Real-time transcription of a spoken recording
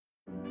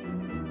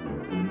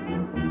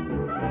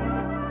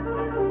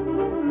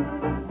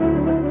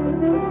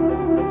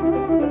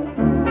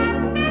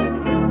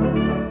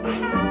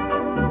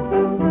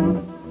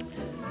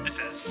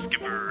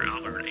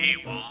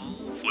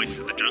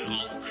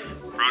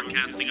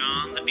broadcasting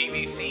on the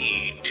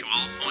DVC to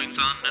all points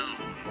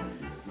unknown.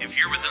 If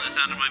you're within the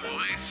sound of my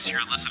voice, you're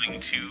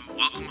listening to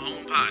Welcome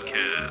Home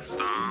Podcast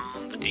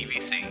on the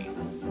DVC.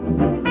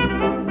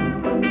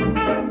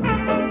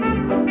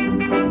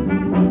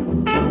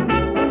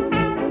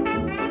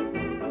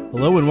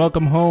 Hello and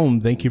welcome home.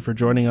 Thank you for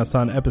joining us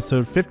on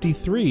episode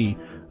 53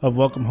 of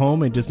Welcome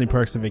Home, a Disney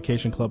Parks and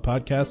Vacation Club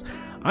podcast.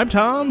 I'm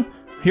Tom,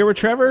 here with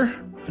Trevor.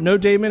 No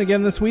Damon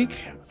again this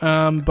week,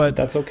 but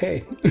that's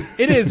okay.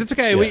 It's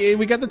okay. Yeah.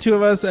 We got the two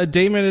of us.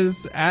 Damon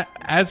is,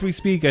 as we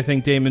speak, I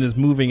think Damon is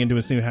moving into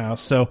his new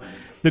house. So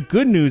the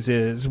good news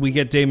is we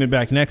get Damon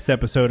back next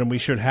episode, and we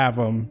should have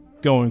him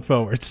going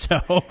forward.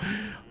 So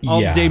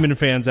all Damon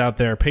fans out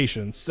there,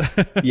 patience.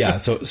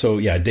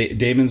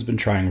 Damon's been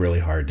trying really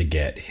hard to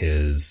get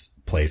his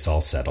place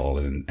all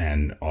settled,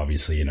 and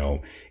obviously,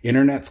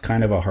 internet's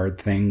kind of a hard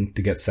thing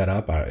to get set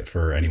up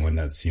for anyone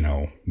that's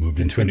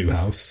moved into a new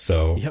house.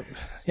 So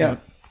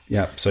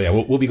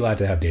we'll be glad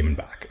to have Damon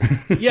back.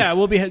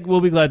 We'll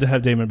be glad to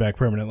have Damon back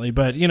permanently.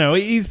 But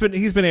he's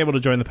been able to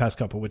join the past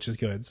couple, which is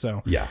good.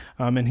 So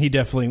and he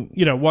definitely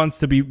wants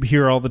to be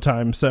here all the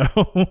time. So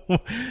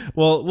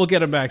we'll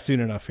get him back soon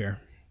enough here.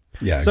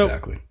 Yeah,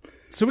 exactly.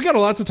 So we got a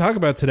lot to talk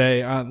about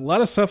today. A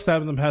lot of stuff's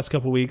happened in the past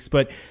couple of weeks,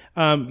 but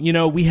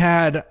we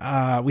had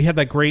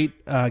that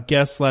great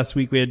guest last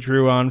week. We had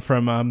Drew on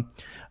from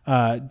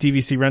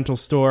DVC Rental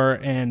Store,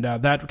 and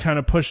that kind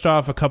of pushed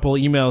off a couple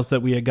of emails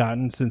that we had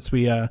gotten since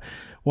we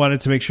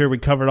wanted to make sure we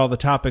covered all the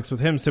topics with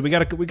him. So we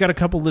got a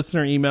couple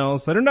listener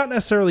emails that are not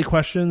necessarily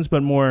questions,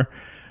 but more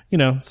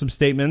some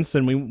statements,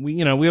 and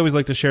we always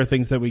like to share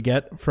things that we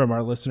get from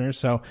our listeners.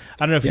 So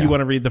I don't know if you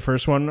want to read the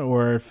first one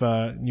or if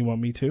you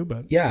want me to,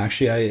 but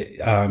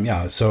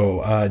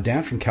So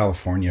Dan from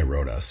California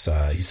wrote us.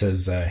 He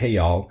says, "Hey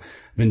y'all,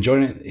 I've been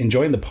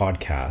enjoying the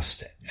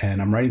podcast,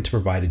 and I'm writing to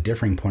provide a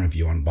differing point of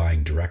view on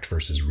buying direct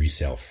versus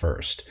resale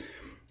first.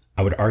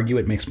 I would argue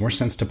it makes more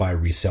sense to buy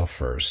resale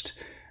first.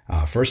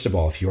 First of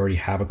all, if you already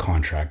have a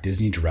contract,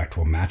 Disney Direct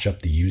will match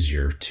up the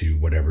user to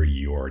whatever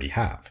you already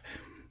have.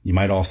 You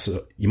might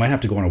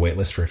have to go on a wait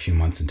list for a few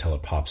months until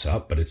it pops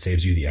up, but it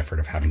saves you the effort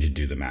of having to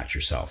do the match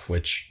yourself,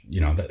 which,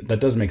 that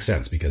does make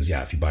sense because,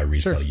 if you buy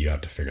resale, Sure. You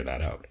have to figure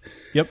that out.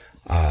 Yep.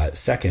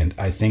 Second,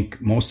 I think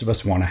most of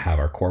us want to have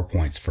our core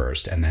points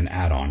first and then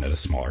add on at a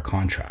smaller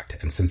contract.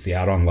 And since the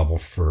add-on level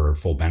for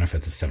full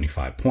benefits is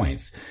 75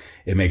 points,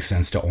 it makes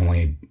sense to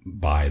only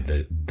buy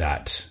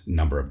that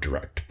number of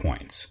direct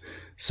points.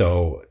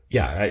 So,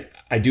 I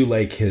do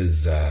like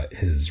his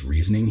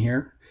reasoning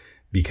here.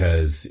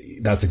 Because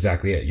that's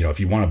exactly it.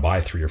 If you want to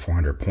buy 300 or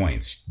 400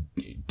 points,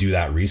 do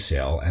that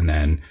resale and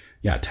then,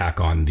 tack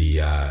on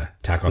the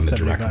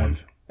direct one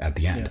at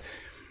the end.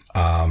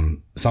 Yeah.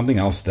 Something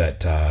else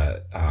that,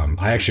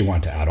 I actually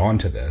want to add on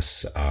to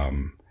this.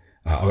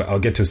 I'll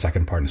get to a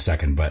second part in a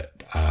second, but,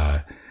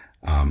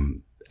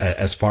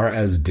 as far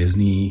as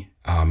Disney,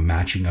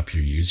 matching up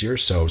your user.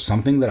 So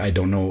something that I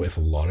don't know if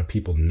a lot of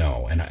people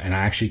know, and I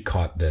actually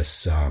caught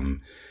this,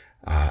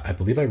 I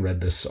believe I read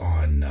this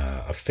on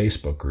a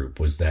Facebook group,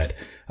 was that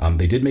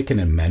they did make an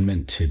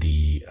amendment to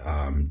the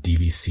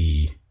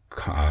DVC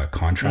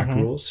contract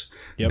rules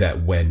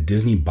that when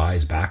Disney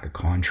buys back a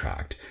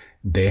contract,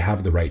 they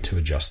have the right to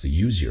adjust the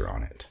use year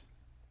on it.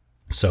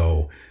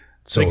 So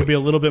they could be a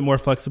little bit more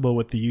flexible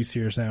with the use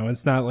years now.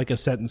 It's not like a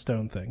set in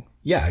stone thing.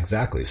 Yeah,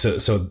 exactly. So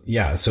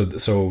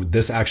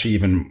this actually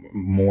even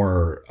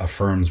more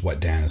affirms what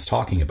Dan is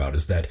talking about,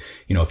 is that,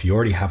 if you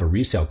already have a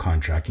resale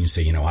contract and you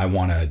say, I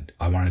want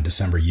a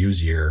December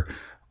use year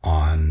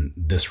on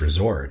this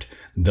resort,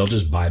 they'll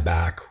just buy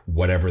back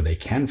whatever they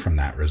can from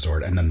that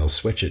resort and then they'll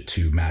switch it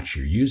to match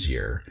your use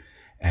year.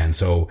 And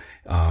so,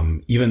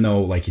 even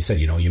though, like you said,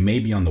 you may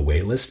be on the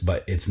wait list,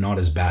 but it's not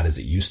as bad as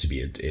it used to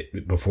be.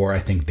 Before, I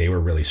think they were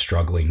really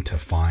struggling to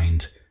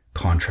find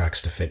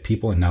contracts to fit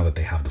people. And now that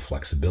they have the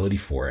flexibility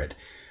for it,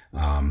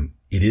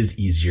 it is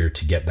easier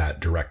to get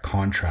that direct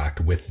contract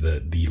with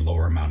the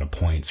lower amount of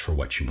points for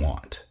what you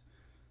want.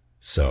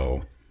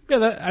 So. Yeah,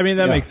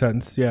 that makes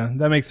sense. Yeah,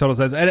 that makes total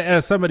sense. And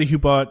as somebody who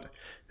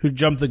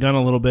jumped the gun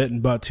a little bit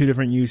and bought two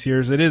different use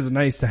years, it is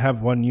nice to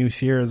have one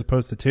use year as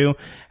opposed to two.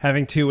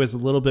 Having two is a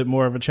little bit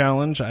more of a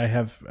challenge. I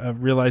have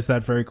realized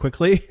that very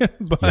quickly,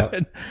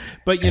 but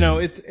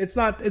it's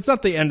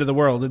not the end of the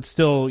world. It's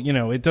still,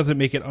 it doesn't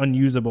make it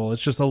unusable.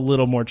 It's just a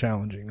little more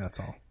challenging. That's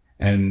all.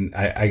 And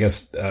I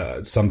guess,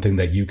 something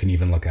that you can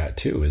even look at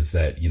too is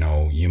that,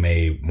 you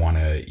may want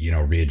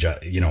to,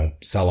 readjust,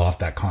 sell off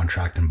that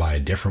contract and buy a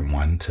different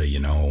one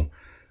to,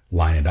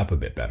 line it up a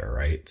bit better.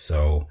 Right.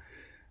 So,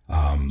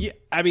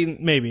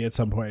 maybe at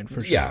some point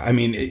for sure. Yeah.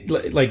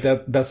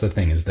 That's the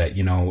thing is that,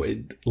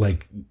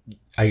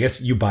 I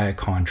guess you buy a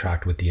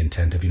contract with the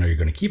intent of, you're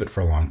going to keep it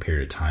for a long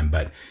period of time.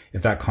 But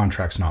if that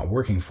contract's not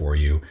working for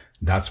you,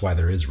 that's why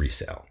there is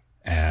resale.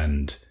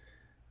 And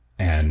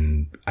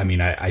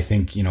I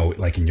think,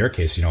 like in your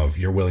case, if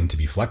you're willing to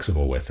be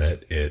flexible with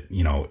it,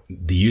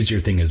 the use year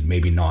thing is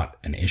maybe not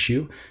an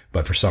issue,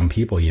 but for some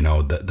people,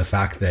 the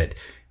fact that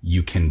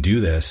you can do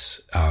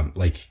this,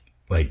 like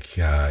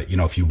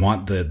if you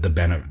want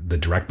the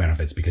direct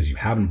benefits because you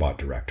haven't bought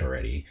direct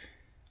already,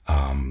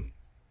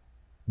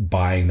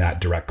 buying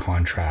that direct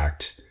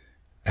contract,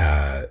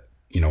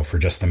 for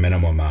just the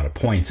minimum amount of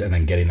points and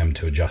then getting them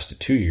to adjust it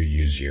to your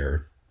used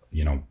year,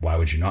 why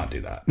would you not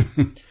do that?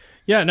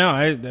 Yeah, no,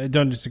 I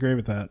don't disagree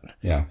with that.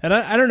 Yeah. And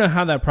I don't know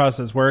how that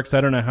process works.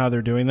 I don't know how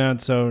they're doing that.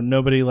 So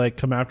nobody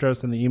come after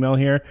us in the email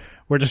here.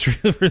 We're just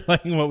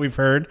relaying what we've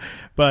heard.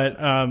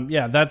 But,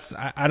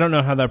 I don't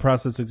know how that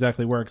process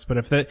exactly works. But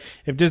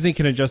if Disney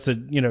can adjust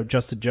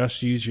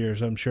use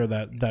years, I'm sure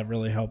that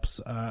really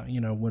helps,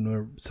 when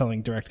we're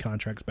selling direct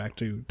contracts back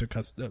to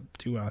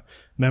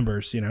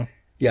members,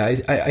 Yeah,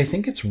 I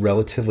think it's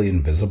relatively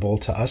invisible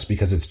to us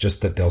because it's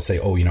just that they'll say,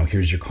 oh,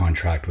 here's your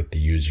contract with the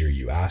user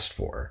you asked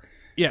for.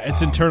 Yeah,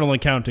 it's internal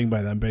accounting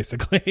by them,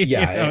 basically.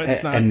 Yeah,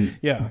 it's not.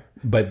 Yeah,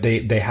 but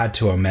they had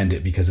to amend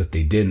it because if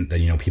they didn't,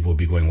 then people would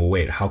be going, well,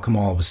 wait, how come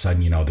all of a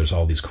sudden there's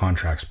all these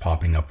contracts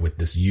popping up with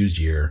this used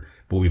year,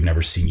 but we've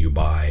never seen you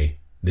buy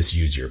this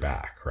used year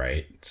back,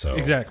 right? So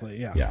exactly.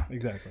 Yeah.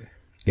 Exactly.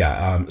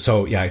 Yeah.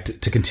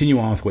 To continue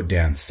on with what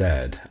Dan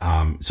said,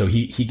 so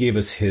he gave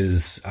us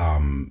his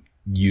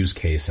use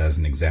case as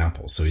an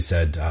example. So he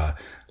said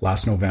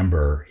last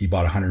November he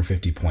bought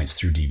 150 points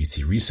through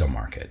DVC Resale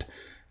Market.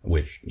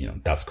 Which,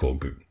 that's cool.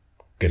 Good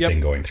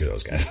thing going through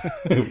those guys.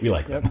 We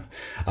like them.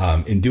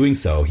 In doing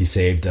so, he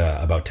saved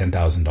about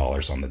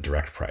 $10,000 on the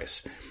direct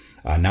price.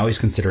 Now he's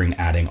considering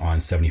adding on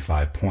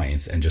 75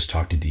 points and just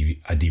talked to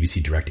a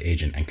DVC direct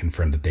agent and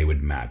confirmed that they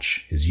would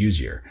match his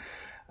use year.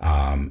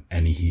 And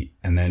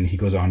then he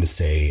goes on to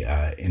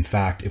say, in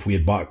fact, if we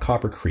had bought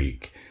Copper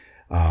Creek,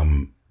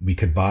 we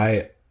could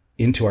buy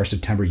into our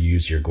September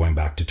use year going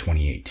back to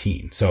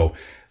 2018. So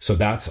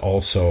that's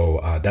also,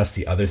 that's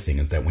the other thing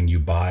is that when you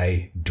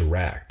buy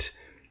direct,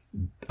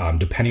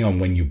 depending on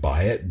when you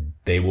buy it,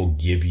 they will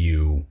give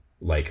you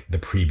the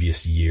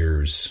previous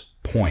year's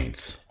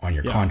points on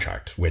your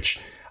contract, which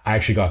I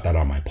actually got that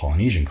on my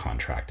Polynesian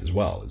contract as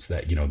well. Is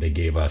that, they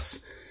gave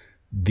us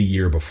the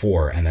year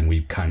before and then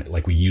we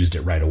we used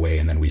it right away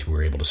and then we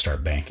were able to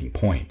start banking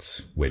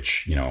points,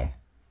 which,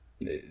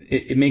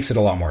 it makes it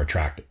a lot more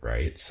attractive,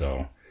 right?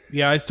 So.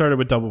 Yeah, I started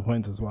with double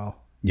points as well.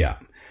 Yeah.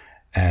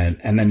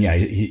 And then,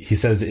 he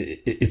says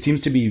it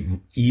seems to be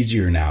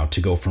easier now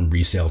to go from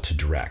resale to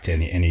direct.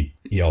 And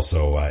he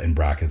also, in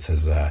brackets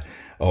says, and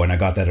I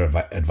got that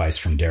advice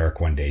from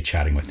Derek one day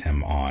chatting with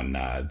him on,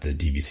 the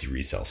DVC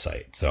resale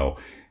site. So,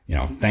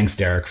 thanks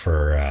Derek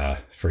for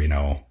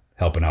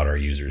helping out our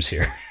users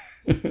here.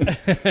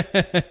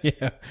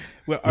 Yeah.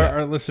 Well,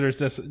 our listeners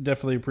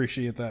definitely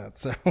appreciate that.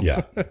 So,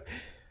 yeah.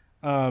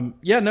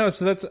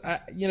 So that's,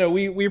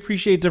 we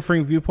appreciate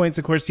differing viewpoints.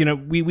 Of course,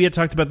 we had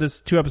talked about this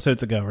 2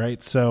 episodes ago,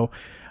 right? So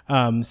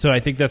I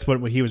think that's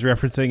what he was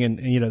referencing.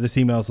 And, this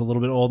email is a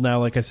little bit old now,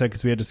 like I said,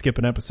 cause we had to skip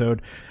an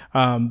episode.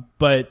 I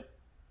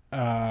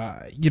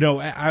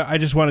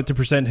just wanted to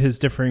present his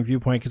differing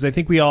viewpoint cause I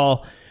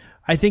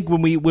think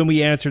when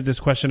we answered this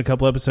question a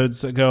couple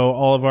episodes ago,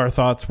 all of our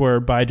thoughts were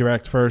buy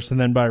direct first and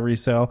then buy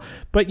resale.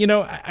 But,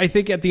 I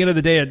think at the end of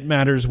the day, it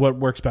matters what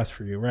works best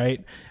for you,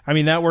 right? I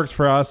mean, that works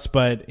for us,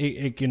 but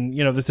it can,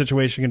 the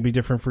situation can be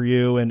different for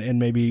you and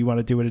maybe you want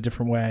to do it a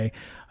different way.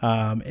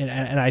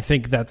 And I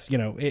think that's,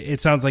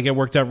 it sounds like it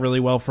worked out really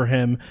well for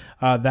him,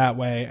 that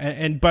way.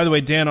 And by the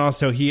way, Dan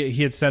also, he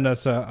had sent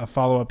us a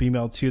follow-up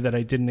email too that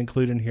I didn't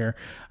include in here.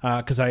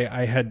 Cause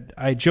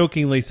I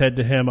jokingly said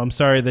to him, I'm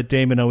sorry that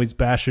Damon always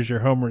bashes your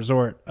home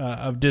resort,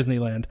 of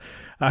Disneyland,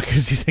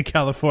 cause he's in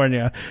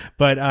California.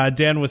 But,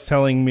 Dan was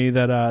telling me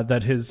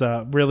that his,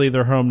 really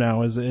their home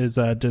now is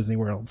Disney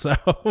World. So,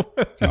 oh.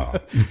 Yeah.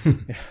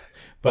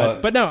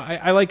 But no,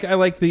 I like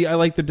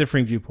the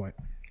differing viewpoint.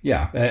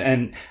 Yeah.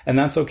 And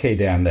that's okay,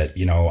 Dan, that,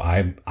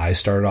 I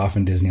started off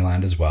in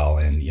Disneyland as well.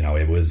 And,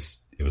 it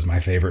was my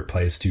favorite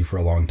place too for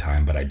a long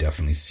time, but I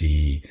definitely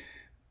see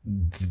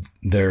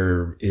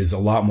there is a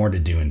lot more to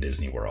do in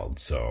Disney World.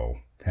 So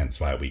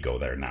hence why we go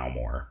there now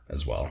more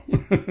as well,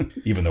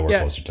 even though we're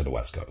closer to the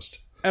West Coast.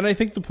 And I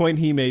think the point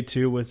he made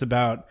too was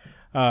about,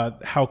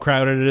 how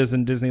crowded it is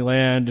in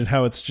Disneyland and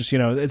how it's just,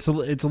 it's a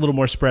little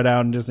more spread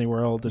out in Disney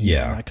World and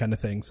that kind of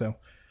thing. So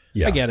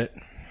I get it.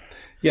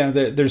 Yeah,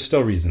 there's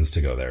still reasons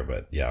to go there,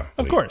 but yeah.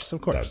 Of course.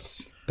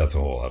 That's a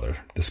whole other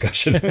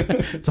discussion.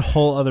 It's a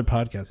whole other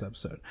podcast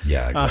episode.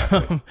 Yeah,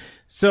 exactly.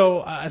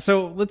 So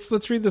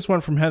let's read this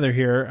one from Heather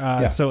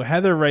here. So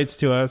Heather writes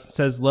to us,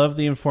 says, love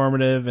the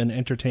informative and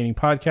entertaining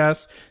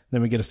podcast.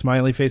 Then we get a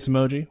smiley face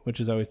emoji, which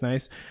is always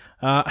nice.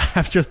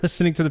 After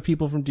listening to the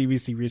people from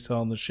DVC Resale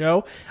on the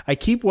show, I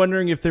keep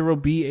wondering if there will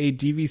be a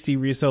DVC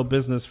resale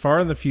business far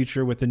in the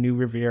future with the new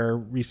Riviera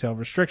resale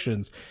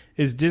restrictions.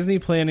 Is Disney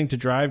planning to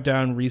drive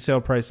down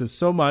resale prices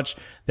so much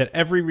that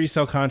every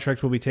resale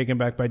contract will be taken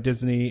back by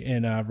Disney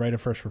in right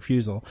of first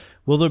refusal?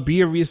 Will there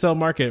be a resale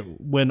market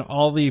when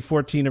all the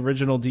 14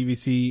 original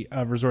DVC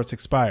resorts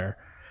expire?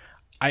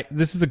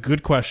 This is a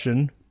good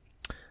question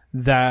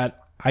that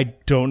I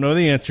don't know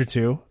the answer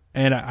to.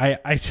 And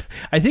I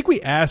think we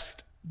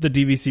asked the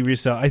DVC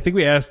resale. I think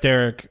we asked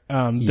Derek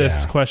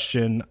this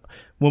question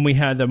when we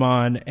had them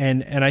on,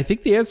 and I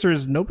think the answer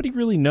is nobody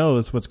really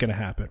knows what's going to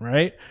happen,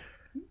 right?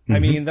 I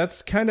mean,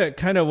 that's kind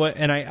of what,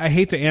 and I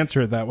hate to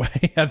answer it that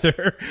way,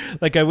 Heather.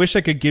 Like, I wish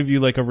I could give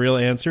you like a real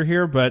answer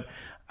here, but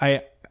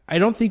I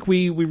don't think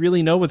we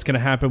really know what's going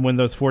to happen when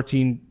those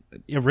 14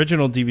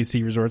 original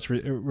DVC resorts,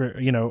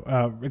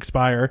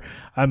 expire.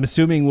 I'm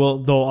assuming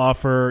they'll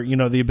offer,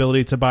 the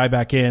ability to buy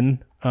back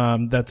in.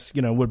 That's,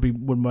 would be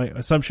what my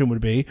assumption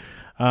would be,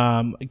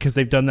 because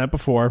they've done that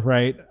before,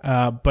 right?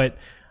 But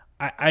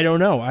I don't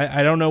know.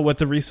 I don't know what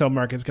the resale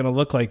market is going to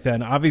look like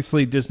then.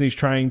 Obviously, Disney's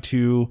trying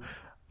to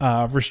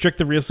restrict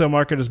the resale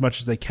market as much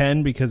as they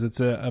can, because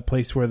it's a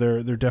place where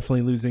they're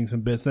definitely losing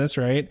some business,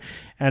 right?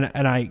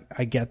 And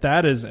I get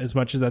that, as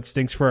much as that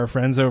stinks for our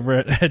friends over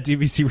at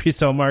DVC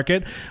resale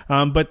market.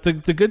 But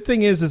the good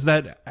thing is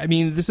that, I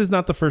mean, this is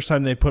not the first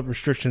time they've put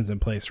restrictions in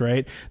place,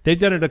 right? They've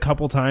done it a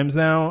couple times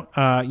now,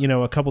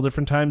 a couple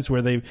different times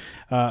where they've,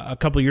 a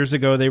couple years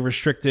ago, they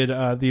restricted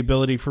the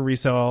ability for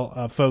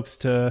resale folks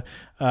to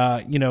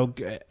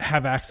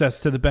have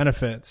access to the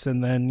benefits,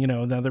 and then,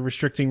 now they're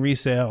restricting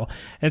resale.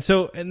 And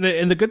so,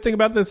 and the good thing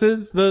about this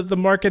is the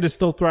market is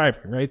still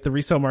thriving, right? The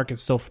resale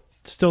market's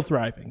still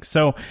thriving.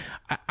 So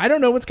I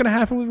don't know what's going to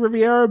happen with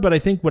Riviera, but I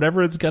think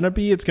whatever it's going to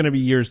be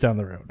years down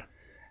the road.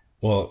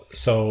 Well,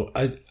 so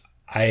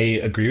I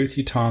agree with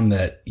you, Tom,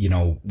 that,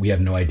 we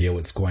have no idea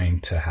what's going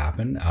to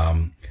happen.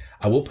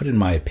 I will put in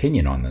my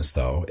opinion on this,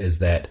 though, is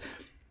that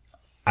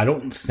I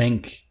don't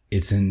think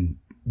it's in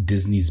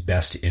Disney's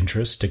best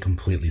interest to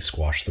completely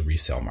squash the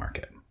resale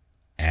market.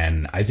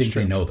 And I think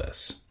they know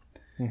this.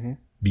 Mm-hmm.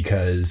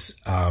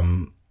 Because,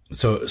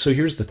 so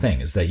here's the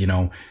thing is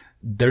that,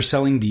 they're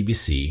selling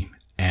DVC,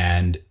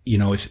 and,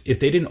 if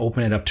they didn't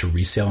open it up to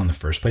resale in the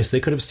first place, they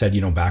could have said,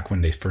 back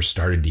when they first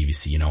started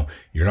DVC,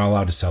 you're not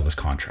allowed to sell this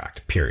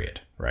contract, period.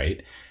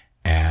 Right.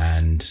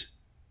 And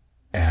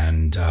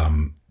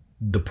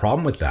the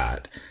problem with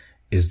that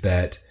is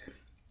that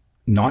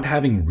not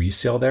having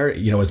resale there,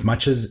 as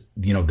much as,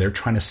 they're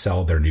trying to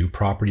sell their new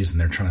properties and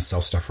they're trying to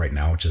sell stuff right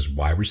now, which is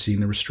why we're seeing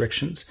the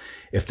restrictions.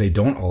 If they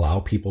don't allow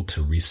people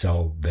to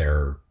resell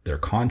their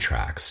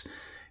contracts,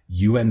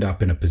 you end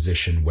up in a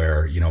position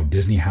where,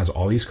 Disney has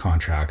all these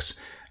contracts.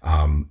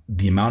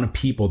 The amount of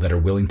people that are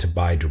willing to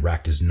buy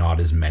direct is not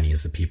as many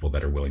as the people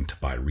that are willing to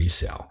buy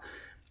resale.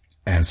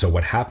 And so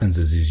what happens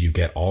is you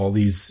get all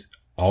these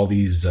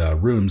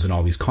rooms and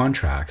all these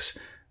contracts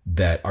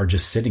that are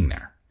just sitting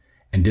there.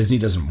 And Disney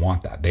doesn't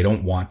want that. They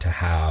don't want to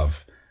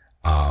have,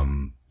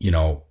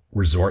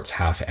 resorts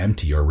half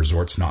empty or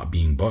resorts not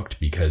being booked,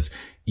 because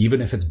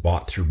even if it's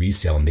bought through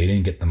resale and they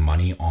didn't get the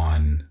money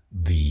on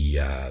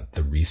the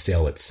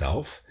resale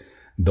itself,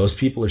 those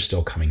people are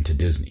still coming to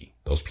Disney.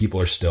 Those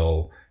people are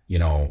still,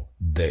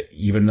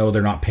 even though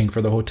they're not paying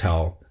for the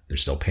hotel, they're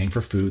still paying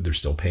for food. They're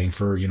still paying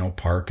for,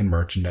 park and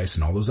merchandise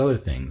and all those other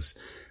things.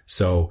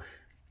 So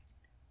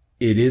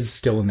it is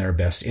still in their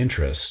best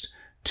interest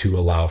to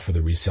allow for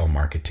the resale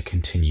market to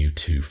continue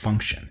to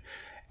function.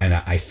 And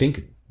I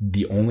think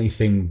the only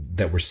thing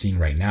that we're seeing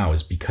right now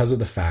is because of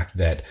the fact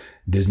that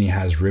Disney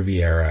has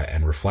Riviera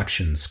and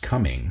Reflections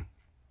coming,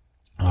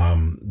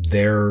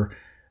 they're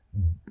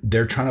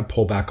trying to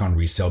pull back on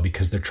resale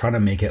because they're trying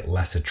to make it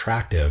less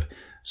attractive,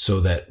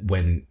 so that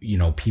when,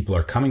 people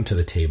are coming to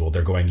the table,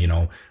 they're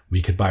going,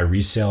 we could buy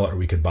resale or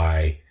we could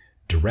buy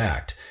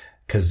direct.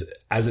 Because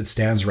as it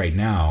stands right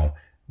now,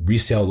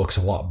 resale looks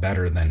a lot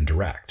better than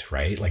direct,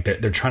 right? Like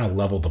they're trying to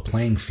level the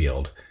playing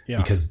field,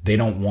 because they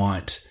don't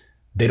want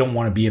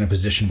to be in a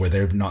position where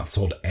they've not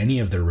sold any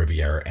of their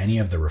Riviera, any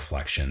of the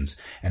Reflections,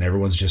 and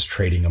everyone's just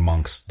trading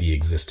amongst the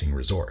existing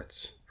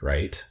resorts,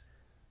 right?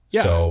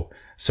 Yeah.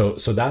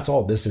 So that's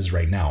all this is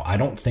right now. I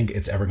don't think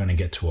it's ever going to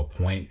get to a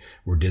point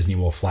where Disney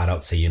will flat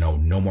out say, no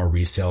more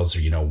resales,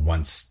 or,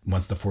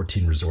 once the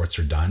 14 resorts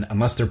are done,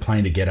 unless they're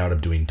planning to get out of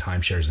doing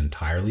timeshares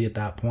entirely at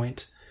that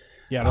point.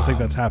 Yeah. I don't think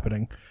that's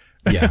happening.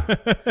 Yeah.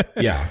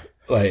 Yeah.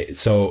 Like,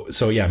 so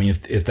yeah, I mean,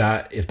 if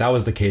that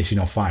was the case,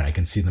 fine, I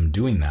can see them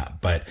doing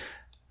that, but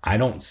I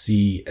don't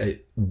see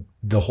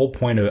the whole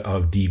point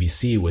of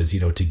DVC was,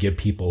 to give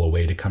people a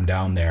way to come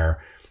down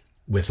there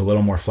with a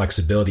little more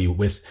flexibility,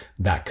 with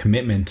that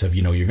commitment of,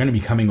 you're going to be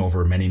coming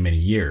over many, many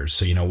years.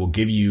 So, we'll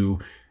give you,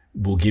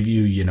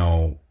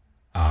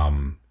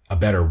 a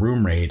better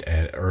room rate,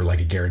 or like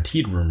a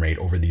guaranteed room rate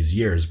over these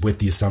years, with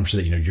the assumption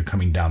that, you're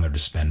coming down there to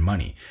spend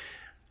money.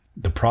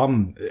 The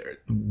problem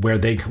where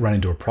they run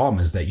into a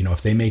problem is that,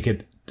 if they make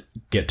it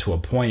get to a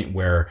point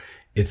where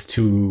it's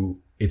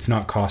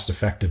not cost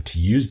effective to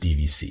use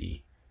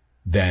DVC,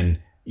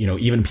 then,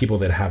 even people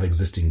that have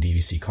existing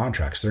DVC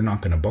contracts, they're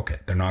not going to book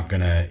it. They're not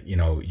going to,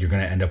 you're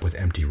going to end up with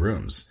empty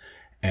rooms.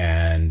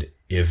 And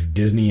if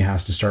Disney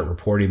has to start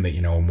reporting that,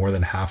 more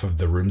than half of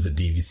the rooms at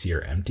DVC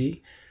are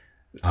empty,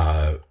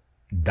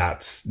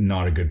 that's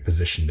not a good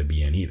position to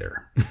be in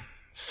either.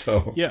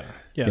 So yeah,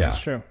 that's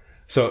true.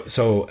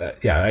 So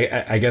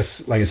I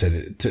guess, like I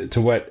said,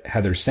 to what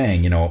Heather's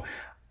saying,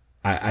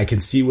 I can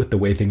see with the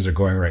way things are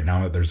going right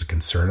now that there's a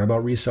concern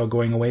about resale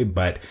going away.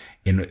 But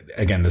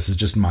again, this is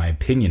just my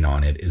opinion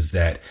on it, is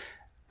that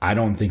I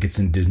don't think it's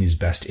in Disney's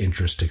best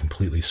interest to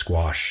completely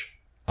squash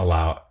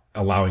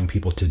allowing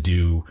people to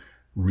do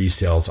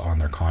resales on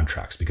their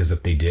contracts, because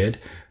if they did,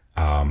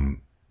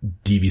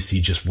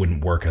 DVC just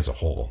wouldn't work as a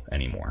whole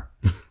anymore.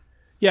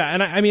 Yeah,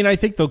 and I mean, I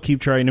think they'll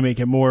keep trying to make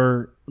it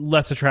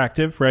less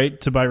attractive, right,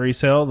 to buy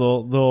resale.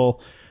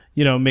 They'll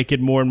make it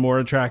more and more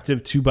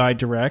attractive to buy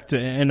direct.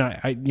 And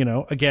I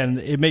again,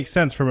 it makes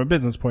sense from a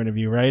business point of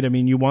view, right? I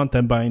mean, you want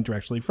them buying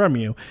directly from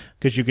you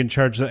because you can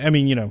charge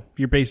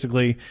you're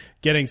basically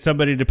getting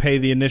somebody to pay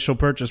the initial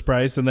purchase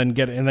price and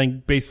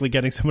then basically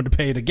getting someone to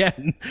pay it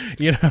again,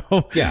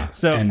 Yeah.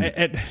 So,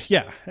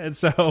 and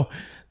so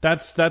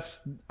that's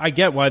I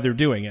get why they're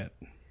doing it.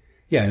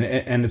 Yeah.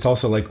 And it's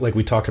also like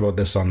we talked about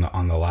this on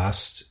the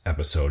last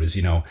episode is,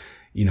 you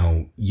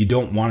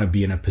don't want to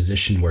be in a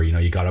position where,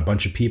 you got a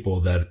bunch of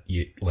people that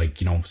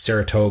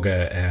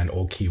Saratoga and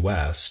Old Key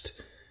West,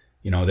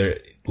 they're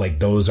like,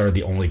 those are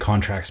the only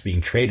contracts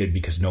being traded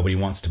because nobody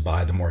wants to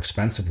buy the more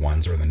expensive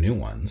ones or the new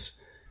ones.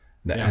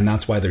 Yeah. And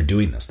that's why they're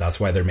doing this. That's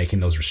why they're making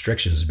those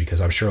restrictions,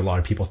 because I'm sure a lot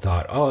of people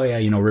thought, oh yeah,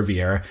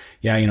 Riviera.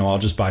 Yeah. I'll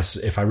just buy,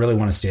 if I really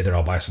want to stay there,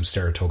 I'll buy some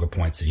Saratoga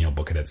points and,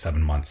 book it at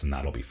 7 months and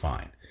that'll be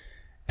fine.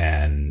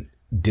 And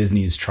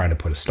Disney's trying to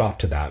put a stop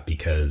to that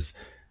because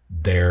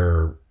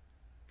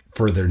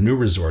for their new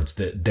resorts,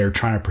 that they're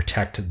trying to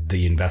protect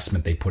the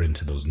investment they put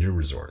into those new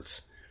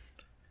resorts.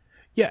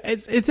 Yeah,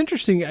 it's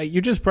interesting.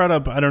 You just brought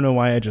up, I don't know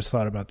why I just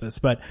thought about this,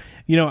 but,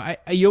 I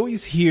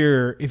always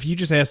hear, if you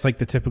just ask like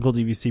the typical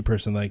DVC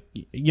person, like,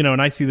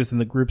 and I see this in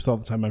the groups all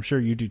the time, I'm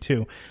sure you do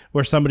too,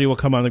 where somebody will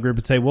come on the group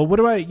and say, well, what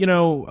do I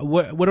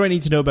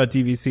need to know about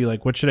DVC?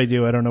 Like, what should I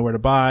do? I don't know where to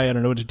buy. I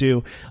don't know what to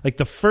do. Like,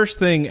 the first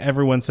thing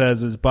everyone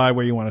says is buy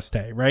where you want to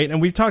stay, right?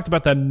 And we've talked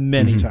about that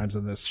many times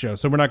on this show,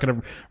 so we're not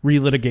going to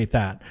relitigate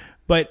that.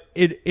 But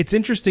it's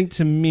interesting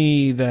to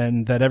me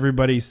then that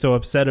everybody's so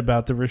upset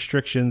about the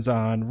restrictions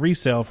on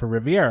resale for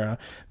Riviera,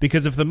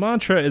 because if the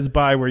mantra is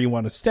buy where you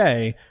want to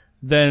stay,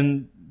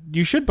 then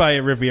you should buy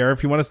at Riviera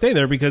if you want to stay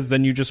there, because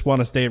then you just want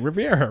to stay at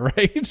Riviera,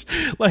 right?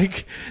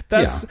 Like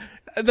it's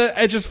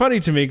just funny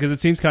to me because it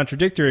seems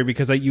contradictory,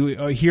 because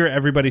you hear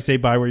everybody say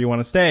buy where you want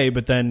to stay,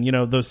 but then,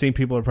 those same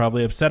people are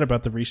probably upset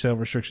about the resale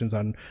restrictions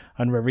on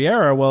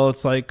Riviera. Well,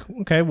 it's like,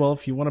 okay, well,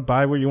 if you want to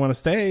buy where you want to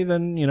stay,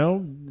 then,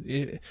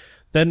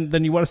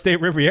 then you want to stay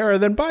at Riviera,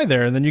 then buy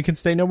there, and then you can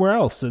stay nowhere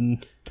else.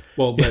 And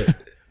but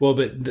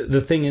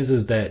the thing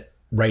is that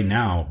right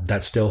now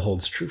that still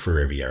holds true for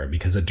Riviera,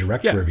 because a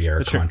direct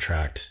Riviera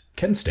contract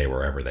can stay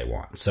wherever they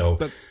want. So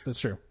that's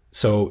true.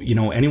 So,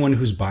 anyone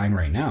who's buying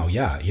right now,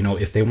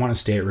 if they want to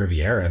stay at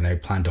Riviera and they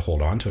plan to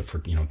hold on to it for,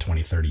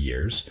 20, 30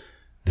 years,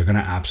 they're going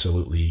to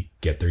absolutely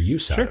get their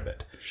use out of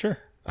it. Sure.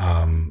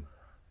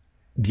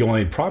 The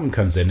only problem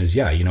comes in is,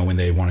 when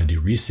they want to do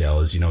resale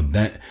is,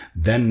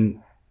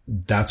 then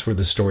that's where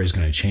the story is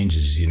going to change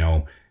is,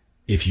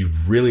 if you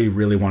really,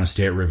 really want to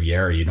stay at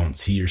Riviera, you don't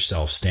see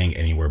yourself staying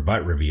anywhere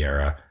but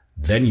Riviera,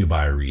 then you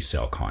buy a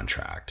resale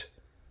contract.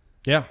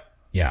 Yeah.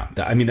 Yeah.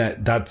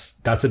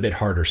 That's a bit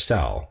harder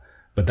sell,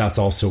 but that's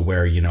also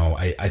where,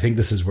 I think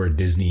this is where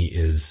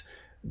Disney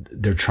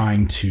they're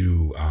trying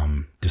to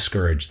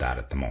discourage that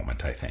at the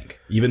moment, I think.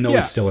 Even though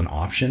it's still an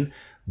option,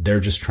 they're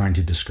just trying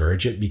to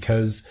discourage it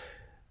because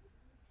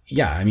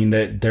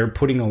they're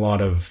putting a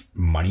lot of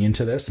money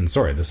into this. And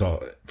sorry, this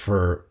all,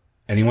 for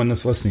anyone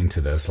that's listening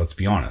to this, let's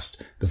be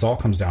honest, this all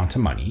comes down to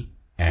money.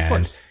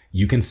 And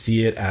you can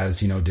see it as,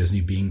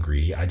 Disney being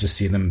greedy. I just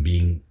see them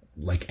being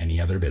like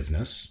any other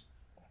business,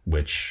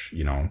 which,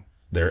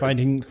 they're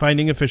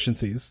finding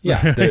efficiencies.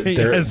 Yeah.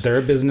 They're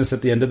a business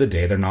at the end of the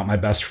day. They're not my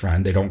best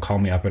friend. They don't call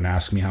me up and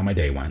ask me how my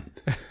day went.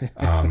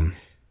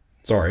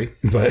 Sorry,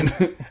 but,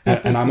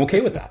 and I'm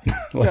okay with that.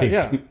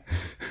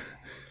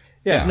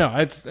 Yeah, no,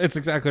 it's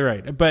exactly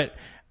right. But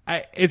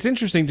it's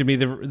interesting to me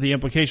the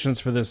implications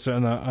for this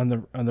on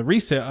the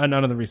resale,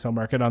 not on the resale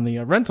market, on the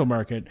rental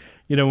market.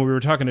 When we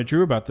were talking to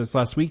Drew about this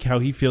last week, how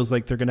he feels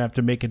like they're going to have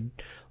to make it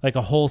like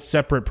a whole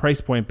separate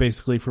price point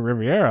basically for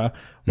Riviera.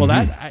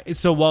 Well,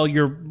 so while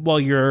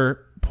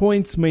your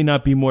points may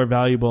not be more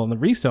valuable in the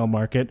resale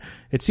market,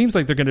 it seems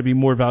like they're going to be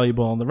more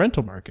valuable in the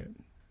rental market,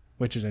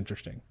 which is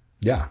interesting.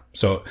 Yeah.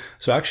 So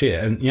actually,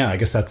 and I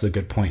guess that's a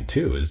good point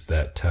too, is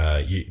that,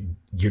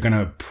 you're going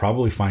to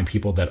probably find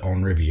people that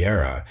own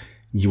Riviera.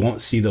 You won't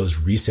see those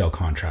resale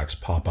contracts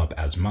pop up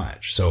as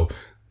much. So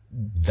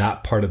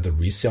that part of the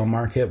resale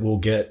market will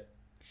get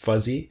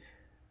fuzzy,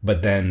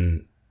 but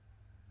then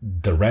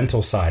the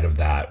rental side of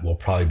that will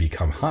probably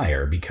become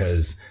higher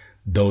because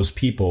those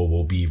people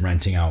will be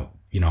renting out,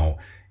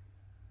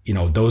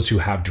 those who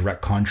have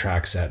direct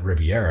contracts at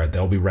Riviera,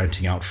 they'll be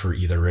renting out for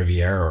either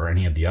Riviera or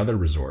any of the other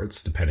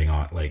resorts, depending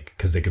on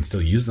because they can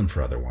still use them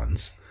for other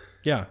ones.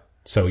 Yeah.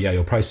 So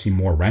you'll probably see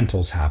more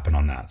rentals happen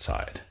on that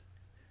side.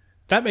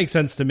 That makes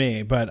sense to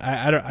me, but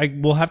I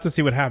we'll have to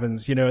see what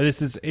happens. You know,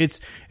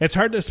 it's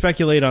hard to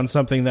speculate on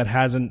something that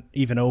hasn't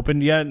even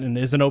opened yet and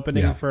isn't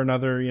opening for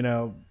another,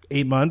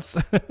 8 months.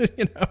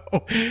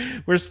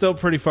 We're still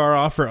pretty far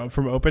off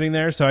from opening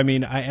there. So, I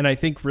mean, I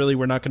think really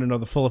we're not going to know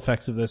the full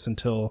effects of this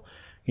until,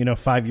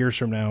 5 years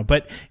from now.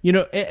 But,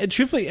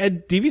 truthfully,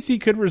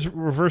 DVC could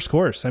reverse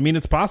course. I mean,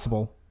 it's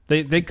possible.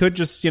 They could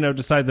just,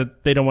 decide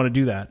that they don't want to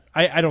do that.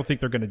 I don't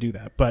think they're going to do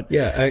that, but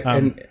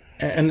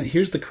And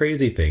here's the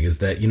crazy thing is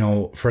that,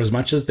 for as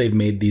much as they've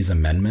made these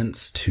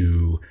amendments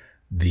to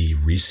the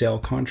resale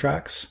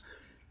contracts,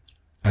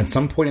 at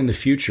some point in the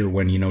future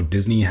when,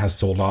 Disney has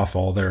sold off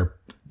all their,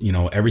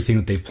 everything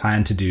that they've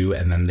planned to do,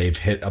 and then they've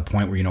hit a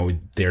point where,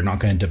 they're not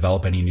going to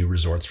develop any new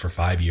resorts for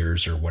 5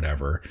 years or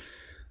whatever,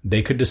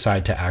 they could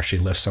decide to actually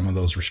lift some of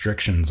those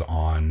restrictions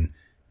on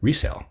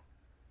resale.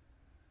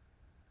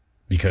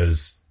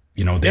 Because,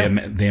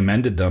 they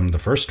amended them the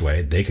first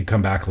way. They could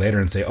come back later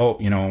and say, oh,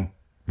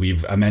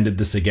 we've amended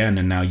this again,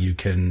 and now you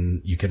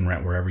can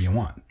rent wherever you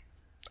want.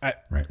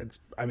 Right.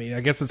 I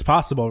guess it's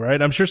possible, right?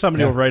 I'm sure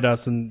somebody will write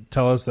us and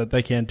tell us that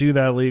they can't do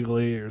that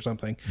legally or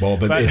something. Well,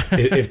 but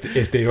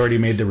if they already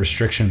made the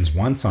restrictions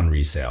once on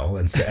resale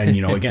and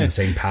again,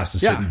 saying past a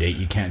certain date,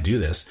 you can't do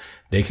this,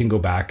 they can go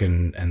back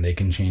and they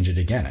can change it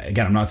again.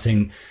 Again, I'm not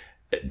saying,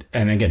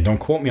 and again, don't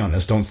quote me on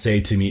this. Don't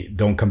say to me,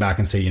 don't come back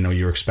and say,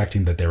 you're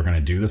expecting that they were going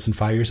to do this in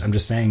 5 years. I'm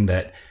just saying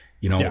that,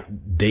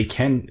 they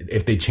can,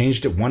 if they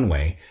changed it one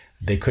way,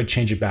 they could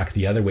change it back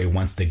the other way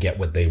once they get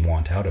what they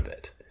want out of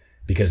it.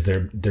 Because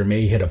there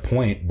may hit a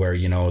point where,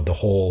 the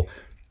whole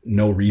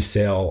no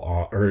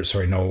resale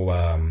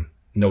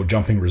no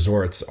jumping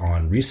resorts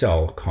on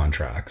resale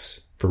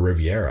contracts for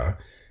Riviera.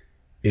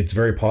 It's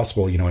very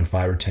possible, in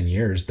 5 or 10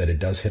 years that it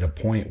does hit a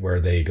point where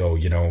they go,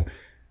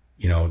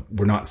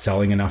 we're not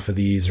selling enough of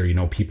these,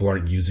 or, people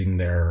aren't using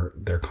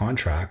their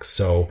contracts.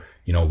 So,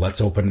 let's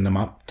open them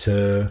up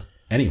to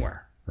anywhere.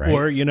 Right.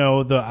 Or,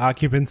 the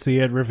occupancy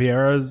at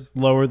Riviera is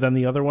lower than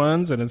the other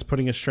ones and it's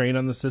putting a strain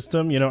on the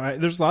system.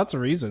 There's lots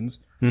of reasons,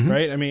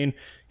 right? I mean,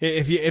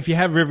 if you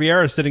have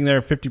Riviera sitting there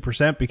at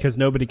 50% because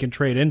nobody can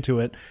trade into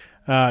it,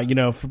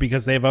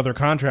 because they have other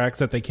contracts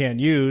that they can't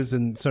use,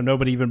 and so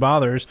nobody even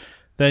bothers,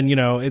 then,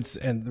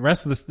 and the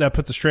rest of this, that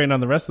puts a strain on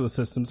the rest of the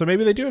system. So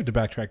maybe they do have to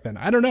backtrack then.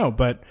 I don't know,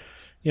 but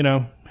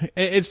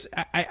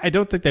I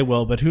don't think they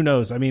will, but who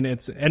knows? I mean,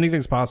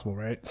 anything's possible,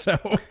 right? So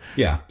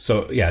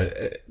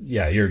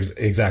you're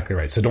exactly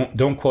right. So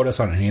don't quote us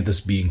on any of this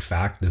being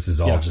fact. This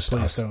is all just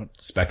us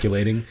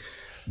speculating.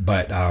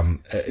 But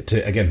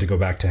to go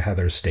back to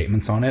Heather's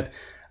statements on it,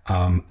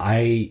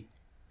 I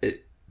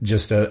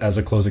just as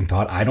a closing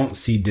thought, I don't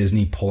see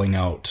Disney pulling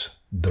out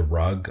the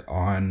rug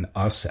on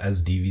us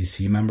as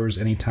DVC members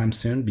anytime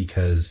soon,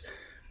 because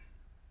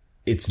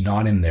it's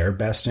not in their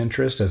best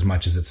interest as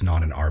much as it's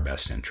not in our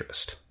best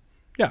interest.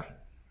 Yeah,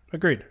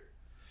 agreed.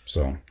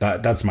 So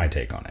that's my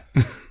take on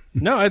it.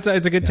 No, it's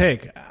a good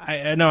take.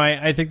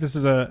 I think this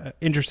is a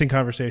interesting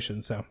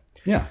conversation. So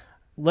yeah,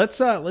 let's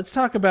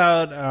talk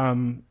about.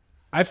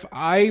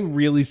 I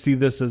really see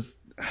this as.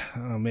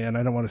 Oh man,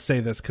 I don't want to say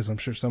this because I'm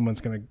sure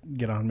someone's going to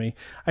get on me.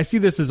 I see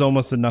this as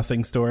almost a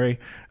nothing story,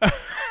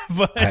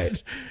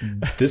 but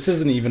this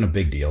isn't even a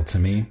big deal to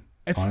me.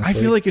 I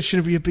feel like it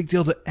shouldn't be a big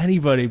deal to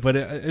anybody, but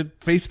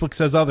Facebook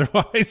says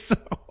otherwise. So.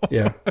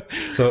 Yeah.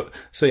 So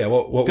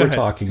what we're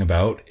talking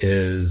about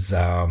is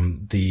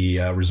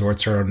the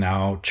resorts are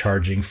now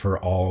charging for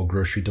all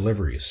grocery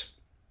deliveries.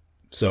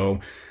 So,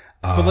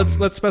 but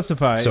let's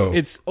specify. So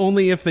it's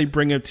only if they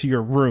bring it to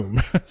your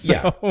room.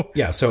 So.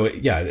 Yeah. So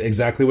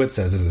exactly what it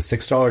says is a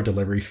 $6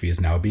 delivery fee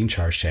is now being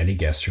charged to any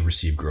guests who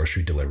receive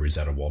grocery deliveries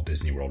at a Walt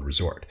Disney World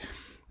resort.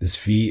 This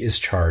fee is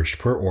charged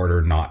per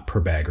order, not per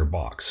bag or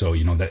box. So,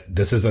 that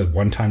this is a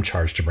one-time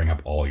charge to bring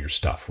up all your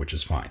stuff, which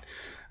is fine.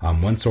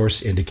 One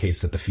source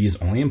indicates that the fee is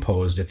only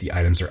imposed if the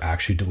items are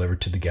actually delivered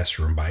to the guest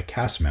room by a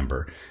cast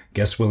member.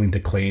 Guests willing to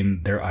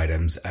claim their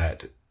items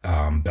at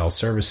Bell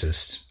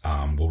Services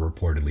will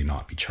reportedly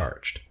not be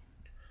charged.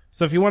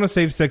 So if you want to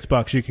save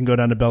 $6, you can go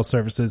down to Bell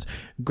Services,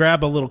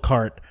 grab a little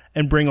cart,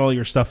 and bring all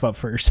your stuff up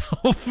for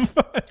yourself.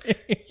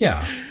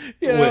 Yeah.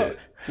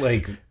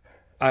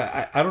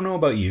 I don't know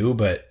about you,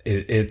 but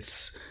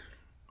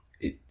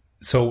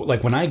so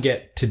like when I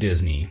get to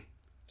Disney,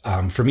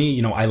 for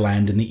me, I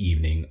land in the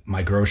evening,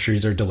 my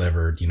groceries are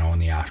delivered, in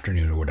the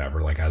afternoon or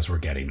whatever, like as we're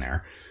getting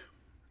there.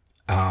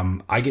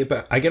 I get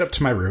up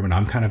to my room and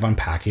I'm kind of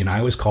unpacking. I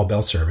always call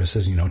Bell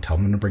Services, tell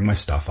them to bring my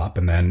stuff up,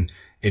 and then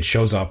it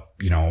shows up,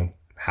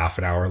 half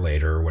an hour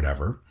later or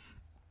whatever.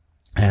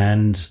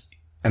 And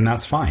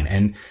that's fine.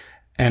 And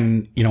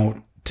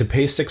to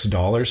pay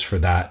 $6 for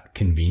that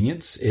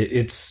convenience,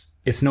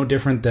 it's no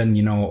different than,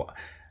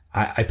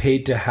 I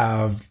paid to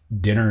have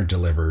dinner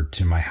delivered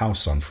to my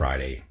house on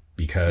Friday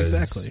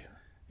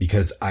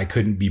because I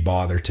couldn't be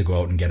bothered to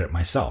go out and get it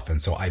myself.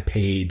 And so I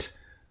paid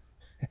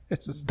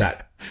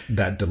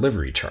that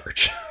delivery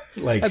charge.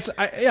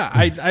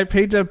 I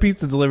paid to have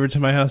pizza delivered to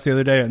my house the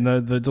other day, and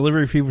the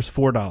delivery fee was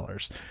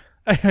 $4.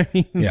 I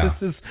mean,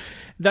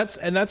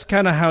 that's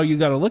kind of how you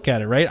got to look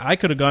at it, right? I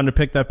could have gone to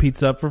pick that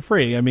pizza up for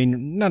free. I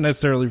mean, not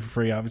necessarily for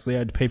free. Obviously, I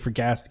had to pay for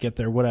gas to get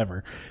there,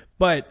 whatever.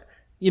 But,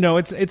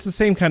 it's the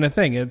same kind of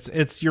thing.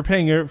 It's you're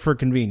paying for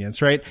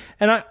convenience, right?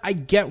 And I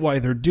get why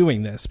they're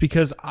doing this,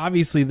 because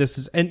obviously this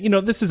is, and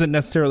this isn't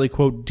necessarily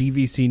quote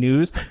DVC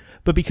news,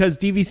 but because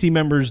DVC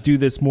members do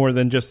this more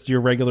than just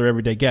your regular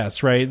everyday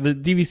guests, right? The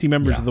DVC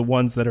members are the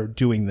ones that are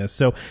doing this.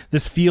 So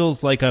this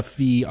feels like a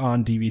fee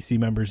on DVC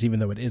members, even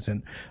though it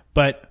isn't.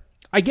 But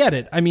I get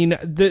it. I mean,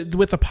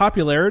 with the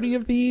popularity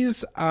of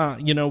these,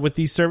 with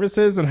these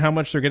services and how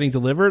much they're getting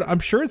delivered, I'm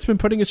sure it's been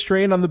putting a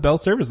strain on the Bell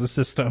services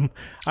system.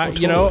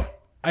 Totally.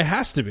 It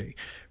has to be,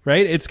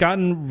 right? It's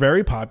gotten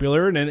very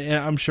popular, and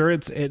I'm sure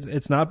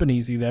it's not been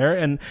easy there.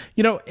 And,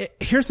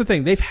 here's the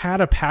thing. They've had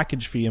a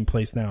package fee in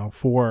place now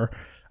for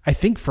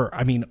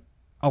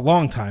a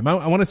long time.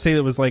 I want to say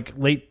it was like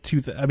like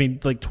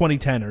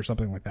 2010 or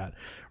something like that,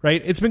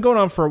 right? It's been going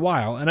on for a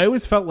while, and I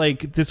always felt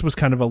like this was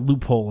kind of a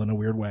loophole in a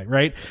weird way,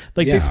 right?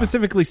 Like they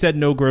specifically said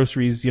no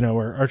groceries,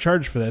 are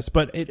charged for this,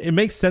 but it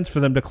makes sense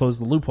for them to close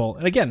the loophole.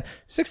 And again,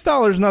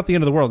 $6 is not the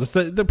end of the world. It's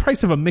the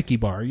price of a Mickey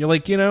bar. You're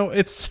like,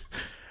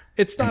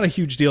 it's not a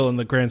huge deal in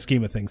the grand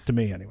scheme of things to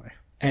me anyway.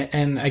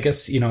 And I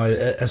guess,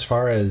 as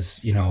far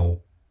as,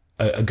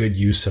 a good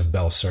use of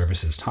Bell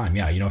services time.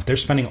 Yeah. If they're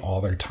spending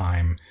all their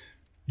time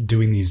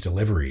doing these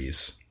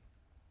deliveries,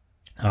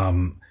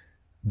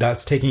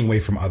 that's taking away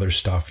from other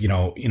stuff. It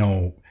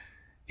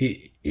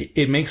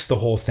makes the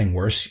whole thing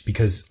worse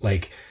because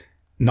like,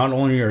 not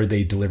only are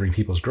they delivering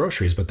people's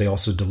groceries, but they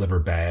also deliver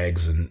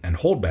bags and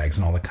hold bags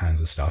and all that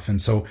kinds of stuff.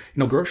 And so,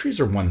 groceries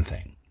are one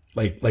thing.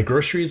 Like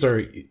groceries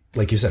are,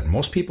 like you said,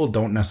 most people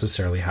don't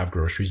necessarily have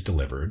groceries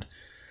delivered.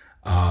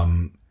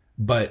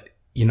 But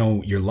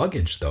your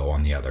luggage though,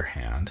 on the other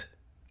hand,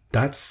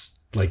 that's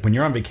like when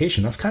you're on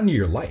vacation, that's kind of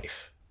your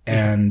life.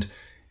 And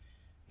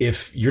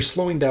if you're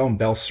slowing down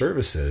Bell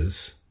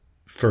services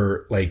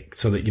for like,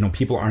 so that,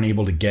 people aren't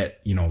able to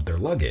get, their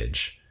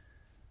luggage,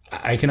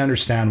 I can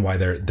understand why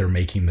they're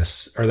making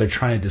this, or they're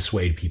trying to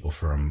dissuade people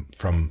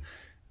from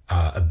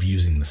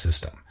abusing the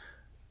system.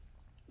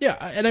 Yeah,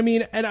 and I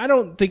mean, and I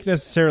don't think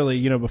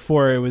necessarily,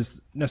 before it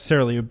was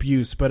necessarily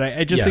abuse, but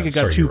I just think it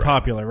got too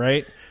popular,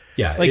 right?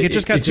 Yeah, like it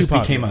just got too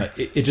popular.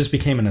 It just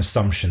became an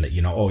assumption that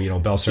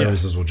Bell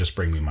services will just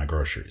bring me my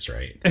groceries,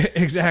 right?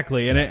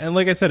 Exactly, and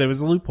like I said, it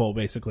was a loophole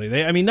basically.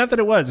 Not that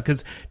it was,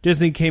 because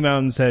Disney came out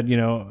and said,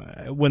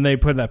 when they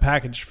put that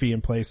package fee in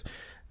place,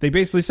 they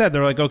basically said,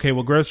 they're like, okay,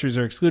 well, groceries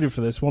are excluded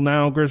for this. Well,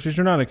 now groceries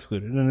are not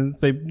excluded, and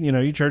they,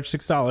 you charge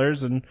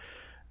 $6 and.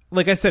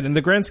 Like I said, in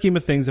the grand scheme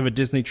of things of a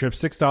Disney trip,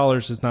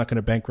 $6 is not going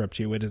to bankrupt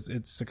you. It's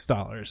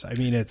 $6. I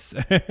mean, it's.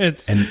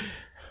 And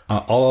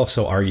I'll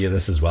also argue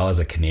this as well as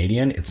a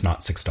Canadian. It's not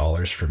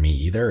 $6 for me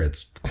either.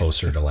 It's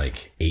closer to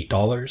like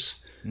 $8.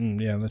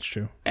 Yeah, that's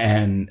true.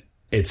 And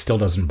it still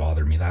doesn't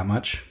bother me that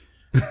much.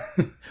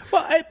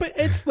 Well, but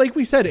it's like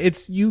we said,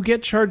 you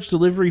get charged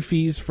delivery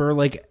fees for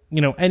like,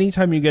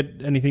 anytime you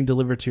get anything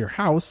delivered to your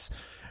house,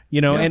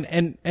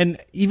 and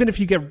even if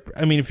you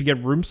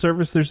get room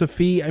service, there's a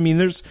fee. I mean,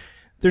 there's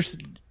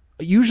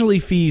usually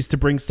fees to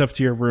bring stuff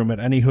to your room at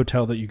any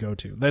hotel that you go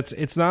to.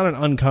 It's not an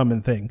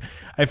uncommon thing.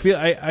 I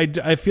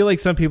feel like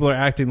some people are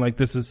acting like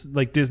this is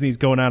like Disney's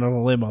going out on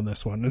a limb on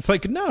this one. It's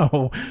like,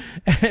 no.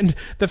 And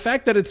the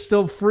fact that it's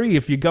still free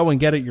if you go and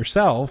get it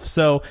yourself.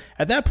 So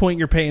at that point,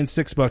 you're paying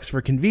 $6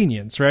 for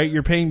convenience, right?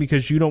 You're paying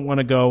because you don't want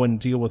to go and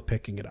deal with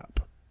picking it up.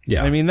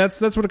 Yeah. I mean, that's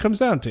what it comes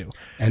down to.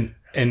 And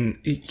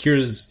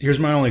here's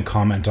my only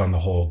comment on the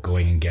whole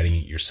going and getting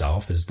it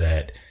yourself is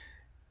that,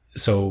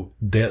 so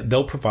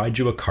they'll provide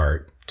you a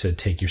cart to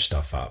take your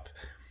stuff up.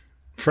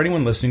 For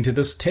anyone listening to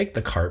this, take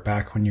the cart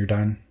back when you're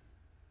done.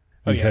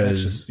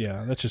 Because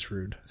that's just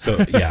rude.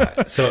 So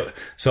yeah, so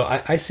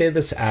I say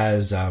this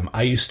as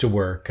I used to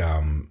work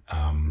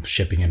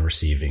shipping and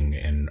receiving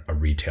in a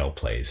retail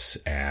place,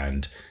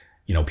 and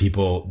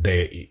people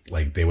they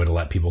would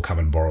let people come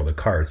and borrow the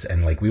carts,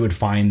 and like we would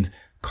find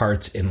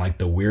carts in like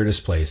the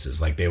weirdest places.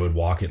 Like they would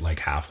walk it like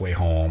halfway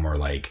home, or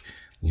like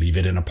leave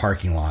it in a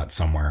parking lot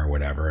somewhere or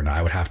whatever, and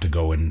I would have to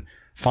go and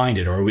find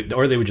it,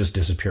 or they would just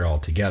disappear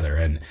altogether.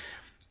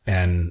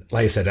 And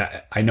like I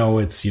said, I know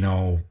it's,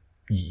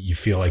 you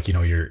feel like,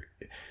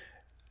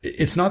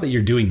 it's not that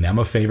you're doing them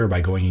a favor by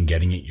going and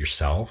getting it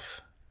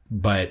yourself,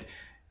 but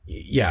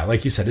yeah,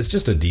 like you said, it's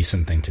just a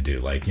decent thing to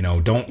do. Like,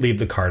 don't leave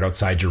the cart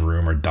outside your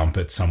room or dump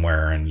it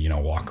somewhere and,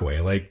 walk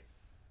away. Like,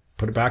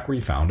 put it back where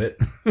you found it.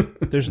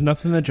 There's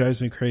nothing that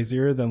drives me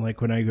crazier than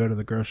like when I go to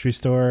the grocery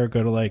store or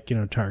go to like,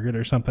 Target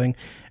or something,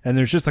 and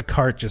there's just a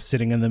cart just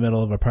sitting in the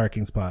middle of a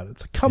parking spot.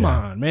 It's like, come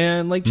on,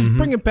 man. Like, just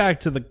bring it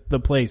back to the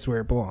place where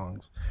it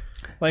belongs.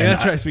 Like,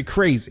 that drives me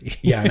crazy.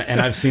 Yeah.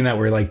 And I've seen that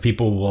where like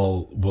people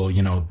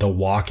will, they'll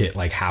walk it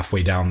like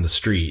halfway down the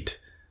street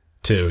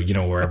to,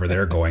 wherever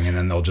they're going. And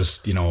then they'll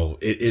just,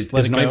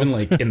 it's not even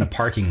like in the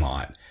parking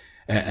lot.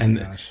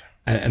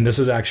 And this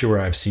is actually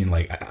where I've seen,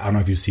 like, I don't know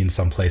if you've seen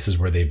some places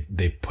where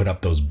they put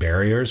up those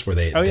barriers where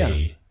they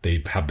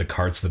have the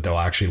carts that they'll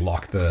actually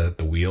lock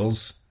the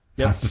wheels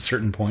past a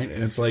certain point,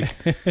 and it's like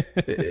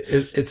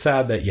it's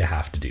sad that you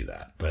have to do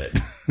that, but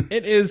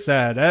it is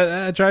sad.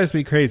 That drives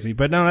me crazy.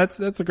 But no,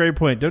 that's a great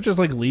point. Don't just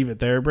like leave it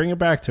there. Bring it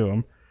back to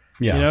them.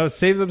 Yeah, you know,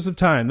 save them some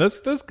time.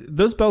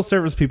 Those bell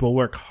service people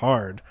work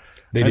hard.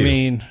 They do. I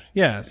mean,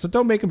 yeah. So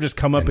don't make them just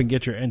come up and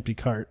get your empty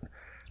cart.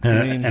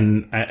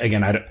 And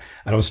again, I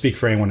don't speak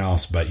for anyone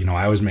else, but you know,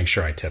 I always make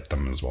sure I tip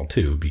them as well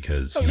too,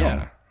 because you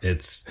know,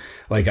 it's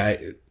like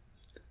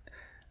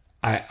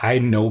I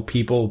know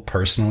people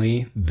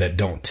personally that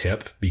don't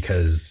tip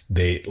because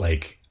they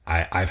like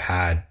I've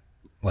had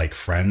like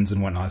friends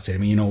and whatnot say to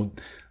me, you know,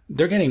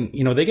 they're getting,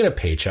 you know, they get a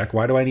paycheck.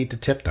 Why do I need to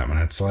tip them? And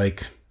it's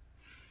like,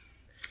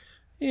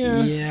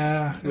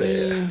 yeah.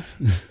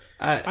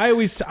 I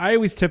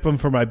always tip them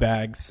for my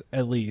bags,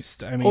 at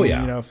least. I mean, you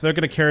know, if they're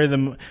going to carry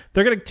them,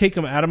 they're going to take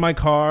them out of my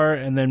car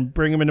and then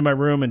bring them into my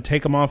room and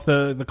take them off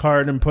the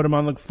cart and put them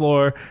on the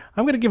floor.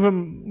 I'm going to give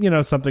them, you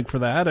know, something for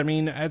that. I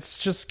mean, it's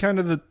just kind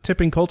of the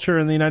tipping culture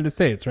in the United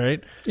States,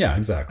 right? Yeah,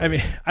 exactly. I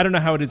mean, I don't know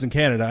how it is in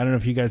Canada. I don't know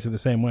if you guys are the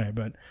same way,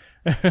 but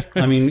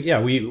I mean, yeah,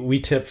 we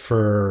tip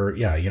for,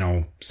 you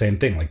know, same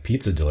thing, like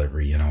pizza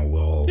delivery, you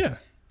know,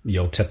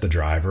 you'll tip the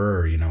driver,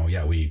 or, you know,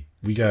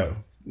 we got,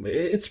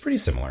 it's pretty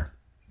similar.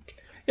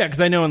 Yeah,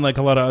 because I know in like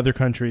a lot of other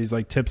countries,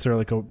 like tips are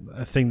like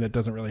a thing that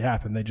doesn't really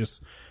happen. They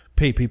just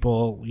pay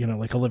people, you know,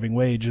 like a living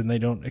wage, and they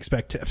don't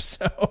expect tips.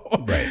 So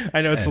right.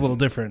 I know it's a little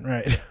different,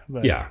 right?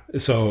 But. Yeah.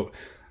 So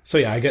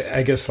yeah,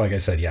 I guess like I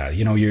said, yeah,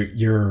 you know,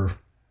 you're.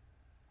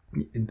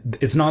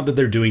 It's not that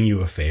they're doing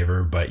you a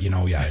favor, but you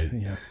know,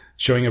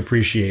 showing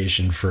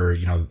appreciation for,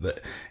 you know,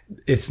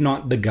 it's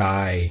not the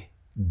guy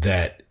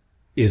that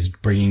is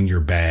bringing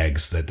your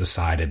bags that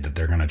decided that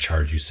they're going to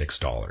charge you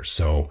 $6.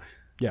 So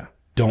yeah.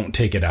 Don't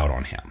take it out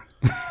on him.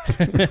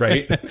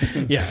 Right?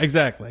 Yeah,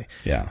 exactly.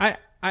 Yeah.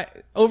 I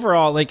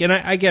overall, like, and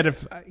I get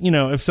if, you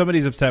know, if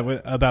somebody's upset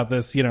about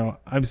this, you know,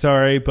 I'm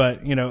sorry,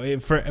 but you know,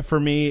 for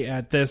me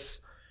at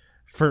this,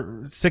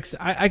 for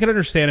I could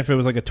understand if it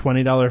was like a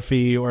 $20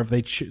 fee, or if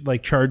they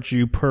like charge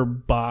you per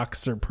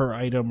box or per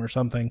item or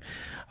something,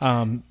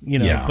 you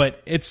know,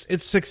 but it's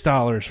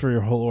 $6 for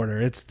your whole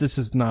order. This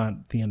is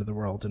not the end of the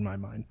world in my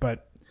mind,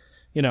 but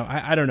you know,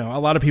 I don't know. A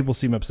lot of people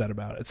seem upset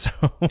about it.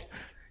 So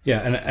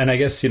yeah. And I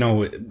guess, you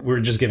know, we're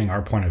just giving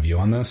our point of view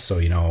on this. So,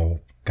 you know,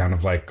 kind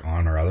of like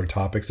on our other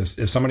topics,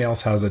 if somebody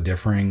else has a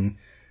differing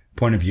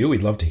point of view,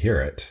 we'd love to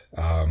hear it.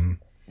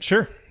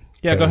 Sure.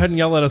 Yeah. Go ahead and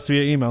yell at us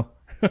via email.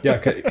 Yeah.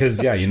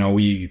 Cause you know,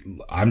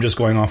 I'm just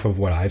going off of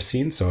what I've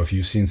seen. So if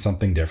you've seen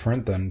something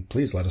different, then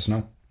please let us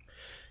know.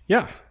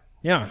 Yeah.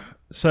 Yeah.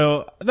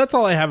 So that's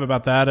all I have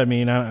about that. I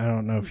mean, I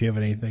don't know if you have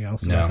anything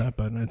else about that,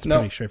 but it's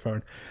pretty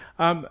straightforward.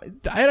 I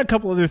had a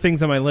couple other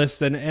things on my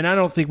list, and I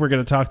don't think we're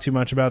going to talk too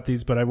much about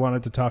these, but I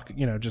wanted to talk,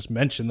 you know, just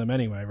mention them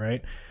anyway,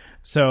 right?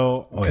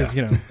 So, because,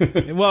 you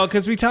know, well,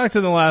 because we talked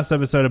in the last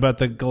episode about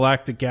the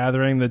Galactic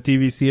Gathering, the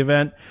DVC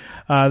event,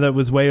 that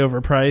was way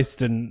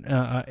overpriced, and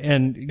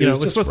you know, it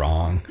was just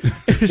wrong.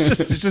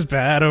 It's just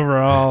bad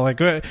overall.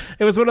 Like, it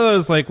was one of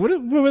those, like, what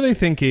were they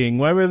thinking?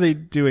 Why were they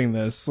doing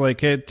this?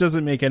 Like, it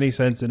doesn't make any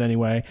sense in any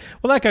way.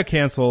 Well, that got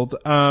canceled.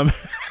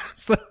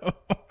 So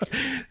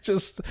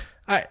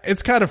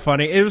it's kind of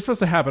funny. It was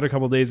supposed to happen a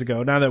couple days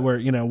ago. Now that we're,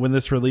 you know, when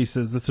this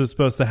releases, this was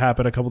supposed to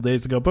happen a couple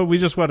days ago, but we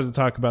just wanted to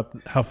talk about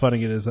how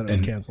funny it is that it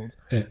was canceled.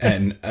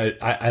 And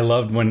I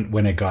loved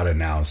when it got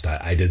announced.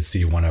 I did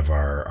see one of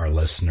our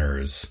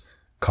listeners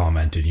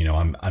commented, you know,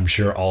 I'm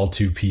sure all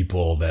two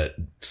people that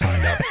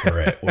signed up for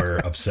it were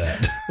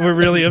upset. We're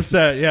really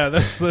upset. Yeah.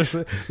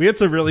 We had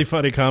some really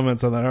funny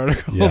comments on that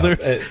article.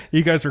 Yeah,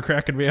 you guys were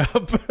cracking me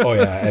up. Oh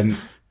yeah. And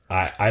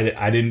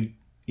I didn't,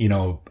 you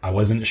know, I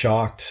wasn't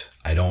shocked.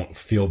 I don't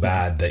feel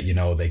bad that, you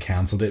know, they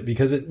canceled it,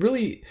 because it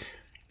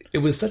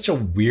was such a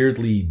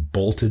weirdly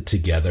bolted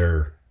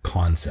together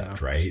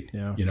concept, right?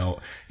 Yeah. You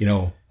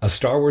know, a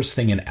Star Wars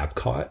thing in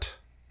Epcot.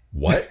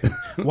 What?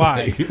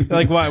 Why?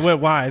 Like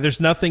why? There's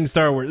nothing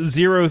Star Wars,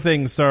 zero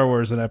things Star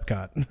Wars in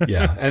Epcot.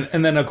 Yeah.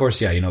 And then of course,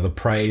 yeah, you know, the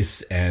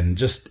price and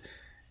just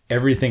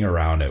everything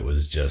around it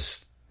was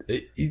just,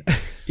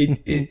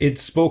 it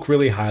spoke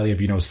really highly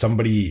of, you know,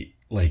 somebody,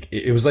 like,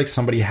 it was like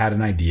somebody had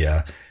an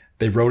idea,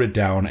 they wrote it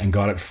down and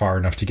got it far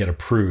enough to get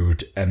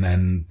approved, and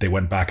then they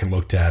went back and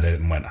looked at it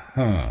and went,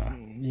 huh.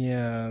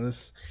 Yeah,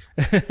 this.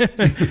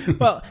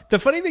 Well, the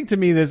funny thing to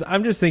me is,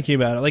 I'm just thinking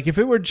about it. Like, if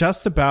it were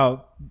just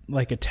about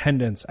like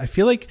attendance, I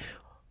feel like,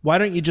 why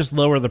don't you just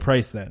lower the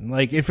price then?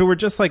 Like, if it were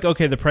just like,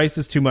 okay, the price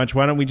is too much,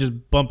 why don't we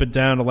just bump it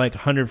down to like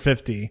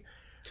 $150?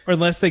 Or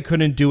unless they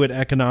couldn't do it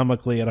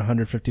economically at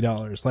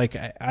 $150. Like,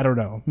 I don't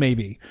know,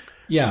 maybe.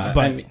 Yeah,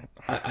 but I mean,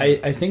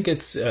 I think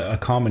it's a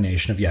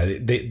combination of,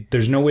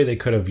 there's no way they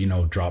could have, you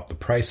know, dropped the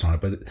price on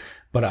it,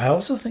 but I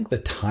also think the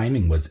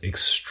timing was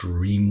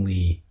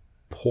extremely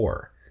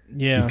poor.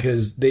 Yeah,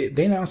 because they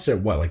announced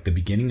it like the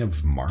beginning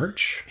of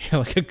March.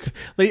 Yeah,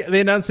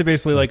 they announced it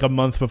basically like a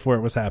month before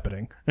it was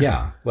happening.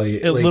 Yeah,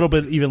 like a little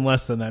bit even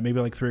less than that,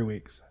 maybe like 3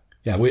 weeks.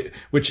 Yeah,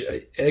 which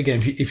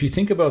again, if you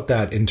think about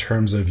that in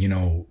terms of, you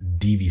know,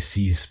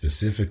 DVC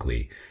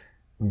specifically,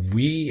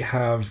 we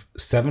have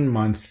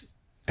 7-month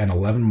and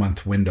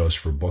 11-month windows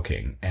for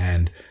booking.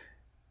 And,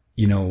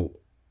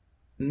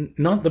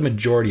 not the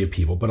majority of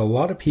people, but a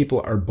lot of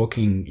people are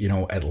booking,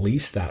 at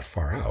least that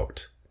far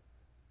out.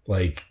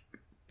 Oh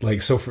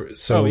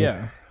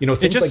yeah.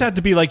 It just had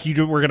to be like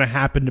you were going to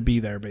happen to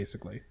be there,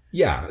 basically.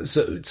 Yeah.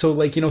 So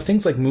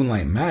things like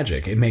Moonlight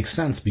Magic, it makes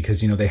sense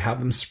because, they have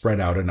them spread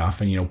out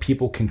enough and,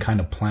 people can kind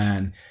of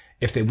plan.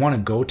 If they want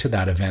to go to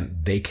that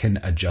event, they can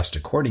adjust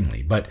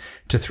accordingly. But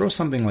to throw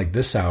something like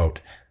this out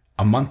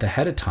a month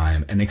ahead of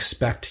time and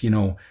expect,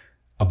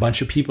 a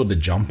bunch of people to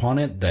jump on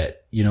it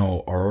that,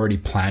 are already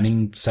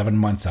planning 7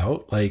 months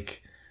out, it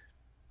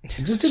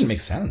just didn't make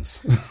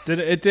sense.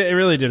 It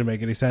really didn't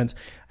make any sense.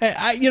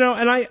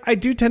 I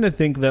do tend to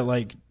think that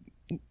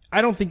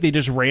I don't think they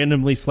just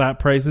randomly slap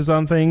prices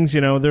on things.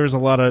 There's a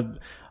lot of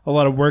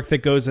work that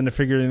goes into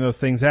figuring those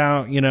things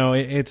out.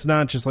 It's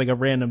not just like a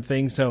random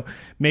thing. So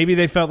maybe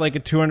they felt like a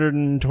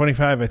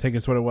 225, I think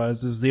is what it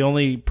was, is the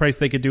only price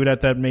they could do it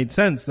at that made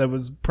sense, that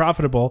was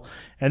profitable.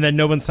 And then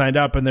no one signed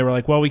up and they were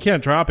like, well, we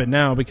can't drop it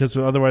now because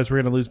otherwise we're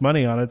going to lose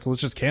money on it. So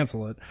let's just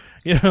cancel it.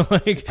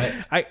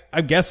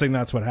 I'm guessing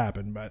that's what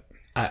happened, but.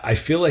 I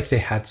feel like they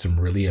had some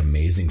really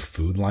amazing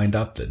food lined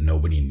up that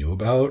nobody knew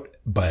about,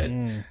 but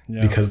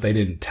because they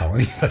didn't tell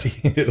anybody,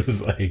 it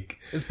was like...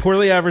 It's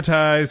poorly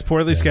advertised,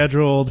 poorly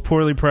scheduled,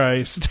 poorly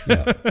priced.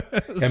 Yeah.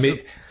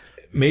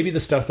 Maybe the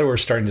stuff that we're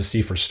starting to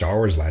see for Star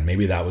Wars Land,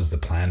 maybe that was the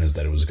plan, is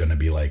that it was going to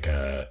be like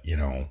a,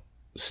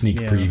 sneak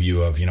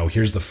preview of,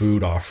 here's the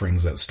food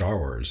offerings at Star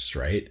Wars,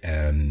 right?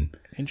 And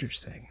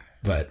interesting.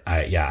 But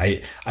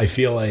I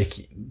feel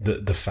like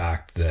the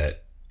fact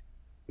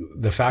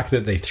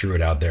that they threw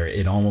it out there,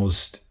 it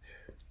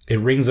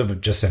rings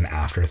of just an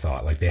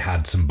afterthought. Like they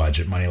had some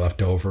budget money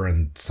left over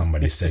and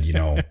somebody said,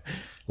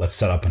 let's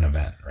set up an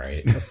event,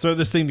 right? Let's throw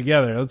this thing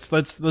together.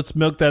 Let's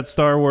milk that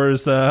Star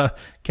Wars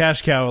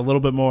cash cow a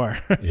little bit more.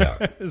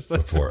 Yeah.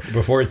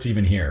 Before it's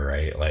even here,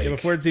 right?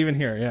 Before it's even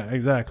here. Yeah,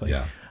 exactly.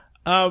 Yeah.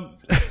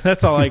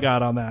 That's all I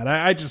got on that.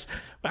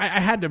 I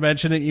had to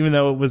mention it even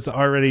though it was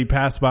already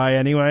passed by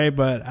anyway,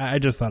 but I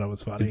just thought it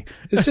was funny.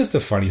 It's just a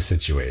funny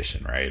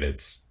situation, right?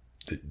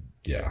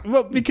 Yeah.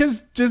 Well,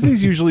 because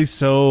Disney's usually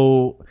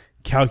so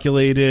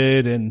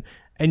calculated and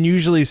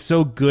usually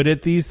so good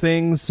at these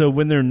things. So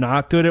when they're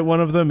not good at one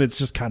of them, it's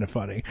just kind of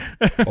funny.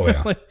 Oh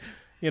yeah.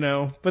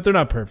 But they're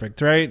not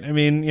perfect, right? I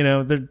mean,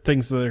 they're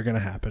things that are going to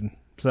happen.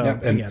 So yeah,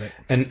 I get it.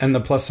 And the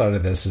plus side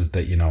of this is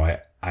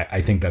that,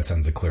 I think that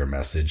sends a clear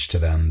message to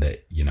them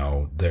that,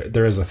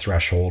 there is a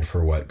threshold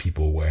for what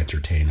people will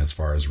entertain as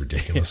far as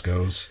ridiculous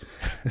goes.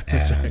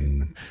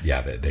 And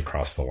right. They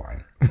cross the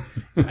line.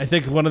 I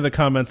think one of the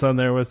comments on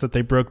there was that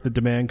they broke the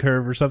demand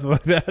curve or something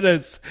like that.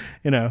 It's,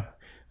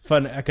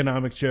 fun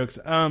economic jokes.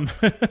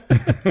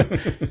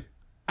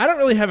 I don't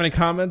really have any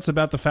comments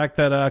about the fact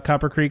that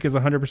Copper Creek is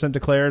 100%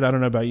 declared. I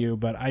don't know about you,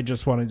 but I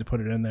just wanted to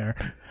put it in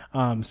there.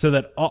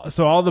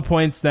 So all the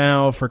points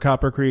now for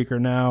Copper Creek are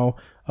now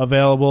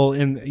available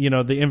in,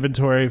 the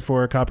inventory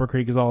for Copper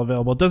Creek is all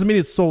available. It doesn't mean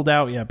it's sold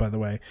out yet, by the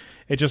way.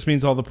 It just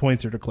means all the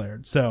points are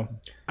declared. So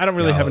I don't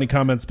really have any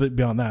comments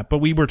beyond that, but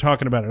we were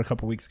talking about it a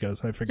couple weeks ago.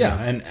 So I figured. Yeah.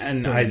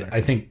 And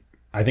I think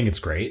it's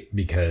great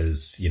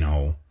because,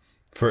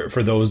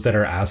 for those that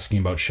are asking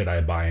about should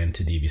I buy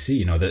into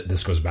DVC, that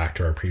this goes back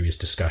to our previous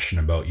discussion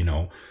about,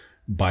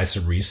 buy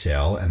some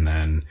resale and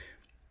then,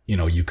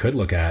 you could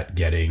look at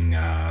getting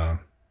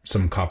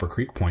some Copper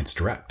Creek points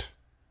direct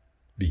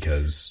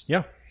because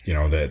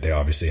they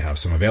obviously have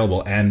some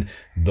available and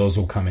those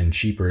will come in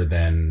cheaper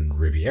than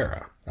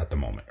Riviera at the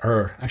moment.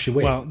 Or actually,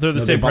 wait. Well, they're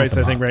the same price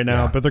I think right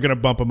now, but they're going to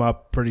bump them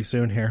up pretty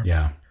soon here.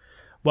 Yeah.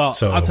 Well,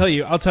 so, I'll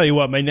tell you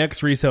what, my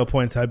next resale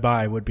points I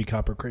buy would be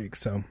Copper Creek.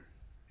 So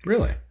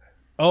really.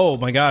 Oh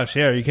my gosh,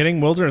 yeah, are you kidding?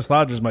 Wilderness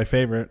Lodge is my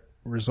favorite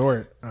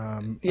resort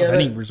of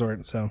any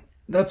resort, so.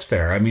 That's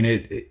fair. I mean,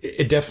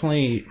 it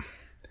definitely...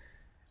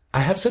 I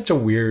have such a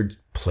weird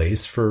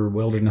place for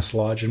Wilderness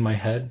Lodge in my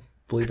head,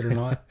 believe it or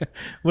not.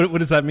 What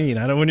does that mean?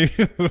 I don't want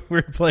to...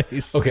 Weird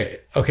place.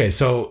 Okay,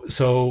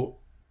 so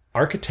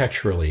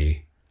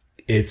architecturally,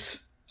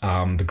 it's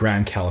the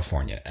Grand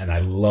Californian, and I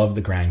love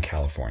the Grand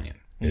Californian.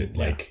 At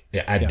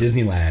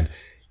Disneyland,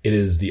 it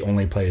is the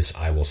only place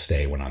I will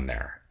stay when I'm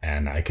there.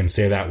 And I can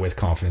say that with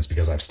confidence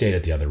because I've stayed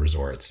at the other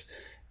resorts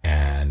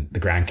and the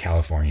Grand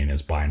Californian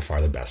is by and far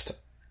the best.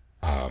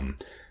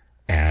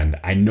 And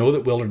I know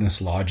that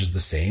Wilderness Lodge is the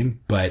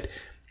same, but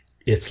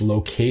its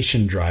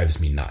location drives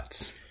me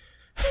nuts.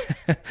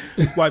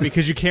 Why?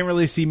 Because you can't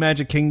really see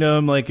Magic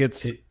Kingdom. Like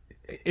it's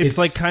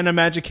like kind of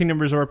Magic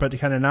Kingdom Resort, but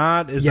kind of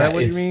not. Is that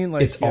what you mean?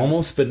 Like it's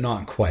almost, but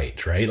not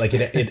quite, right? Like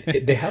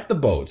they have the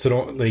boat. So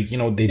don't they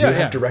do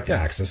have direct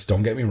access.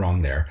 Don't get me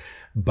wrong there,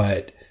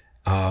 but,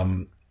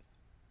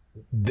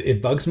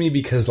 it bugs me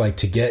because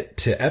to get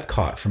to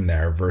Epcot from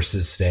there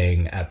versus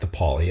staying at the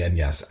Poly, and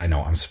yes, I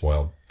know I'm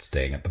spoiled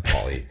staying at the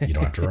Poly. You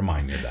don't have to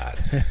remind me of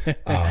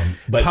that.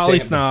 But Poly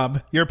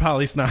snob, you're a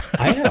Poly snob.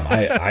 I am.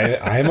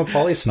 I am a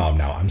Poly snob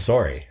now. I'm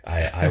sorry.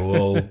 I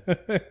will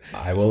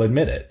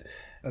admit it.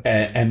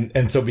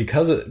 And so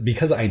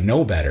because I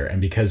know better,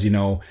 and because,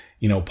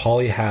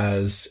 Poly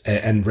has,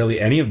 and really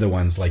any of the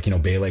ones like,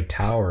 Bay Lake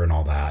Tower and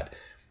all that,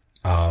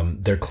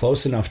 they're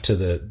close enough to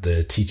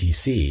the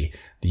TTC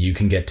that you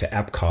can get to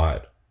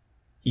Epcot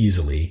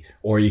easily,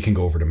 or you can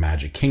go over to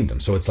Magic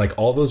Kingdom. So it's like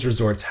all those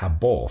resorts have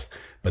both,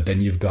 but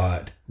then you've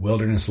got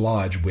Wilderness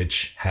Lodge,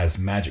 which has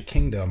Magic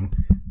Kingdom,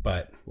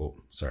 but, oh,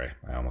 sorry,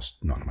 I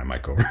almost knocked my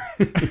mic over.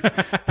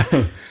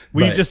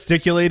 Were you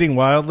gesticulating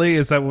wildly?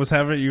 Is that what was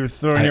happening? You were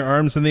throwing your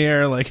arms in the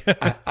air like...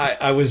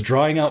 I was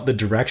drawing out the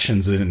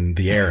directions in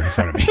the air in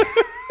front of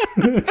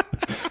me.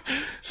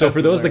 So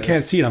for those that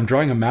can't see it, I'm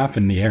drawing a map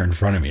in the air in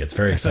front of me. It's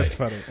very exciting.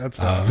 That's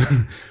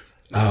funny.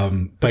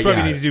 But that's why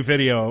we need to do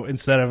video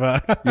instead of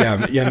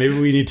yeah, maybe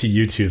we need to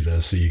YouTube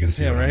this so you can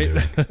see what I'm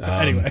doing.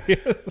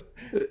 Anyway.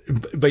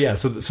 But yeah,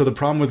 so the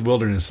problem with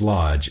Wilderness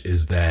Lodge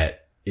is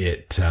that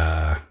it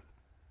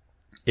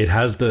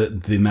has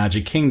the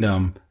Magic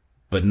Kingdom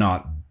but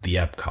not the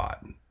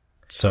Epcot.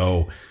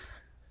 So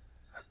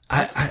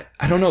I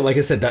don't know, like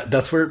I said,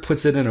 that's where it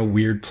puts it in a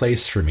weird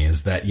place for me,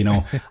 is that,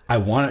 I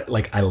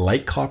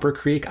like Copper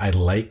Creek, I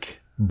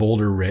like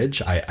Boulder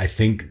Ridge. I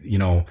think,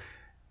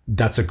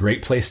 that's a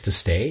great place to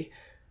stay,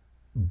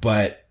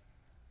 but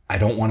I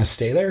don't want to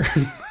stay there.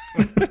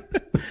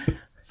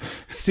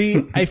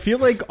 See, I feel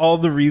like all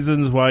the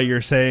reasons why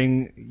you're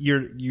saying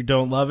you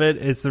don't love it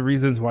is the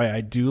reasons why I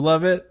do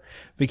love it,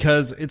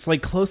 because it's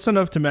like close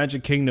enough to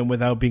Magic Kingdom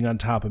without being on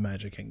top of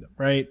Magic Kingdom,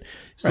 right?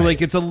 So right.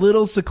 Like it's a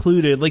little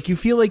secluded. Like you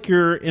feel like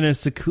you're in a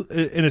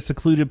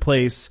secluded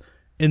place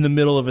in the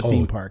middle of a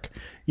theme park.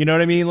 You know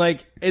what I mean?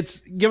 Like you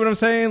get what I'm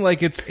saying?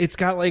 Like it's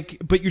got like,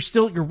 but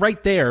you're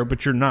right there,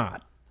 but you're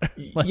not.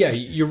 Like, yeah,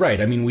 you're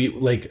right. I mean,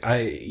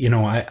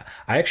 I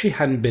actually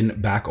hadn't been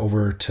back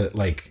over to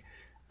like,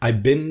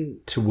 I've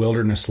been to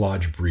Wilderness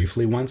Lodge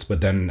briefly once,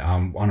 but then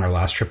on our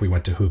last trip we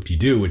went to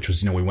Hoop-Dee-Doo, which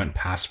was, we went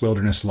past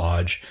Wilderness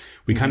Lodge.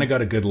 We kind of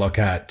got a good look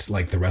at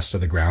like the rest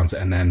of the grounds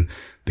and then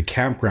the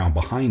campground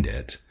behind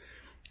it.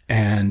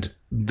 And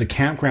the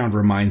campground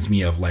reminds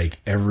me of like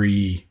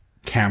every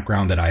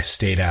campground that I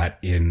stayed at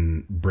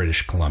in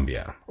British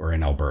Columbia or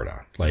in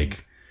Alberta.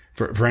 Like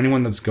for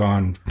anyone that's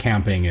gone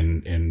camping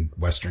in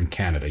Western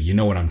Canada, you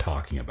know what I'm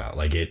talking about.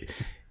 Like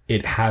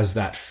it has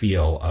that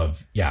feel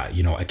of,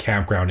 a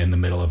campground in the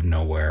middle of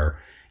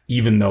nowhere,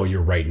 even though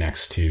you're right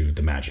next to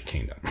the Magic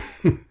Kingdom.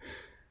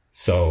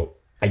 So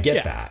I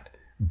get that.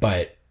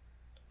 But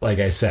like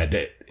I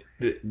said,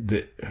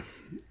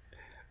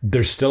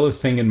 there's still a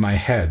thing in my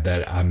head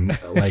that I'm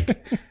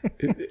like...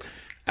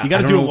 You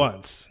got to do it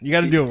once.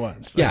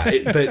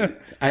 Yeah,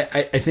 but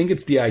I think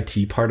it's the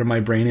IT part of my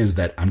brain is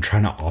that I'm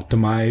trying to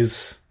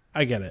optimize...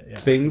 I get it. Yeah.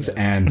 Things,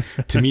 and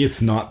to me,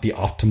 it's not the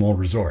optimal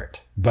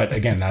resort. But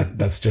again,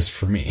 that's just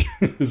for me.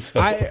 There's a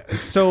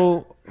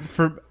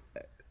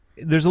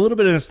little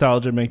bit of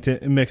nostalgia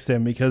mixed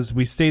in because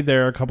we stayed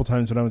there a couple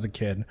times when I was a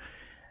kid.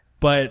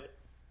 But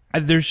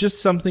there's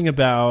just something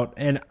about,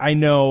 and I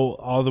know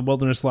all the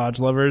Wilderness Lodge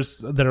lovers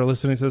that are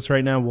listening to this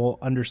right now will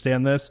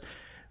understand this.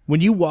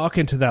 When you walk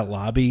into that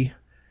lobby,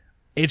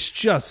 it's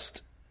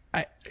just,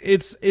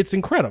 it's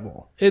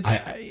incredible.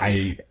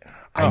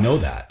 I know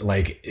that.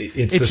 Like,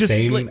 it's the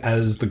same like,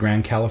 as the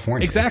Grand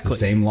California. Exactly. It's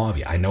the same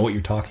lobby. I know what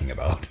you're talking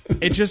about.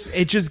 There's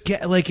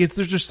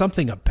just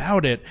something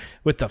about it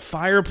with the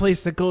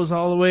fireplace that goes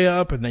all the way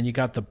up, and then you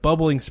got the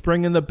bubbling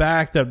spring in the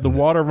back, the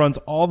water runs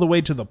all the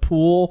way to the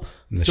pool,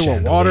 to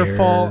a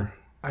waterfall.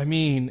 I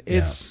mean,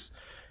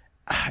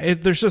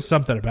 there's just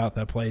something about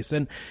that place.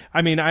 And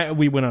I mean,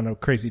 we went on a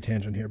crazy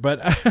tangent here, but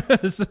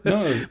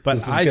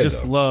I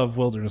just love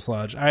Wilderness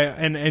Lodge.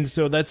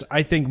 So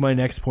I think my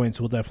next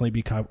points will definitely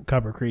be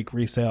Copper Creek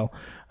Resale.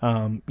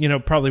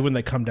 Probably when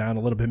they come down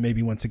a little bit,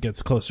 maybe once it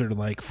gets closer to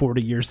like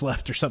 40 years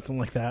left or something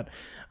like that,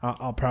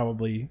 I'll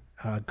probably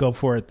go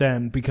for it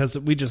then, because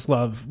we just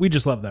love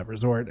that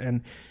resort.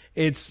 And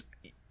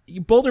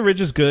Boulder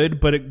Ridge is good,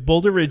 but at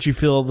Boulder Ridge, you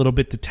feel a little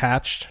bit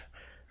detached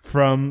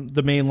from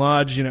the main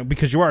lodge,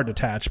 because you are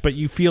detached, but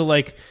you feel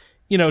like,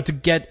 to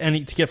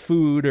get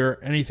food or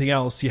anything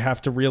else,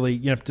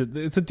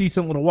 it's a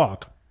decent little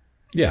walk.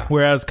 Yeah.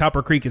 Whereas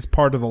Copper Creek is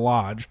part of the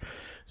lodge.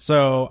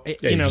 So,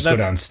 you just go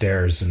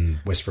downstairs and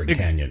Whispering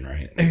Canyon,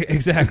 right?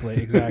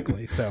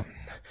 Exactly. So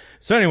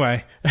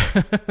anyway.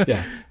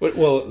 Yeah.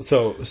 Well,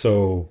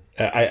 so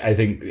I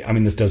think,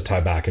 this does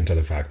tie back into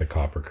the fact that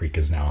Copper Creek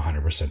is now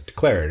 100%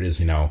 declared.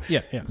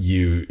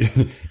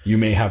 You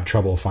may have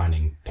trouble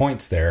finding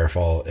points there if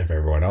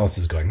everyone else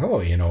is going,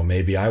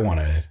 maybe I want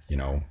to,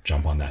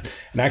 jump on that.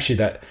 And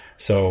actually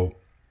so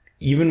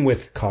even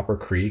with Copper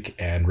Creek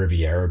and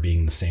Riviera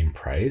being the same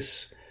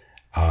price,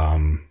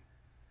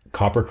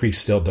 Copper Creek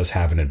still does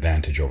have an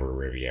advantage over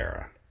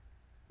Riviera.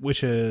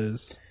 Which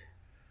is...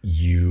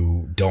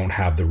 You don't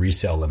have the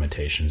resale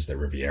limitations that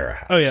Riviera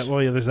has. Oh yeah,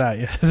 well yeah, there's that.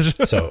 Yeah.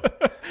 So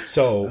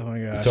oh my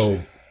gosh.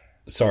 So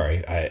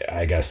sorry,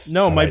 I guess.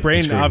 No, my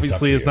brain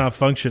obviously is not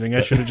functioning.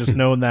 I should have just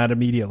known that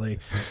immediately.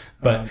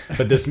 But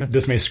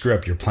this may screw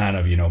up your plan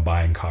of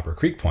buying Copper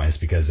Creek points,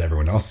 because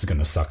everyone else is going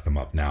to suck them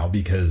up now,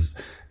 because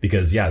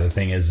Because the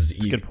thing is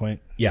that's a good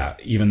point. Yeah.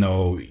 Even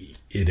though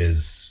it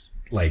is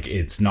like,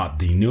 it's not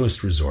the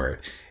newest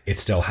resort, it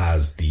still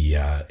has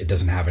it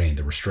doesn't have any of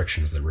the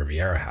restrictions that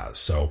Riviera has.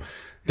 So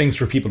things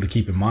for people to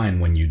keep in mind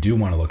when you do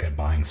want to look at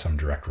buying some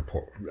direct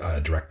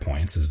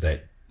points is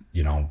that,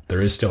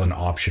 there is still an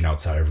option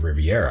outside of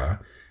Riviera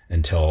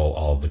until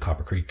all of the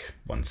Copper Creek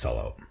ones sell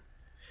out.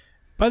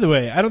 By the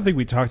way, I don't think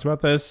we talked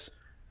about this,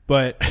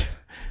 but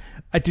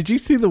did you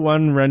see the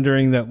one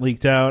rendering that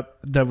leaked out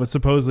that was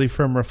supposedly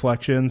from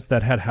Reflections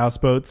that had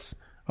houseboats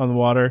on the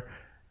water?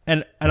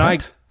 And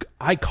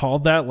I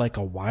called that like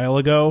a while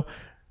ago.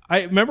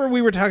 I remember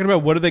we were talking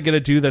about what are they going to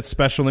do that's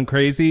special and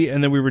crazy,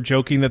 and then we were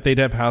joking that they'd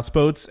have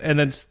houseboats, and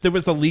then there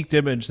was a leaked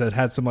image that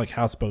had some like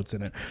houseboats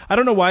in it. I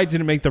don't know why it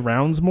didn't make the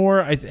rounds more,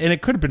 and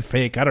it could have been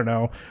fake. I don't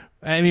know.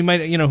 I mean,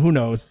 who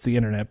knows? It's the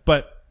internet,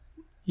 but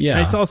yeah,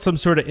 I saw some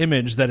sort of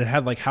image that it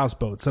had like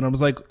houseboats, and I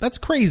was like, that's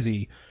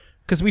crazy,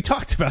 because we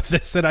talked about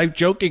this, and I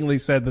jokingly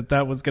said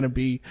that was going to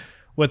be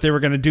what they were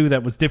going to do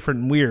that was different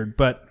and weird,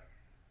 but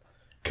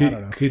I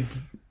don't know.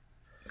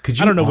 Could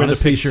you I don't know where the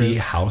picture see is.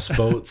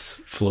 Houseboats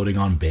floating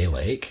on Bay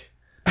Lake?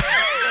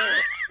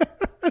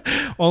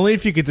 Only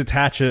if you could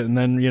detach it and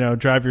then,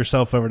 drive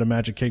yourself over to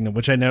Magic Kingdom,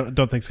 which I don't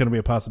think is going to be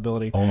a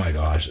possibility. Oh my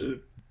gosh.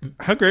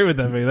 How great would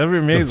that be? That'd be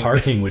amazing. The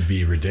parking would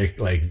be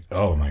ridiculous. Like,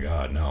 oh my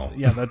God, no.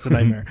 Yeah, that's a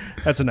nightmare.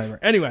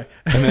 Anyway.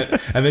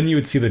 and then you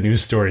would see the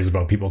news stories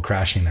about people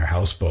crashing their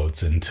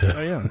houseboats into.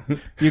 Oh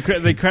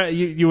yeah.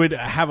 You would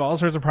have all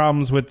sorts of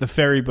problems with the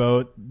ferry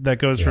boat that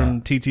goes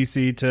from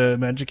TTC to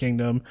Magic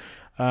Kingdom.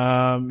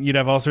 You'd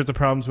have all sorts of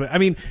problems with,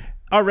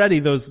 already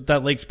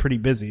that lake's pretty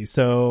busy.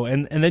 So,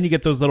 and then you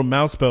get those little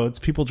mouse boats.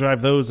 People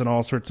drive those in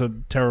all sorts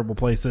of terrible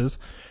places.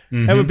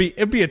 Mm-hmm.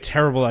 It'd be a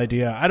terrible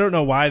idea. I don't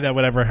know why that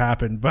would ever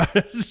happen, but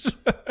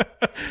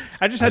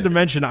I just had to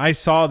mention, I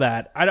saw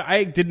that.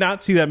 I did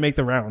not see that make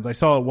the rounds. I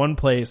saw it one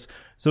place.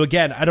 So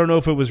again, I don't know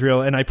if it was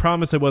real, and I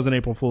promise it wasn't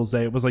April Fool's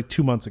Day. It was like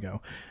 2 months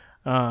ago.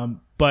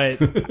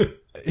 But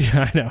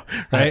yeah, I know,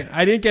 right?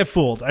 I didn't get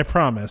fooled. I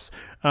promise.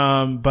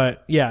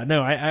 But yeah,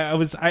 no,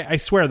 I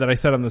swear that I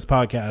said on this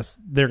podcast,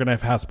 they're going to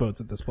have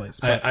houseboats at this place.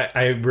 But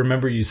I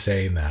remember you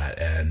saying that,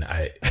 and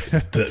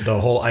the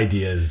whole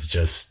idea is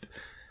just,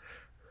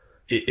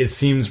 it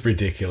seems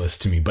ridiculous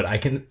to me, but I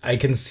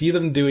can see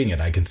them doing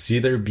it. I can see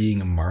there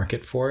being a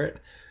market for it.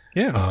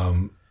 Yeah.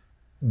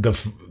 The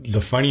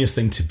funniest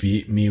thing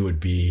to me would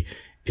be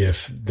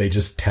if they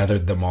just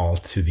tethered them all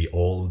to the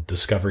old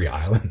Discovery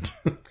Island.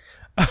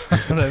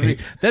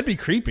 That'd be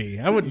creepy.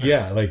 I would.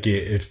 Yeah, like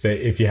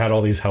if you had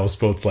all these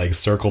houseboats like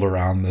circled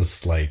around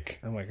this like,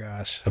 oh my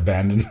gosh,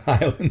 abandoned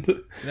island.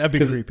 That'd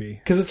be creepy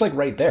because it's like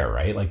right there,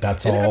 right? Like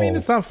that's all.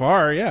 It's not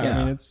far.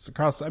 Yeah, it's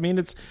across.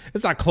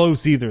 It's not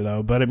close either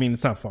though. But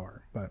it's not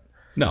far. But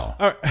no.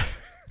 All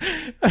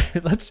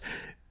right. Let's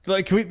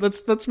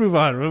move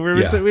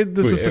on.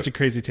 This is such a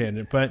crazy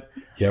tangent, but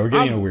yeah, we're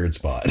getting in a weird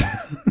spot.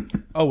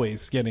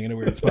 Always getting in a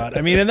weird spot.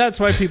 And that's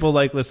why people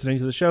like listening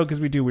to the show, because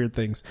we do weird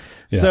things.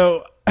 Yeah.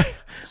 So,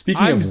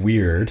 speaking of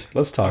weird,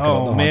 let's talk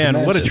about the Haunted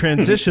Mansion. What a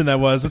transition that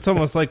was. It's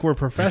almost like we're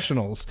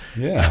professionals.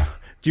 Yeah.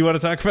 Do you want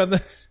to talk about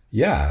this?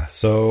 Yeah.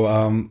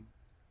 So,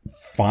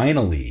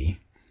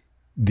 finally,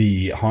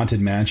 the Haunted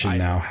Mansion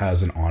now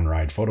has an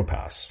on-ride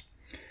PhotoPass.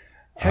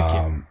 Heck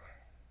yeah.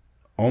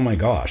 Oh my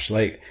gosh.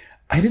 Like,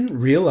 I didn't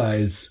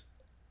realize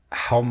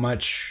how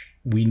much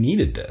we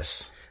needed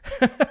this.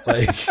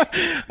 Like,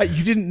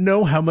 you didn't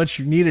know how much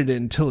you needed it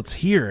until it's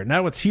here.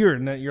 Now it's here,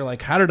 and you're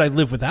like, how did I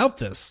live without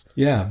this?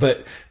 Yeah,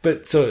 but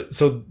so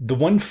the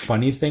one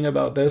funny thing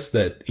about this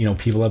that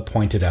people have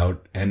pointed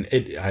out, and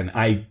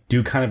I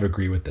do kind of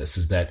agree with this,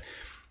 is that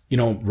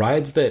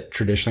rides that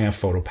traditionally have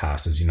photo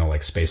passes,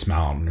 like Space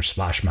Mountain or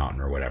Splash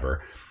Mountain or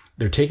whatever,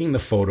 they're taking the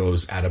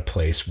photos at a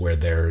place where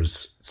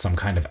there's some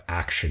kind of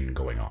action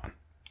going on.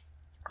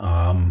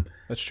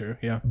 That's true.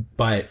 Yeah,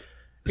 but.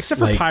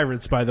 Except for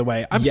Pirates, by the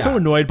way. I'm so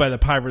annoyed by the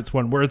Pirates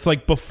one where it's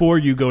like before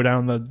you go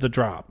down the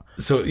drop.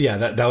 So yeah,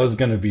 that was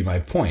going to be my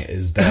point,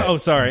 is that... Oh,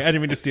 sorry. I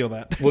didn't mean to steal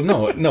that. Well,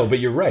 no, but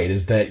you're right,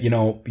 is that,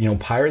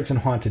 Pirates and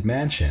Haunted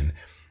Mansion,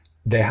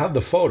 they have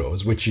the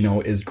photos, which,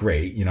 is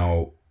great.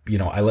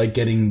 I like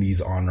getting these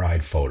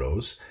on-ride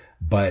photos,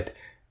 but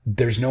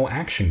there's no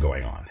action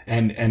going on.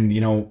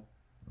 And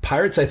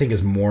Pirates, I think,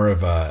 is more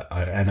of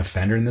an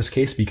offender in this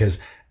case, because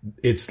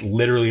it's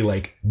literally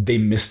like they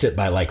missed it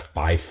by like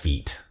 5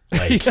 feet.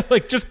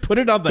 Like just put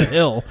it on the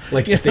hill.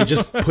 Like if they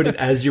just put it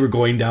as you were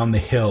going down the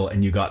hill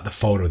and you got the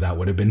photo, that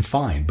would have been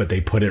fine. But they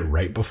put it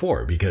right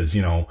before because,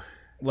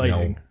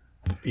 lightning.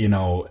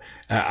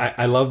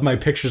 I love my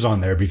pictures on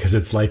there because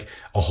it's like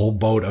a whole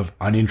boat of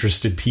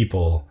uninterested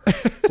people.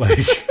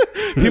 Like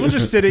people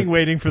just sitting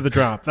waiting for the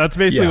drop. That's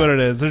basically what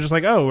it is. They're just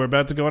like, oh, we're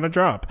about to go on a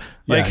drop.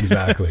 Like, yeah,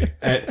 exactly.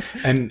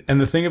 and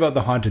the thing about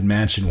the Haunted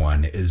Mansion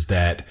one is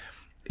that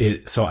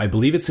so I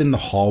believe it's in the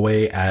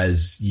hallway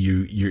as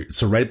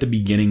so right at the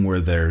beginning where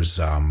there's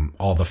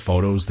all the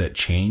photos that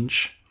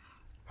change,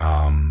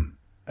 I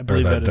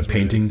believe or the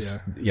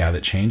paintings,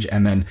 that change,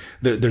 and then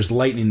there's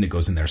lightning that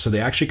goes in there. So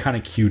they actually kind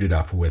of queued it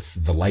up with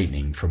the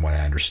lightning, from what I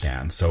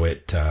understand. So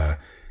it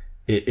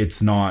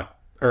it's not,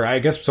 or I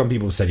guess some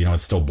people have said, it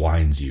still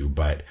blinds you,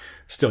 but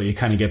still you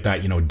kind of get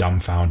that,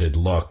 dumbfounded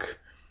look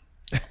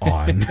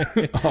on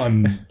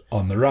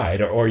on the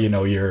ride, or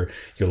you're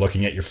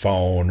looking at your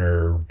phone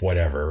or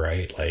whatever,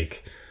 right?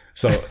 Like,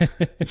 so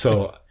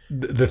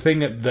the thing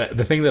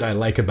that I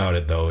like about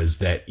it though is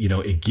that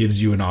it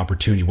gives you an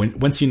opportunity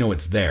once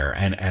it's there,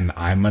 and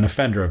I'm an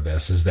offender of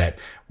this, is that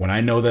when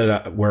I know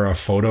that where a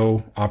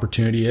photo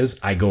opportunity is,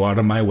 I go out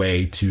of my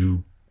way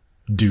to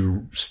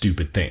do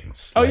stupid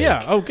things. Oh, like,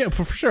 yeah. Okay,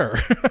 for sure.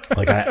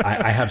 Like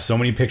I have so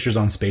many pictures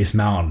on Space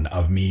Mountain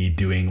of me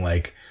doing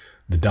like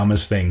the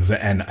dumbest things.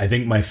 And I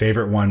think my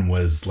favorite one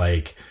was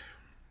like,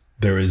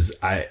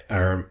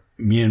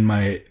 me and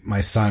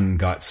my son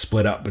got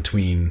split up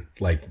between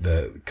like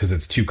cause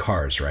it's 2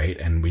 cars, right?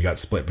 And we got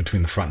split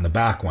between the front and the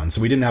back one.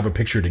 So we didn't have a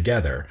picture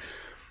together.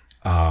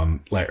 We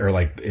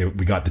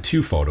got the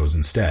 2 photos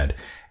instead.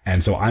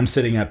 And so I'm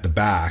sitting at the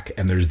back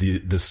and there's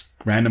this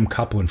random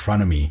couple in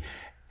front of me,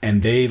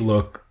 and they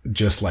look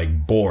just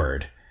like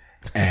bored.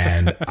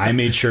 And I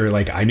made sure,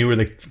 like, I knew where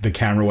the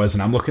camera was,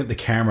 and I'm looking at the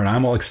camera and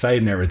I'm all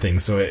excited and everything.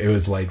 So it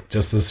was like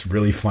just this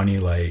really funny,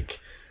 like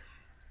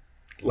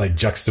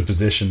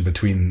juxtaposition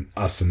between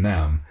us and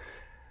them.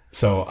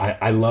 So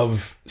I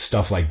love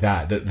stuff like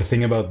that. The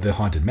thing about the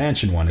Haunted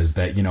Mansion one is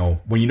that,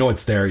 when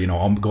it's there,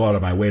 I'll go out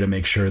of my way to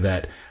make sure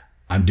that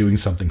I'm doing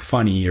something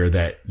funny, or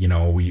that,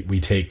 we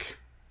take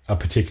a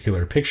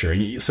particular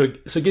picture. So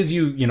it gives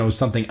you,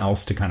 something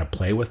else to kind of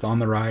play with on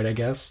the ride, I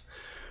guess.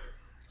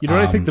 You know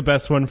what I think the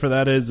best one for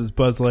that is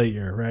Buzz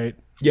Lightyear, right?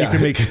 Yeah. You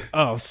can make,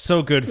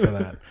 so good for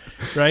that,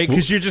 right?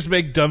 Because you just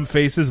make dumb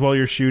faces while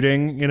you're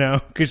shooting,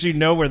 because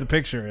where the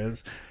picture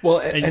is. Well,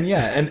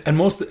 and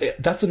most,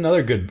 that's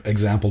another good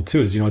example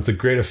too, is, it's a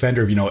great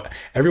offender of,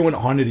 everyone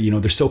on it,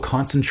 they're so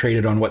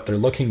concentrated on what they're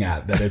looking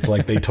at that it's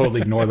like they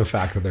totally ignore the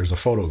fact that there's a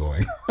photo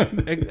going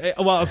on.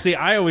 Well, see,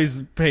 I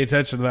always pay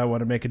attention to that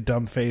one and make a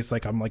dumb face,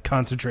 like I'm like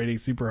concentrating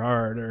super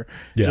hard, or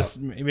just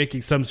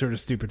making some sort of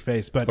stupid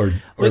face. But or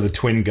the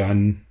twin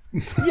gun.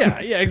 yeah,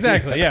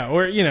 exactly. Yeah.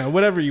 Or,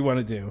 whatever you want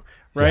to do.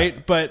 Right.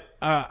 Yeah. But,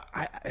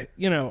 I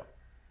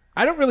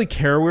don't really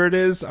care where it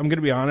is. I'm going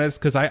to be honest,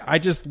 because I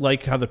just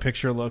like how the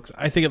picture looks.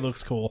 I think it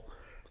looks cool.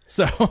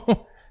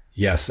 So.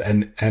 Yes.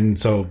 And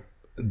so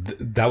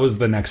that was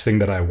the next thing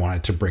that I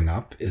wanted to bring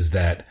up, is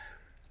that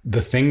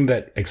the thing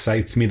that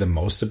excites me the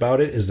most about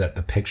it is that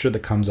the picture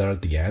that comes out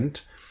at the end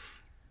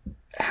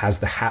has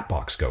the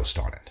Hatbox Ghost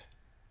on it.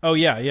 Oh,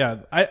 yeah.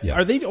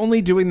 Are they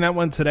only doing that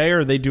one today, or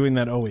are they doing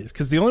that always?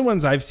 Because the only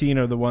ones I've seen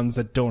are the ones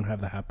that don't have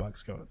the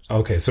Hatbox Ghost.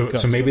 Okay, so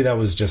maybe that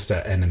was just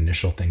an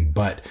initial thing.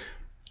 But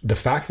the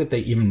fact that they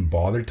even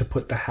bothered to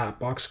put the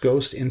Hatbox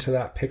Ghost into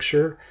that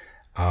picture,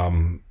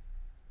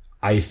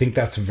 I think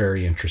that's a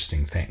very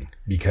interesting thing,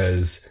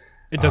 because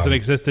it doesn't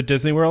exist at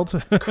Disney World.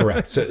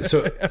 Correct.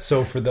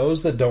 So for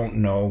those that don't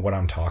know what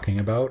I'm talking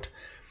about,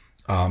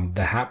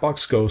 the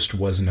Hatbox Ghost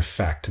was an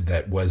effect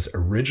that was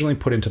originally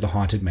put into the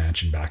Haunted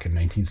Mansion back in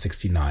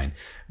 1969,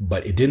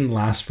 but it didn't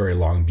last very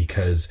long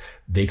because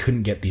they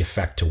couldn't get the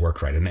effect to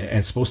work right. And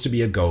it's supposed to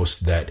be a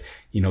ghost that,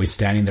 he's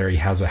standing there, he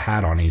has a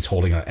hat on, and he's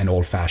holding an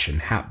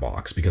old-fashioned hat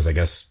box, because I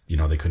guess,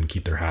 they couldn't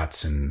keep their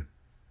hats in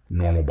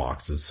normal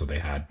boxes, so they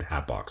had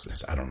hat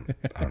boxes. I don't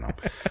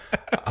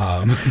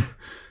know.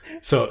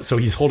 So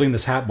he's holding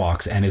this hat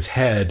box, and his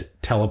head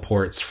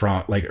teleports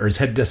or his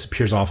head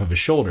disappears off of his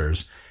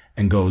shoulders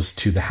and goes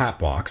to the hat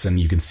box, and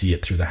you can see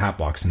it through the hat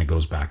box, and it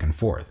goes back and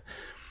forth.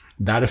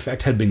 That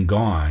effect had been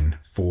gone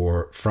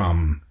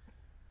from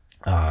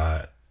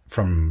like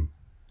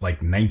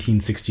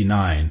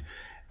 1969,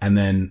 and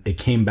then it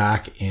came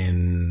back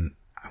in,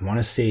 I want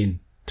to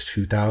say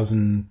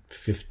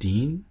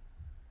 2015.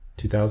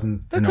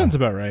 That sounds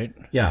about right.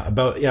 Yeah,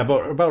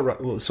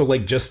 about so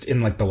like just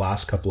in like the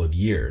last couple of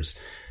years,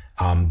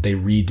 they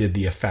redid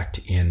the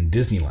effect in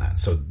Disneyland.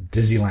 So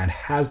Disneyland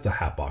has the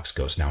Hatbox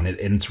Ghost now, and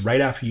it's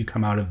right after you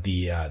come out of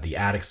the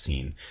attic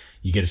scene,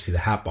 you get to see the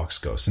Hatbox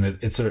Ghost, and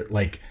it's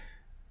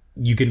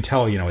you can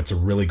tell, it's a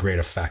really great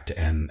effect,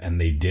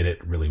 and they did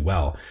it really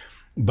well.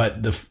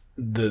 But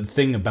the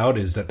thing about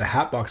it is that the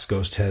Hatbox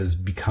Ghost has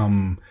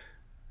become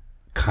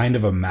kind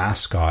of a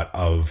mascot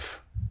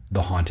of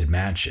the Haunted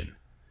Mansion.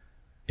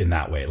 In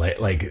that way,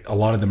 like a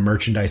lot of the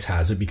merchandise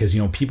has it, because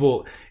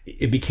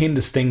it became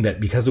this thing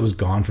that, because it was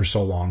gone for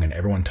so long and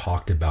everyone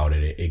talked about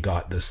it, it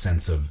got this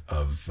sense of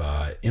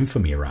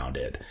infamy around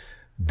it,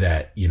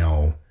 that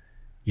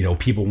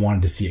people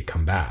wanted to see it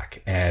come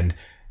back. And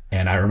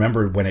I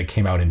remember when it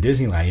came out in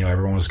Disneyland,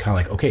 everyone was kind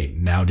of like, okay,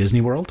 now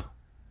Disney World,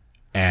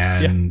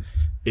 and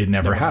it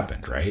never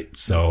happened, right?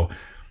 So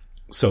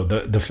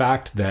the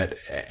fact that,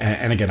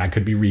 and again, I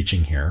could be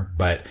reaching here,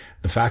 but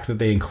the fact that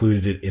they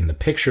included it in the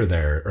picture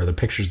there, or the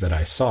pictures that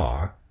I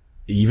saw,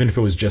 even if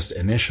it was just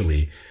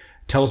initially,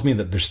 tells me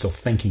that they're still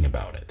thinking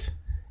about it.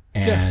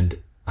 And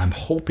I'm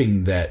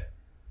hoping that,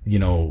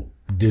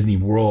 Disney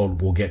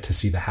World will get to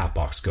see the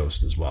Hatbox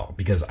Ghost as well,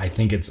 because I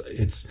think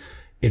it's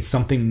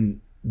something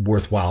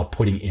worthwhile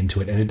putting into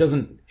it. And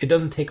it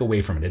doesn't take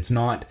away from it. It's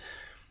not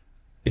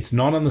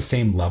on the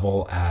same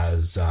level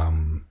as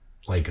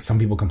like some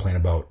people complain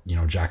about,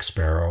 Jack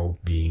Sparrow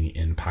being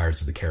in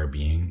Pirates of the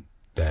Caribbean,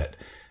 that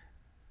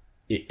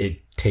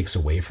it takes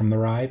away from the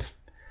ride.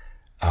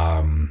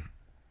 And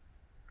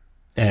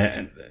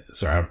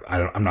sorry,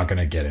 I'm not going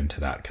to get into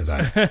that because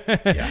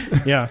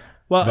yeah.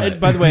 Well,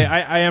 by the way,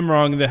 I am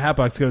wrong. The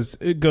Hatbox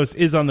Ghost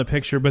is on the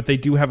picture, but they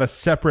do have a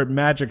separate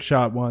magic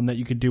shot one that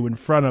you could do in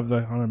front of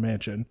the Haunted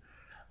Mansion.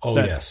 Oh,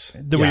 yes.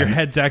 Where your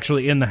head's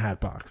actually in the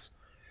Hatbox.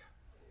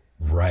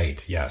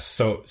 Right. Yes.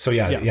 So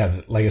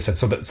yeah. Like I said,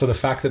 so the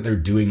fact that they're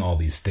doing all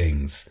these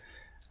things,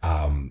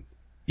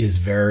 is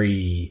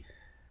very,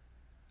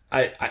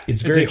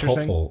 it's very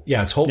hopeful.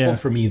 Yeah. It's hopeful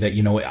for me that,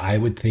 I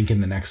would think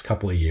in the next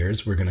couple of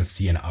years, we're going to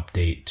see an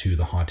update to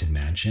the Haunted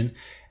Mansion,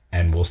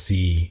 and we'll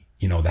see,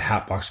 the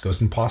Hatbox Ghost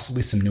and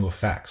possibly some new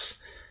effects.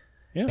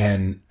 Yeah.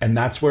 And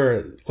that's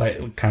where,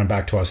 like, kind of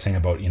back to what I was saying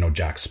about,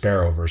 Jack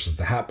Sparrow versus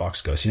the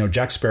Hatbox Ghost.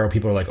 Jack Sparrow,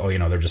 people are like, oh,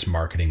 they're just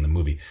marketing the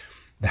movie.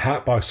 The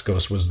Hatbox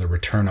Ghost was the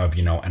return of,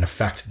 an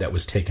effect that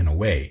was taken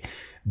away,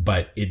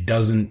 but it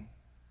doesn't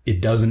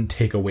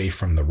take away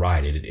from the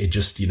ride. It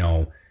just,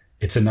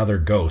 it's another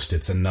ghost.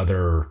 It's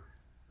another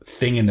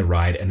thing in the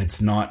ride, and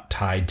it's not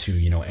tied to,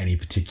 any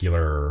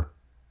particular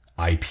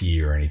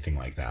IP or anything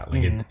like that.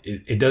 Like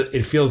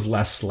it feels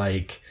less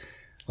like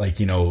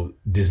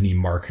Disney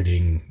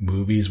marketing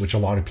movies, which a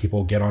lot of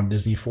people get on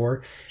Disney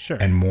for, sure,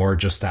 and more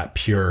just that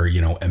pure,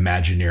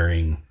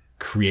 Imagineering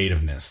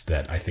creativeness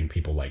that I think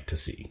people like to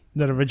see.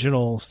 That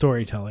original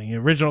storytelling,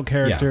 original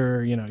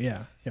character,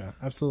 yeah,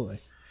 absolutely.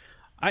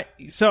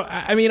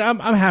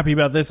 I'm happy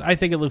about this. I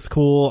think it looks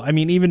cool. I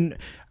mean, even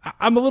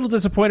I'm a little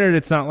disappointed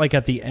it's not like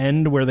at the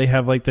end where they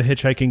have like the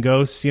hitchhiking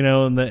ghosts,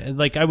 and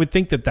I would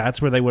think that that's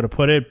where they would have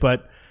put it,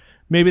 but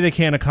maybe they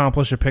can't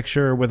accomplish a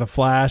picture with a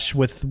flash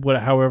with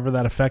however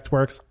that effect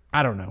works.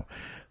 I don't know.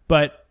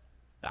 But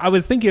I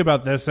was thinking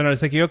about this and I was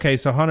thinking, okay,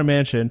 so Haunted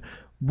Mansion,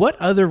 what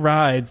other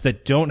rides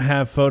that don't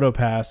have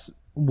PhotoPass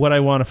would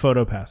I want a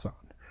PhotoPass on?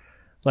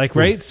 Like,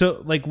 right?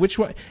 So like which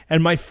one?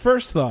 And my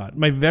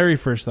very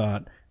first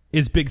thought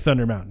is Big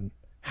Thunder Mountain.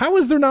 How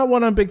is there not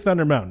one on Big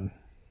Thunder Mountain?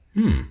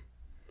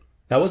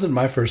 That wasn't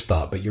my first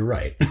thought, but you're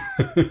right.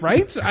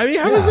 Right? I mean,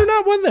 how is there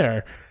not one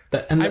there?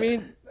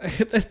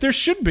 There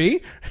should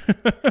be.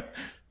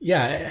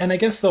 Yeah, and I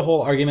guess the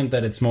whole argument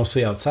that it's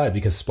mostly outside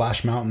because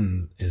Splash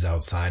Mountain is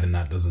outside and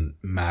that doesn't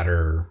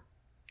matter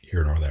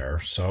here nor there.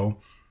 So,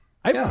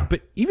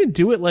 but even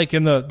do it like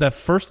in the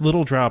first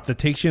little drop that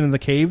takes you into the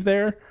cave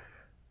there.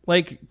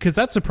 Like, because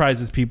that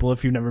surprises people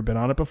if you've never been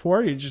on it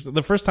before.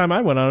 The first time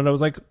I went on it, I was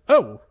like,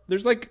 oh,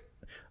 there's like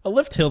a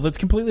lift hill that's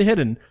completely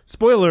hidden.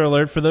 Spoiler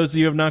alert for those of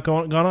you who have not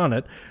gone on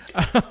it.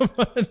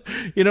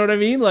 You know what I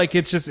mean? Like,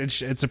 it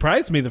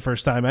surprised me the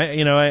first time.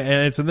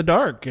 And it's in the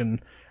dark.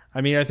 And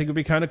I mean, I think it'd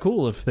be kind of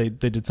cool if they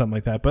did something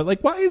like that. But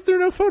like, why is there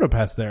no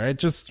PhotoPass there?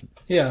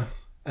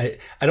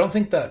 I don't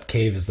think that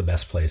cave is the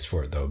best place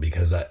for it though,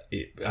 because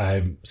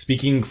I'm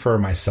speaking for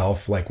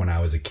myself. Like when I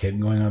was a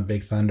kid going on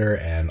Big Thunder,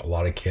 and a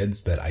lot of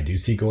kids that I do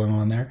see going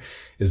on there,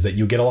 is that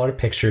you get a lot of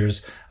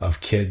pictures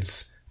of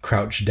kids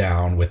crouched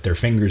down with their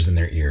fingers in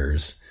their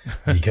ears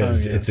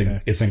because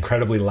it's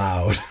incredibly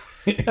loud.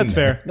 That's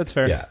fair.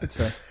 Yeah, that's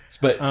fair.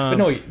 But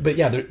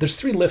there's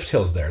 3 lift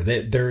hills there.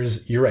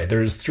 You're right.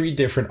 There's 3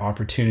 different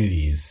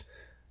opportunities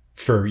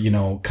for,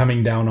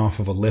 coming down off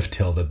of a lift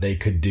hill that they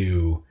could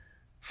do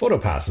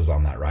PhotoPasses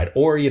on that ride,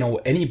 or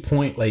any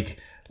point like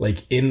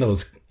in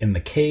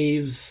the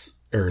caves,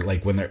 or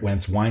like when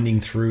it's winding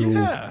through.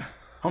 Yeah.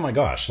 Oh my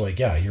gosh!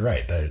 You're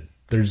right.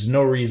 There's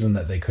no reason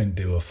that they couldn't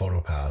do a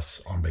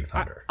PhotoPass on Big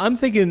Thunder. I'm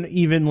thinking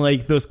even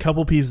like those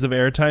couple pieces of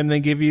airtime they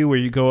give you, where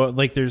you go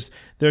like there's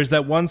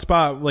that one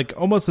spot like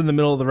almost in the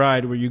middle of the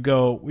ride where you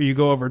go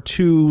over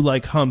 2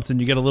 like humps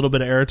and you get a little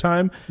bit of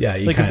airtime. Yeah,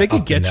 like if they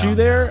could get you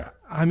there. Yeah.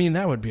 I mean,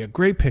 that would be a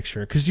great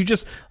picture because you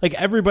just like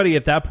everybody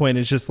at that point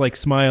is just like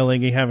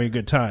smiling and having a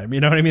good time. You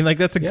know what I mean? Like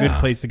that's a good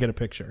place to get a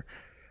picture.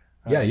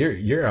 Yeah,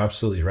 you're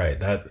absolutely right.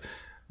 That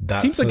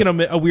seems like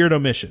a weird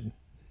omission.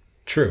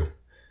 True.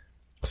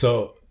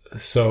 So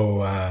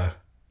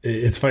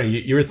it's funny.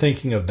 You were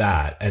thinking of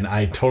that, and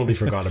I totally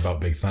forgot about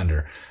Big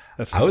Thunder.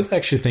 I was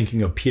actually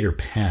thinking of Peter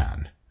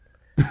Pan.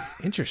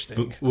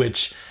 Interesting.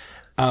 Which,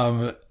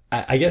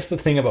 I guess the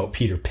thing about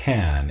Peter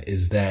Pan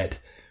is that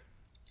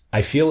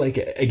I feel like,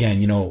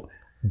 again,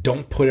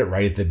 don't put it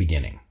right at the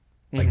beginning.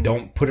 Like,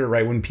 don't put it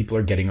right when people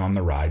are getting on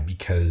the ride,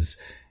 because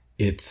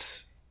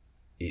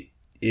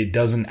it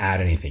doesn't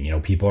add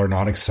anything. People are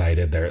not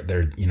excited.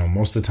 They're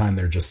most of the time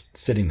they're just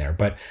sitting there.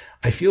 But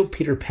I feel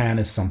Peter Pan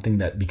is something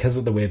that, because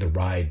of the way the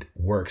ride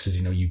works,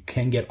 is, you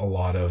can get a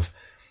lot of,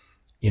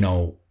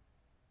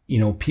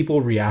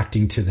 people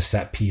reacting to the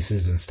set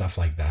pieces and stuff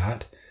like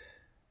that.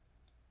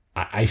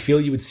 I feel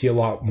you would see a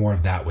lot more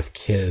of that with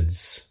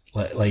kids.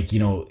 Like,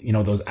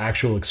 those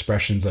actual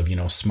expressions of,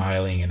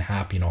 smiling and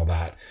happy and all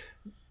that,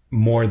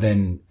 more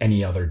than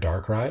any other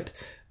dark ride.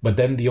 But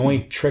then the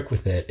only trick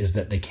with it is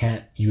that they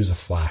can't use a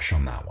flash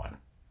on that one.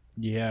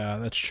 Yeah,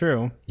 that's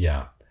true.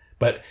 Yeah.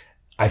 But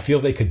I feel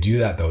they could do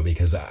that though,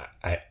 because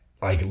I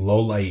like low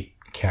light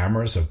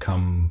cameras have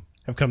come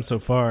so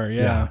far.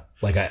 Yeah.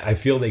 Like I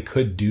feel they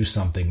could do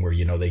something where,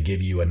 they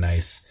give you a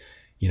nice,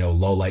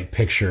 low light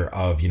picture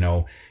of,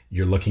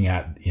 you're looking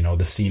at,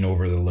 the scene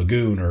over the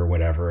lagoon or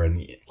whatever.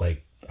 And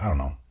like, I don't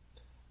know.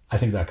 I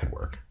think that could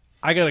work.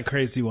 I got a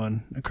crazy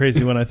one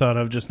I thought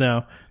of just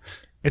now.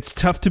 It's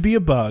tough to be a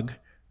bug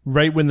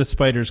right when the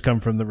spiders come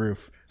from the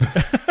roof.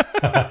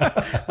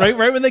 right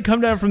when they come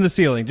down from the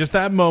ceiling. Just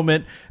that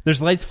moment.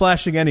 There's lights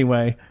flashing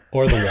anyway.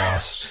 Or the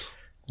wasps.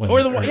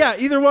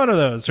 Either one of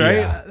those, right?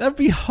 Yeah. That'd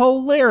be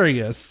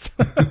hilarious.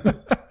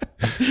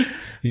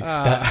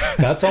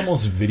 That's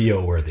almost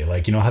video worthy.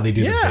 Like, how they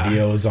do the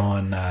videos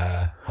on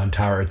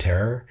Tower of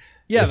Terror?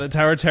 Yeah, the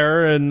Tower of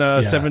Terror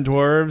and Seven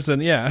Dwarves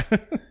and yeah.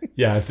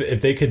 Yeah,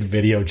 if they could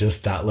video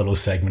just that little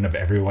segment of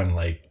everyone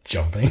like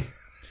jumping.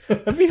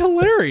 That'd be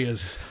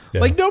hilarious.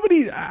 Yeah. Like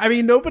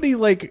nobody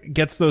like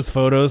gets those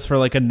photos for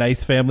like a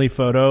nice family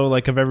photo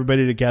like of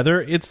everybody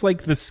together. It's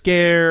like the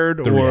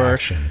scared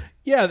reaction.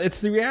 Yeah, it's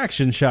the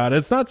reaction shot.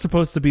 It's not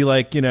supposed to be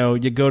like, you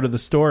go to the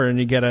store and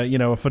you get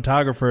a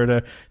photographer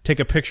to take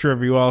a picture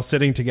of you all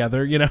sitting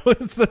together.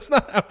 That's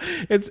not how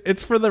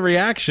it's for the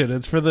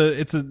reaction.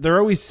 They're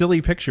always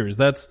silly pictures.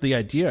 That's the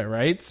idea,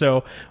 right?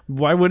 So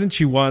why wouldn't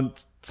you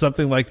want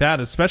something like that,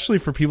 especially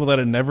for people that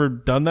have never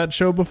done that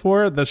show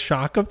before? The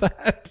shock of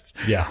that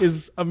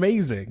is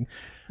amazing.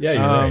 Yeah,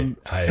 you're right.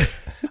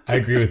 I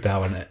agree with that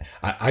one.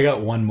 I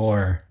got one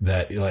more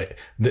that like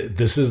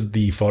this is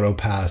the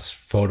PhotoPass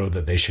photo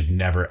that they should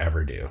never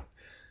ever do.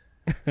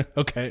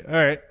 Okay, all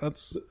right.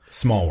 That's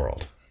Small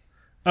World.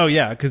 Oh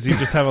yeah, because you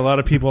just have a lot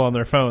of people on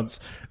their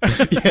phones.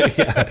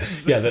 yeah.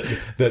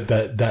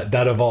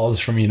 That evolves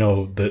from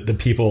the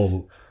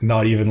people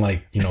not even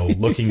like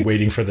looking,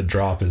 waiting for the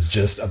drop is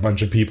just a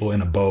bunch of people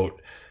in a boat.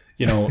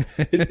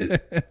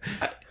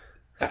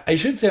 I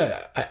should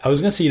say I was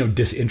gonna say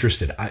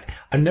disinterested.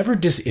 I'm never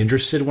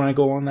disinterested when I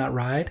go on that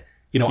ride.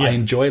 I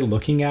enjoy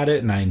looking at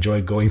it and I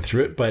enjoy going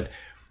through it, but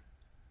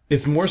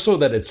it's more so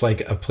that it's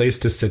like a place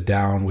to sit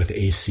down with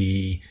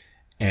AC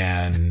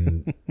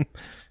and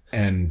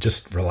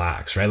just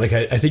relax, right? Like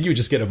I think you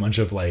just get a bunch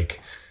of like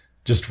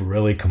just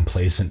really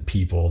complacent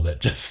people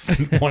that just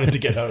wanted to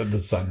get out of the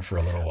sun for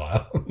a little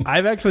while.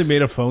 I've actually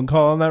made a phone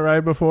call on that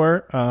ride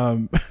before.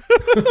 I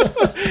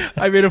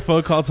made a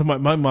phone call to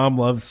my mom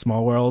loves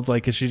Small World.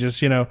 Like she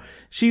just,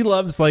 she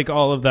loves like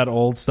all of that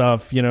old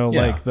stuff,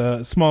 like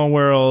the Small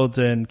World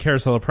and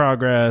Carousel of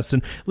Progress.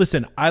 And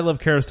listen, I love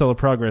Carousel of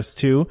Progress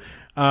too.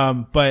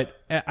 But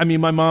I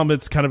mean, my mom,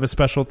 it's kind of a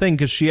special thing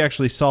because she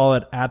actually saw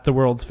it at the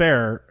World's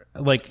Fair.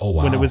 Like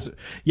when it was,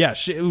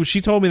 she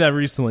told me that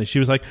recently.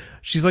 She's like,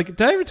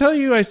 did I ever tell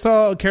you I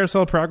saw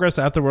Carousel of Progress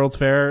at the World's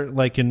Fair?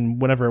 Like in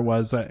whenever it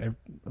was,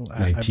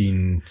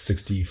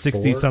 1964,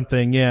 60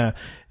 something. Yeah.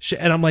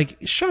 And I'm like,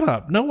 shut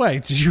up. No way.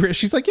 Did you?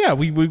 She's like, yeah,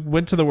 we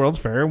went to the World's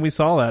Fair and we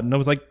saw that. And I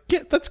was like,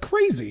 yeah, that's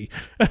crazy.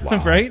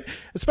 Wow. Right.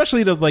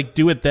 Especially to like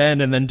do it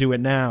then and then do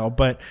it now.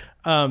 But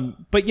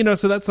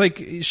so that's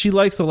like, she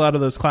likes a lot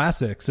of those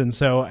classics. And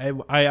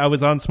so I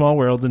was on Small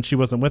World and she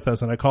wasn't with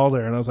us and I called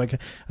her and I was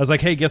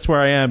like, hey, guess where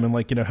I am? And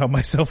like, held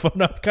my cell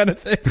phone up kind of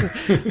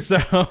thing. So,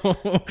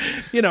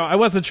 I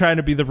wasn't trying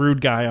to be the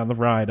rude guy on the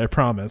ride, I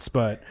promise.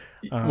 But,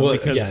 I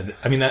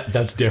mean,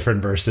 that's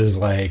different versus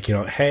like,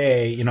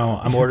 hey,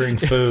 I'm ordering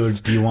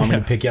food. Do you want me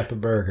to pick you up a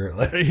burger?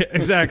 Like,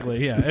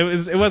 exactly. Yeah.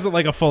 It wasn't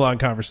like a full on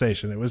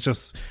conversation. It was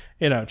just,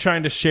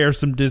 trying to share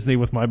some Disney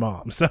with my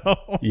mom. So,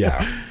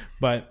 yeah,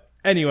 but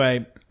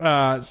anyway,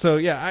 so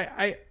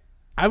yeah,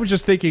 I was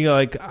just thinking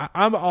like,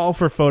 I'm all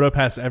for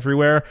PhotoPass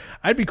everywhere.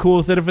 I'd be cool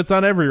with it if it's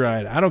on every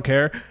ride. I don't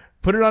care.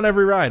 Put it on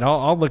every ride.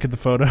 I'll look at the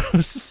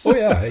photos. Oh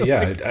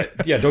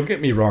yeah. Don't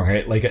get me wrong.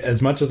 Like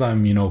as much as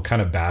I'm,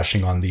 kind of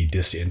bashing on the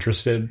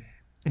disinterested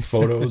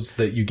photos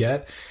that you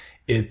get,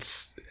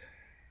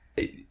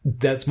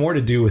 that's more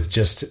to do with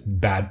just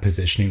bad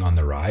positioning on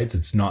the rides.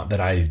 It's not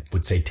that I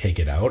would say take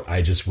it out.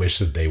 I just wish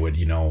that they would,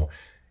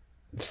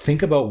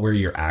 think about where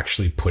you're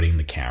actually putting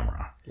the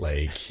camera.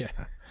 Like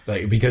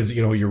because,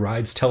 your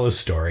rides tell a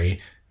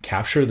story,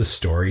 capture the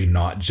story,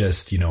 not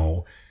just,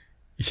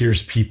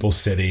 here's people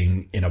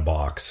sitting in a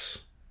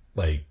box.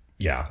 Like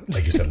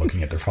you said,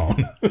 looking at their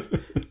phone.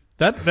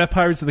 That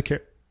Pirates of the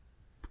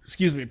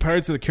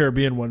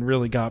Caribbean one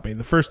really got me.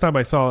 The first time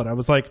I saw it, I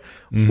was like,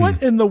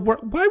 what in the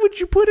world? Why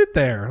would you put it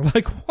there?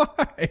 Like,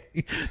 why?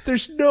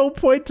 There's no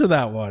point to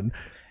that one.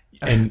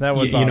 And that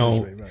one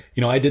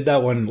I did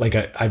that one. Like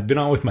I've been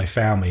on with my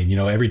family,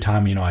 every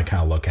time, I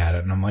kind of look at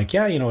it and I'm like,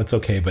 yeah, it's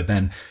okay. But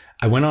then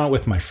I went on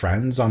with my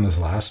friends on this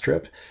last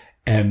trip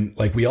and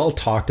like, we all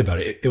talked about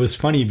it. It was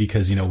funny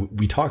because,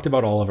 we talked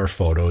about all of our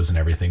photos and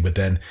everything, but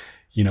then,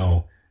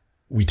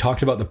 we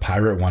talked about the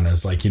pirate one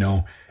as like,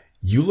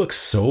 you look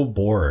so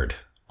bored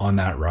on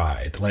that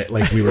ride.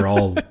 Like we were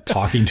all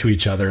talking to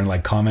each other and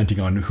like commenting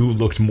on who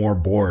looked more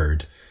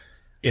bored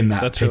in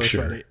that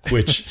picture, really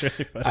which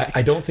really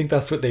I don't think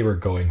that's what they were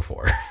going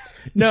for.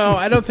 No,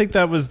 I don't think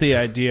that was the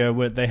idea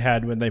what they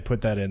had when they put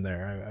that in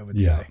there, I would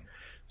say.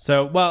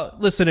 So, well,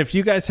 listen, if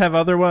you guys have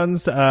other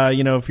ones,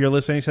 if you're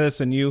listening to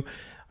this and you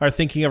are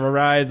thinking of a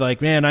ride,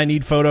 like, man, I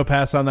need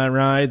PhotoPass on that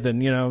ride,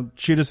 then, you know,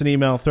 shoot us an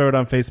email, throw it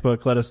on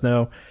Facebook, let us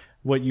know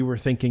what you were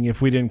thinking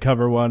if we didn't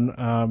cover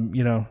one.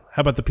 You know,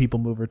 how about the people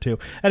mover too?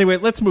 Anyway,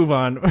 let's move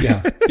on.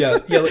 Yeah.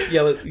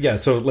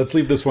 So let's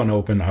leave this one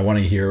open. I want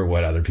to hear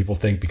what other people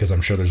think, because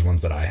I'm sure there's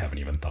ones that I haven't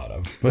even thought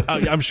of.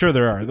 I'm sure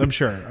there are. I'm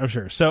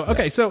sure. So,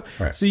 okay. So,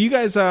 right. So you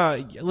guys,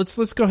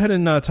 let's go ahead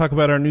and talk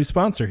about our new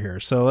sponsor here.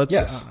 So let's,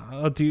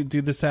 I'll do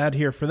this ad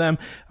here for them.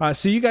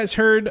 So you guys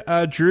heard,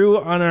 Drew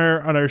on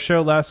our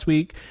show last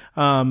week,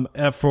 from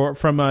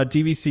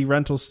DVC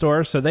Rental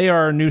Store. So they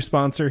are our new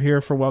sponsor here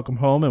for Welcome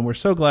Home, and we're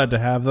so glad to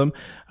have them.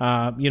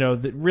 You know,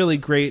 the really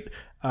great,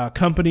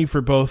 company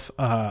for both,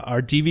 our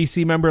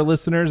DVC member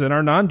listeners and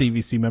our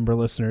non-DVC member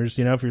listeners.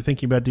 You know, if you're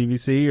thinking about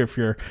DVC, or if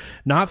you're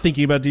not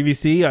thinking about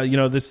DVC, you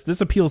know,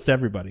 this appeals to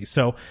everybody.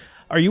 So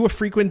are you a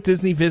frequent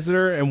Disney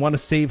visitor and want to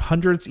save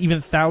hundreds, even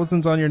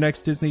thousands on your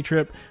next Disney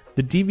trip?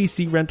 The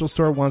DVC Rental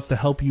Store wants to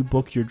help you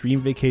book your dream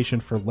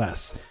vacation for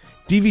less.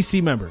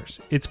 DVC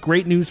members, it's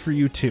great news for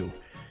you too.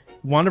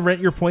 Want to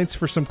rent your points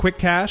for some quick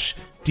cash?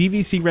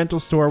 DVC Rental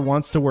Store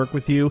wants to work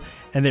with you,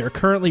 and they are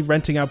currently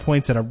renting out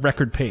points at a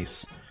record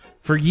pace.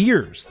 For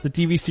years, the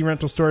DVC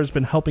Rental Store has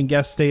been helping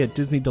guests stay at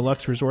Disney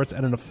Deluxe resorts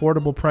at an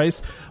affordable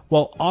price,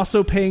 while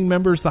also paying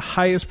members the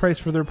highest price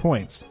for their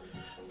points.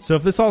 So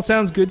if this all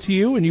sounds good to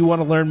you and you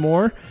want to learn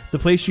more, the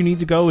place you need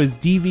to go is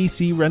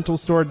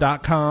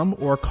dvcrentalstore.com,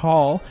 or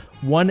call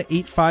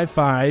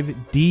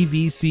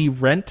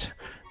 1-855-DVC-RENT.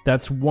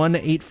 That's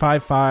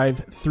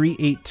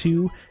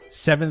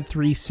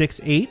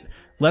 1-855-382-7368.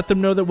 Let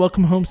them know that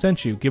Welcome Home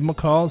sent you. Give them a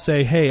call and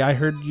say, hey, I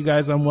heard you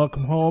guys on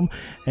Welcome Home,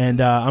 and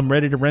I'm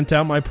ready to rent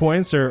out my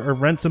points, or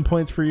rent some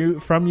points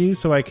from you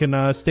so I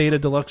can stay at a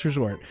deluxe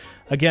resort.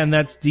 Again,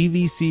 that's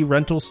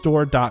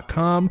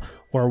dvcrentalstore.com,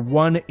 or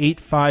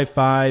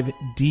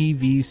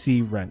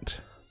 1-855-DVC-RENT.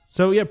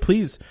 So yeah,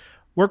 please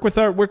work with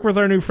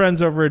our new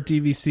friends over at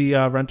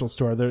DVC Rental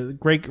Store. They're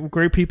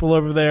great people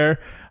over there.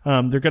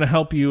 They're going to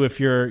help you if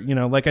you're, you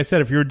know, like I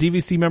said, if you're a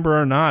DVC member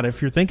or not.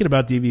 If you're thinking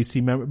about being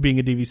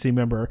a DVC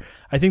member,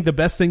 I think the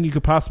best thing you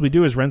could possibly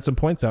do is rent some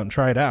points out and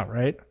try it out,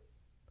 right?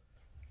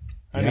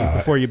 I mean,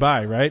 before you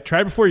buy, right?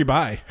 Try before you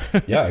buy.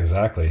 Yeah,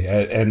 exactly.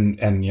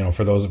 And you know,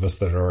 for those of us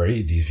that are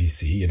already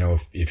DVC, you know,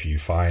 if you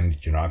find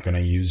you're not going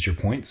to use your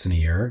points in a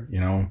year, you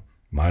know,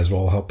 might as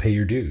well help pay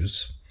your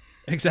dues.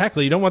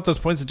 Exactly. You don't want those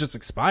points to just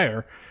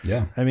expire.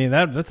 Yeah. I mean,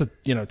 that's a,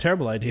 you know,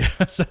 terrible idea.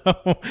 So,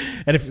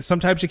 and if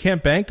sometimes you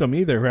can't bank them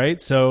either, right?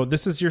 So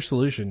this is your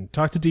solution.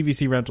 Talk to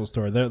DVC Rental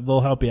Store.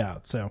 They'll help you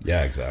out. So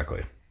yeah,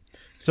 exactly.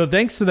 So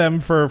thanks to them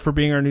for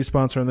being our new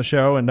sponsor on the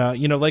show. And,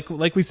 you know,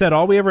 like we said,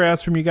 all we ever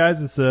ask from you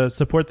guys is to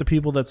support the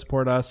people that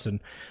support us. And,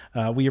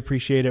 we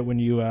appreciate it when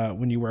you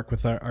work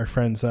with our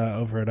friends,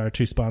 over at our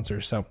two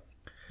sponsors. So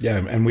yeah.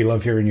 And we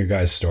love hearing your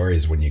guys'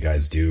 stories when you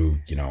guys do,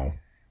 you know,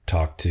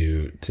 talk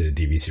to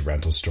DVC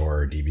Rental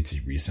Store,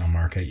 DVC Resale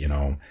Market. You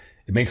know,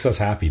 it makes us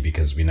happy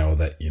because we know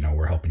that, you know,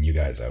 we're helping you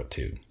guys out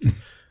too.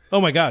 Oh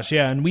my gosh.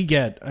 Yeah. And we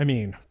get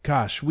email.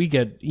 We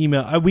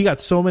got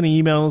so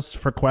many emails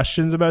for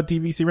questions about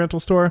DVC Rental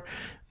Store.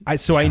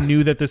 I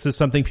knew that this is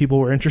something people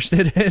were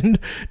interested in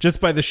just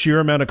by the sheer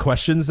amount of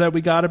questions that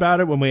we got about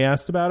it when we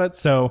asked about it.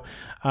 So,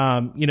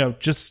 you know,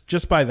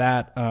 just by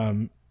that,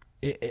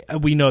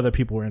 we know that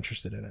people were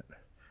interested in it.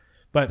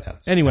 But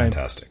that's anyway,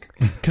 fantastic.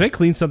 Can I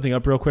clean something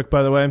up real quick,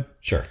 by the way?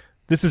 Sure.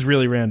 This is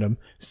really random.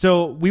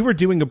 So we were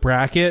doing a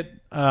bracket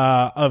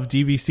of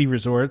DVC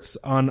resorts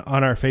on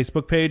our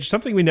Facebook page,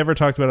 something we never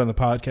talked about on the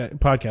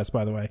podcast,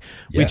 by the way.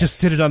 Yes. We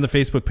just did it on the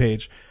Facebook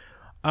page.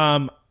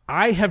 I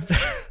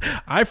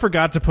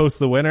forgot to post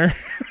the winner.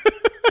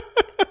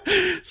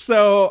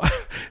 So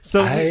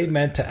I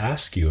meant to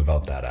ask you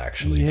about that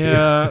actually.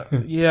 Yeah.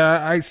 Too.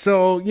 Yeah.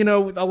 So, you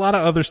know, a lot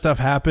of other stuff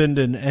happened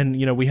and,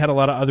 you know, we had a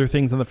lot of other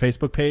things on the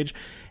Facebook page,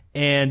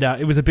 and,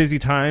 it was a busy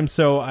time.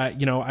 So,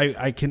 you know,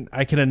 I can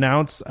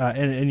announce,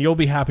 and you'll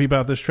be happy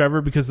about this,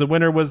 Trevor, because the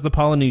winner was the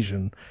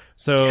Polynesian.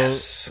 So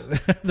yes.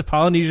 The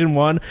Polynesian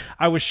won.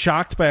 I was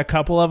shocked by a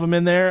couple of them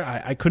in there.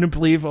 I couldn't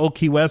believe Old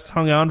Key West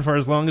hung on for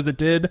as long as it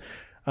did.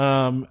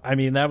 I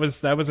mean, that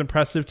was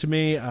impressive to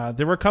me.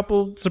 There were a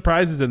couple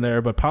surprises in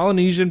there, but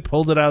Polynesian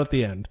pulled it out at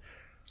the end.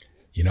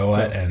 You know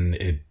what?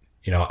 And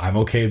you know, I'm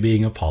okay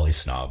being a poly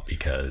snob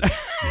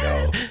because, you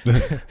know,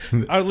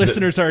 our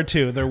listeners are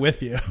too. They're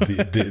with you.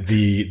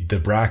 the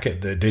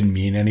bracket that didn't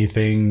mean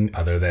anything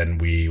other than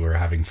we were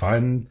having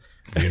fun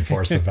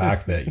reinforce the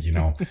fact that, you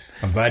know,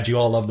 I'm glad you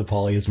all love the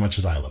poly as much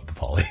as I love the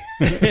poly.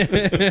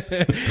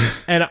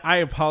 And I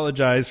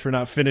apologize for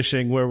not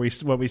finishing what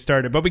we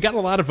started, but we got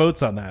a lot of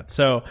votes on that.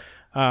 So,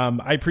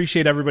 I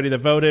appreciate everybody that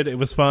voted. It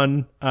was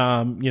fun.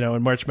 You know,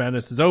 and March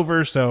Madness is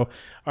over. So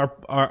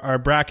our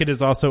bracket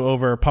is also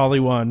over. Poly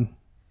won.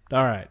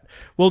 All right.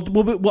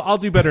 I'll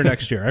do better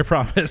next year. I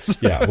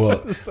promise. Yeah.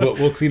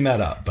 We'll clean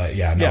that up. But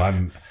yeah,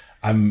 no,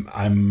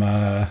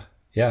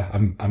 yeah.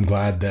 I'm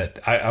glad that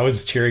I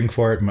was cheering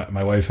for it.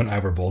 My wife and I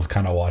were both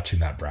kind of watching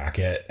that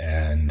bracket,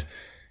 and,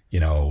 you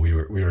know, we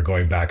were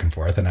going back and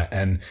forth,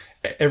 and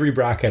every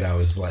bracket I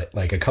was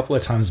like a couple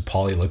of times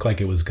Polly looked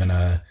like it was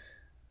gonna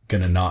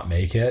gonna not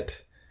make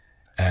it.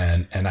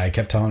 And I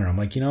kept telling her, I'm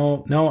like,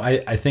 no,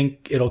 I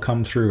think it'll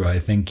come through. I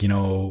think,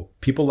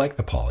 people like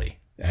the poly,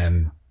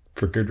 and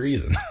for good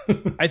reason.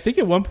 I think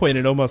at one point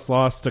it almost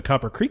lost to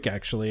Copper Creek,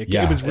 actually.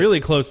 It was really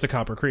close to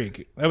Copper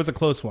Creek. That was a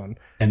close one.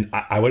 And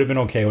I would have been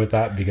okay with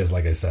that because,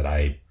 like I said,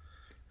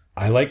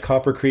 I like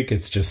Copper Creek.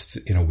 It's just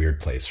in a weird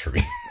place for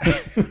me.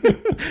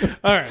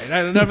 All right.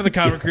 Enough of the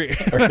Copper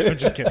Creek. I'm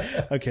just kidding.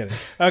 I'm kidding.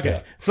 Okay.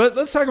 Yeah. So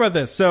let's talk about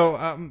this.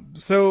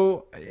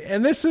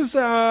 And this is,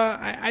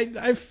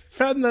 I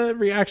found the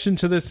reaction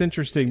to this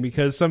interesting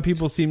because some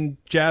people seem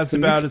jazzed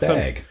about it.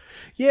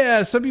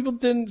 Some people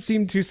didn't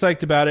seem too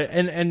psyched about it.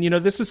 And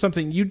this was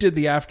something you did,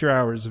 the after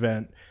hours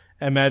event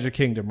at Magic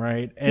Kingdom,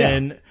 right?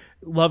 And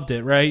loved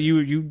it, right?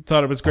 You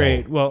thought it was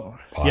great. I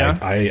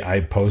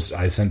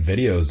sent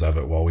videos of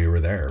it while we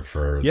were there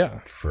for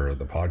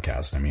the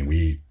podcast. I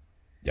mean,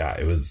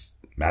 it was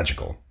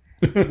magical.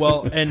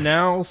 Well, and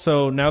now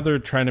they're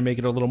trying to make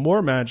it a little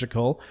more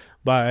magical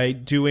by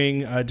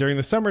doing, during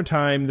the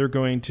summertime, they're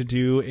going to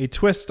do a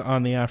twist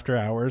on the after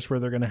hours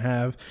where they're going to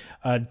have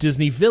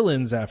Disney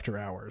villains after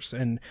hours.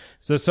 And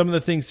so some of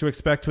the things to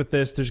expect with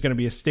this, there's going to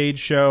be a stage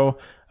show,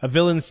 a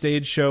villain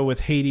stage show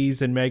with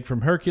Hades and Meg from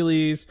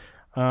Hercules.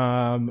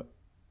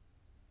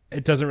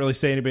 It doesn't really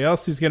say anybody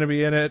else who's going to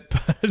be in it,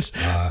 but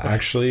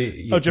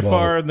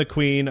Jafar and the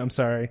Queen. I'm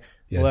sorry.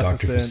 Yeah,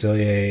 Dr.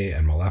 Facilier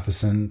and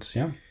Maleficent.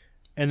 Yeah.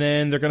 And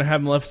then they're going to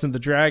have Maleficent the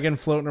Dragon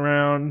floating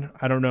around.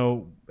 I don't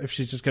know if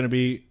she's just going to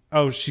be...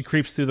 Oh, she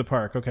creeps through the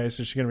park. Okay,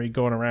 so she's going to be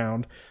going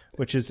around,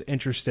 which is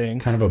interesting.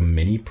 Kind of a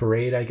mini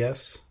parade, I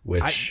guess,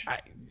 which...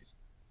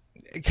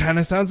 It kind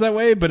of sounds that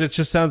way, but it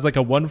just sounds like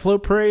a one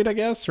float parade, I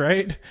guess,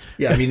 right?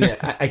 Yeah, I mean,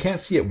 I can't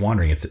see it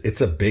wandering.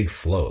 It's a big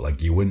float.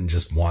 Like, you wouldn't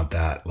just want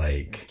that,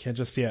 like... You can't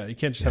just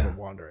have it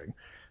wandering.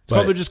 It's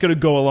probably just going to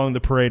go along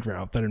the parade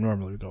route that it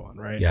normally would go on,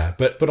 right? Yeah,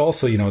 but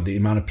also, the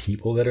amount of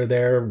people that are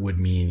there would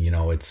mean,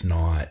 it's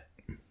not...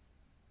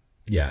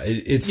 Yeah,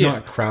 it's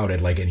not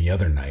crowded like any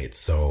other night.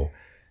 So,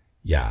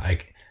 yeah,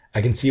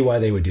 I can see why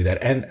they would do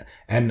that.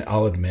 And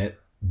I'll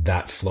admit,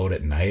 that float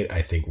at night,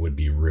 I think, would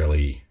be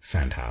really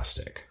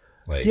fantastic.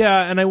 Like,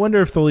 yeah, and I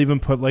wonder if they'll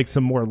even put like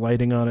some more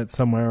lighting on it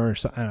somewhere or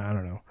something. I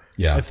don't know.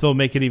 Yeah. If they'll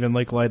make it even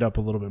like light up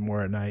a little bit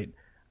more at night.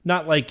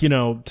 Not like,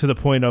 to the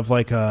point of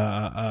like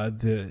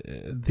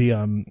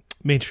the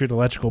Main Street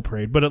Electrical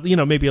Parade, but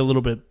maybe a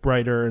little bit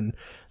brighter and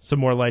some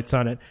more lights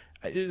on it.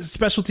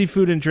 Specialty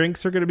food and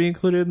drinks are going to be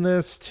included in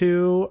this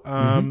too.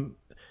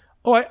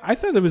 I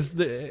thought that was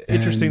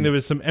interesting. There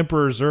was some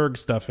Emperor Zurg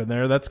stuff in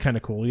there. That's kind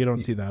of cool. You don't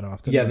see that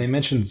often. Yeah, they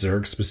mentioned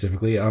Zurg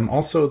specifically.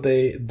 Also,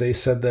 they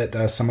said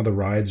that some of the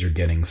rides are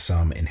getting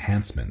some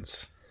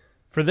enhancements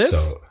for this.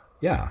 So,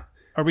 yeah.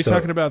 Are we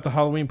talking about the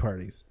Halloween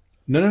parties?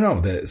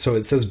 No. So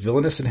it says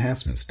villainous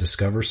enhancements.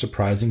 Discover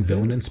surprising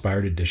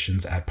villain-inspired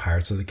additions at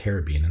Pirates of the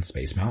Caribbean and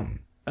Space Mountain.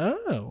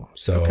 Oh,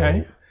 so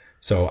okay.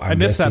 So I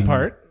missed that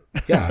part.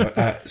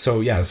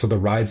 So the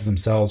rides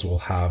themselves will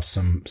have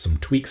some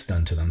tweaks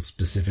done to them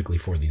specifically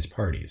for these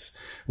parties,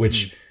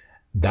 which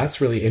that's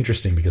really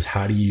interesting because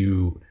how do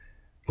you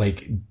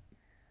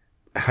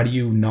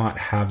not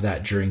have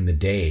that during the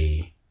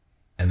day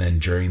and then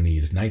during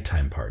these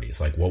nighttime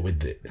parties? Like, what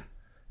would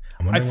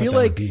I feel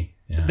like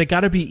they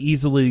got to be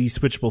easily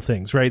switchable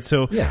things, right?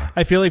 So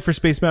I feel like for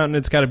Space Mountain,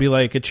 it's got to be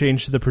like a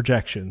change to the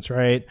projections,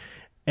 right?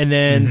 And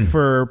then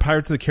for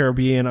Pirates of the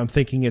Caribbean, I'm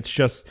thinking it's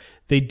just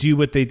they do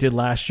what they did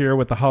last year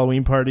with the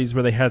Halloween parties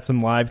where they had some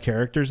live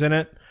characters in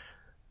it.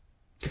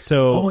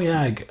 So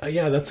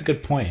that's a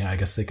good point. Yeah, I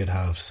guess they could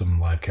have some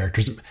live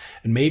characters,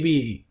 and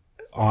maybe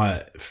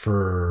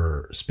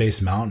for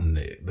Space Mountain,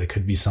 they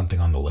could be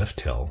something on the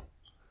lift hill.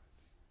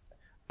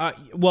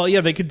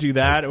 They could do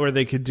that, or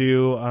they could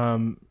do,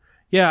 I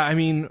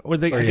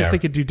guess they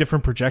could do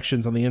different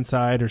projections on the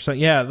inside or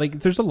something. Yeah, like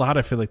there's a lot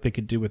I feel like they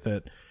could do with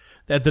it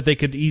that they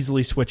could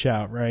easily switch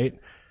out, right?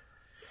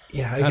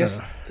 Yeah, I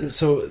guess.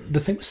 So the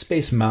thing with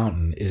Space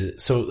Mountain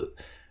is, so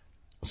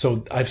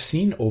I've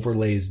seen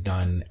overlays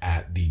done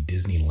at the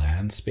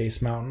Disneyland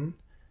Space Mountain.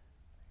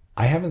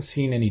 I haven't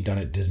seen any done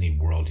at Disney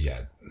World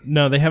yet.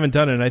 No, they haven't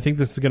done it. I think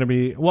this is going to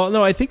be,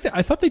 I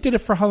thought they did it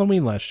for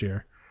Halloween last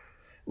year.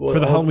 For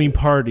the Halloween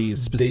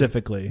parties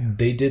specifically.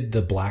 They did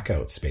the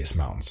blackout Space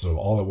Mountain. So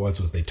all it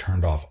was they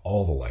turned off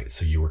all the lights.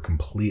 So you were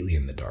completely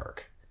in the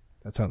dark.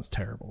 That sounds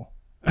terrible.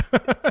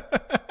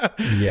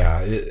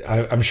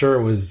 Yeah, I'm sure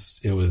it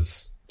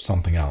was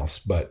something else,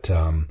 but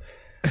the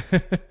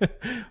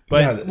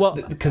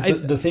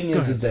thing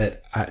is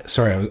that I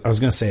was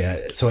going to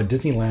say, so at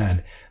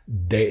Disneyland,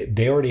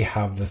 they already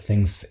have the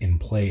things in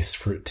place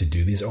to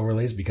do these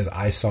overlays, because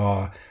I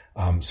saw,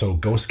 so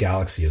Ghost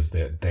Galaxy is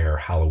their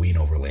Halloween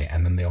overlay.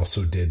 And then they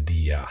also did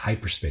the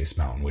Hyperspace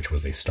Mountain, which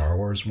was a Star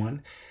Wars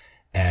one.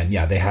 And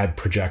yeah, they had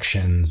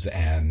projections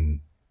and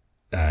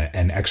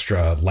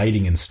extra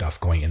lighting and stuff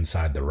going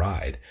inside the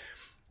ride.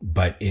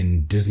 But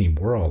in Disney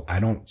World,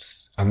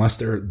 unless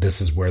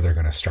this is where they're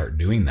going to start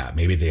doing that.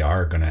 Maybe they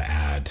are going to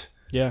add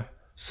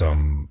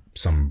some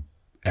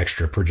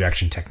extra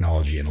projection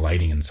technology and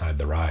lighting inside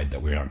the ride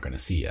that we aren't going to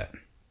see yet.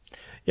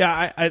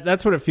 Yeah, I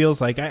that's what it feels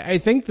like. I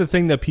think the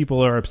thing that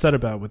people are upset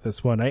about with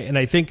this one, and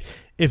I think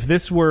if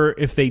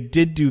they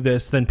did do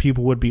this, then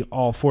people would be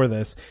all for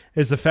this,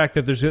 is the fact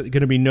that there's going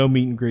to be no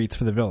meet and greets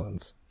for the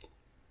villains.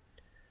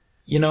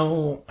 You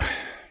know,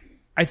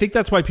 I think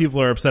that's why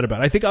people are upset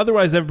about it. I think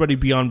otherwise everybody'd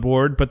be on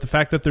board, but the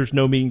fact that there's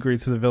no meet and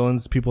greets for the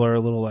villains, people are a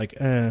little like,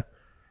 eh.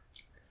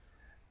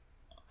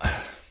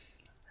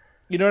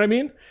 You know what I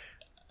mean?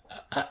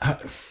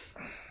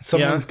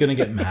 Someone's going to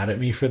get mad at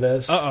me for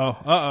this.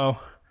 Uh-oh.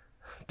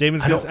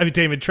 Trevor's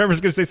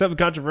going to say something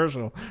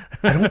controversial.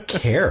 I don't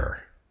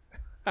care.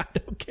 I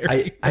don't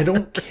care. I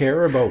don't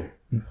care about,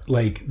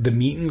 like, the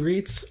meet and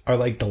greets are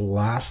like the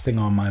last thing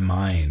on my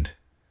mind.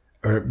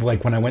 Or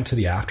like when I went to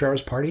the after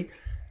hours party,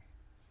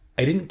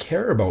 I didn't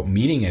care about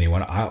meeting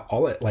anyone.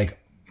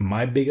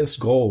 My biggest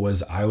goal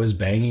was I was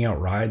banging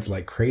out rides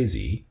like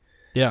crazy.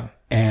 Yeah.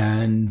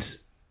 And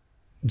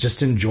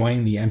just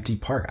enjoying the empty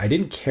park. I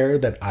didn't care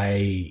that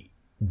I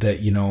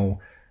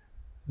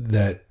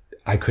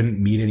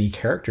couldn't meet any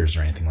characters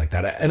or anything like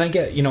that. And I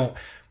get,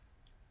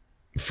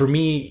 for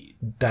me,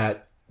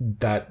 that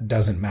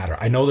doesn't matter.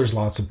 I know there's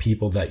lots of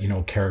people that,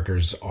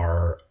 characters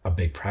are a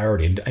big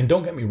priority. And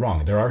don't get me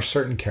wrong, there are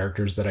certain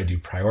characters that I do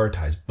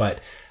prioritize,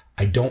 but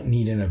I don't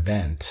need an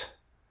event.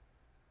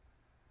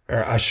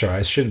 I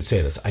shouldn't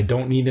say this. I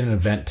don't need an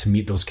event to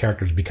meet those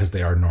characters because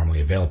they are normally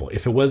available.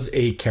 If it was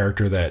a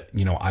character that,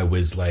 I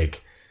was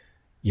like,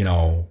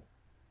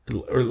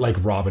 or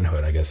like Robin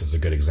Hood, I guess is a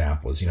good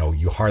example, is,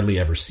 you hardly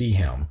ever see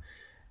him.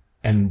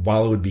 And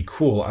while it would be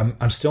cool,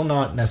 I'm still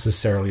not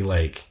necessarily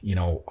like,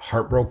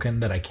 heartbroken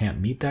that I can't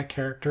meet that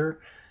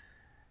character.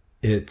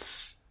 I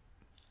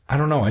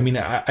don't know. I mean,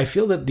 I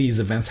feel that these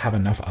events have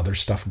enough other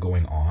stuff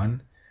going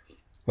on.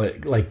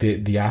 Like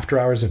the after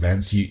hours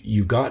events,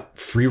 you've got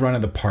free run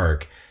of the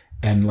park,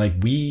 and like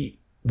we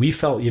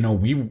felt,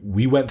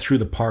 we went through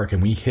the park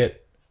and we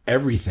hit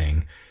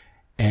everything,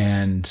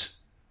 and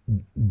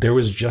there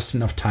was just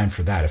enough time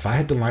for that. If I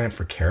had to line up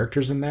for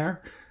characters in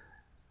there,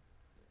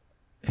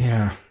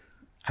 yeah,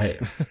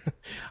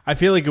 I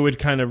feel like it would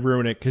kind of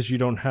ruin it because you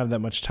don't have that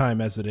much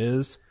time as it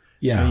is.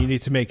 Yeah, and you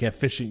need to make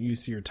efficient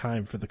use of your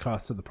time for the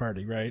cost of the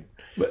party, right?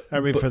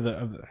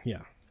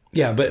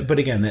 Yeah, but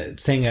again,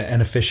 saying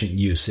an efficient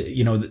use,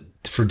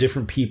 for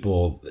different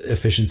people,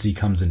 efficiency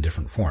comes in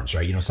different forms,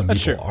 right? Some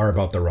people are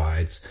about the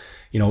rides,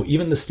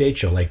 even the stage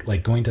show,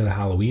 like going to the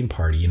Halloween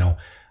party,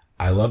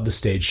 I love the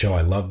stage show.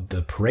 I love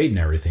the parade and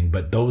everything,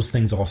 but those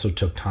things also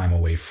took time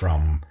away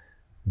from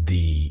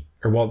they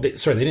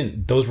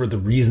didn't, those were the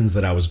reasons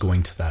that I was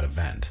going to that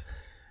event.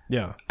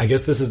 Yeah. I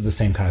guess this is the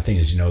same kind of thing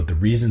as, the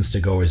reasons to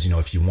go is,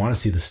 if you want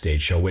to see the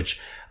stage show, which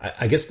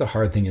I guess the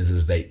hard thing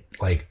is they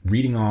like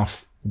reading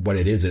off what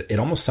it is. It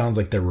almost sounds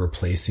like they're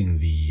replacing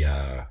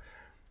the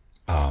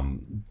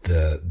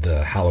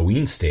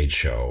Halloween stage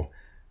show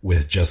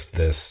with just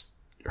this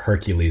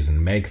Hercules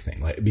and Meg thing,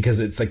 like, because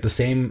it's like the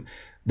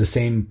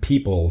same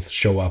people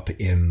show up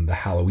in the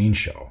Halloween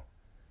show.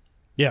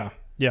 Yeah.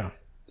 Yeah.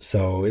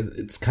 So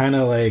it's kind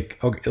of like,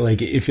 okay,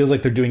 like it feels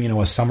like they're doing,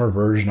 a summer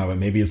version of it.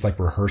 Maybe it's like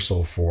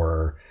rehearsal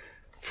for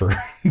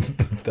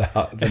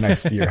the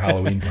next year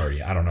Halloween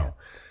party. I don't know.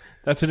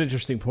 That's an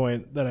interesting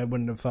point that I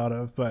wouldn't have thought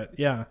of, but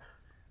yeah.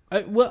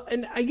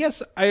 And I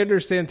guess I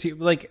understand too,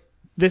 like,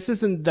 this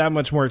isn't that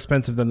much more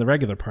expensive than the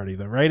regular party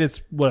though, right?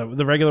 It's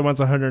the regular one's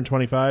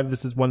 $125.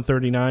 This is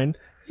 $139.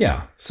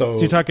 Yeah. So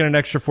you're talking an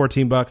extra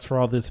 $14 for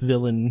all this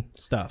villain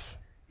stuff.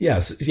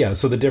 Yes. Yeah.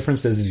 So the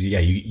difference is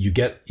you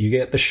get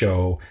the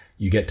show,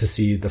 you get to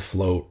see the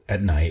float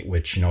at night,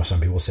 which,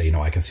 some people say,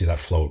 I can see that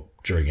float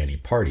during any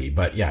party,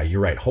 but yeah,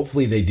 you're right.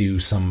 Hopefully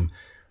there's some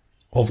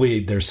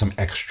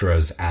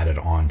extras added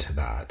on to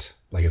that.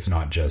 Like it's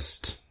not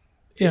just,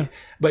 yeah.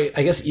 But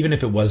I guess even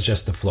if it was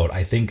just the float,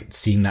 I think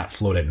seeing that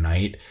float at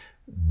night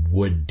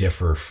would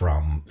differ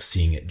from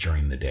seeing it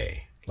during the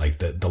day. Like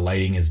the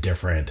lighting is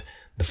different.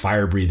 The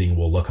fire breathing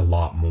will look a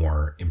lot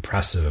more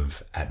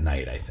impressive at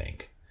night, I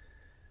think.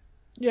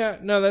 Yeah,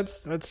 no,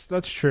 that's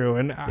true.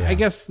 And yeah. I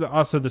guess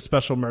also the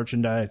special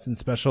merchandise and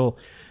special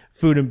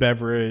food and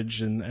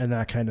beverage and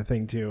that kind of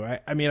thing too.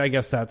 I mean, I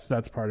guess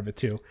that's part of it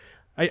too.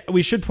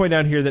 We should point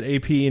out here that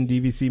AP and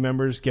DVC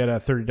members get a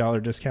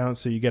 $30 discount,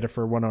 so you get it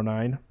for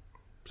 $109.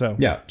 So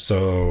yeah,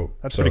 so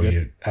that's pretty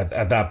good.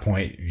 At that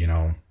point,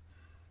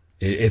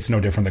 it's no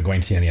different than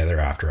going to any other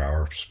after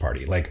hours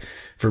party. Like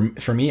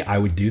for me, I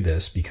would do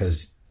this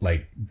because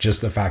like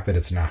just the fact that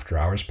it's an after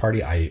hours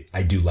party,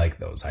 I do like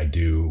those. I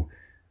do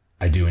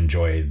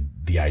enjoy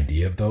the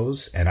idea of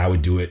those, and I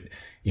would do it,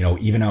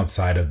 even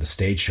outside of the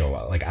stage show.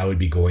 Like I would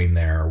be going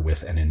there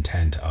with an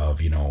intent of,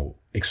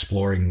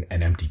 exploring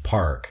an empty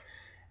park,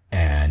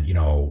 and,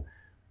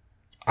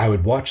 I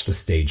would watch the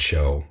stage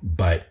show,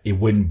 but it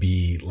wouldn't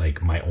be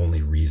like my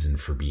only reason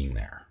for being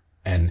there.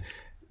 And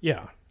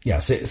yeah,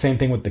 same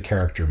thing with the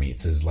character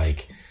meets is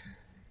like,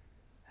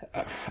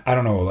 I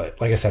don't know.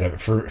 Like I said,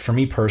 for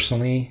me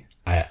personally,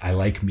 I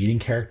like meeting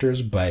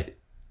characters, but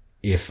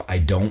if I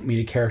don't meet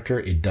a character,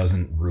 it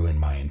doesn't ruin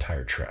my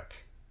entire trip.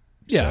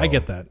 Yeah, so, I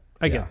get that.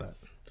 I get that.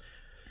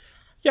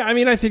 Yeah, I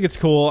mean, I think it's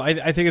cool.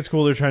 I think it's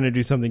cool they're trying to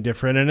do something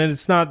different, and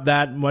it's not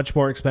that much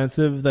more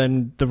expensive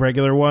than the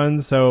regular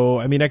ones. So,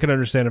 I mean, I could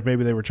understand if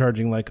maybe they were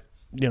charging like,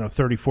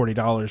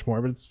 $30-$40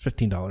 more, but it's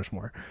 $15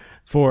 more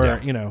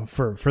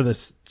for, for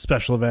this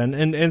special event.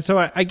 And so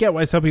I get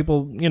why some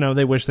people,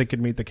 they wish they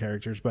could meet the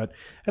characters, but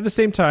at the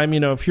same time,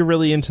 if you're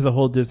really into the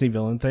whole Disney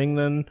villain thing,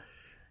 then,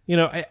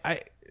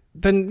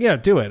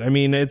 do it. I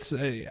mean,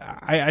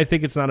 I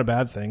think it's not a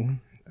bad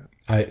thing.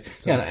 I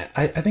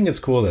think it's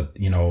cool that,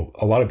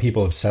 a lot of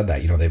people have said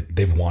that,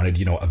 they've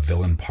wanted, a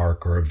villain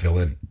park or a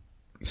villain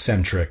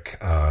centric,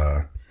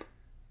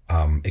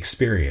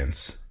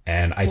 experience.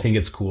 And I think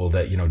it's cool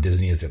that,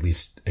 Disney is at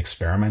least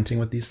experimenting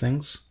with these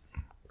things.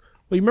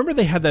 Well, you remember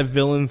they had that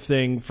villain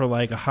thing for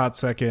like a hot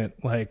second,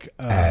 like,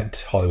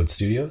 at Hollywood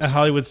Studios? At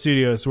Hollywood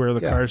Studios, where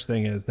the Cars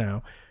thing is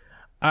now.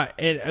 I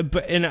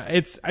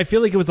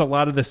feel like it was a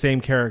lot of the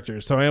same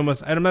characters. So I'm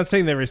not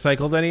saying they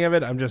recycled any of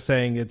it. I'm just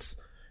saying it's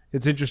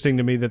interesting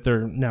to me that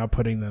they're now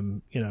putting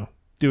them,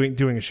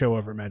 doing a show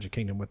over at Magic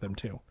Kingdom with them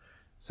too.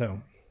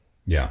 So,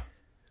 yeah.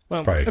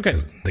 Well, it's probably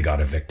because they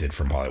got evicted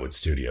from Hollywood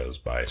Studios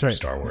by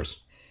Star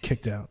Wars.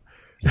 Kicked out.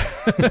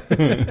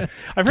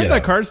 I've heard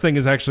that Cars thing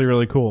is actually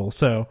really cool.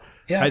 So,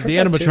 the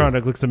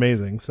animatronic looks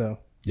amazing. So,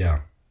 yeah.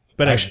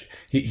 But actually,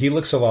 he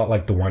looks a lot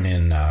like the one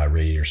in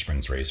Radiator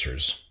Springs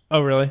Racers. Oh,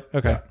 really?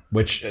 Okay. Yeah,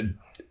 which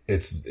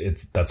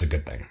that's a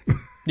good thing.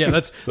 Yeah,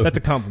 that's a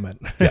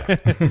compliment. Yeah.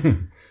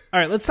 All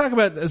right, let's talk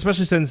about,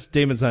 especially since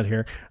Damon's not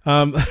here.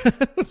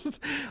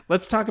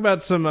 Let's talk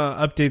about some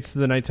updates to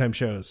the nighttime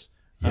shows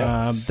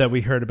that we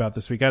heard about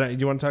this week. Do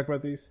you want to talk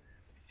about these?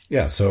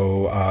 Yeah.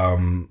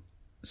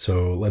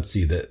 So let's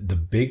see. The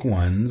big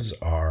ones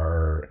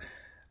are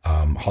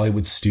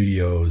Hollywood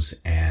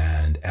Studios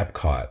and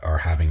Epcot are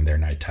having their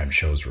nighttime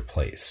shows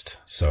replaced.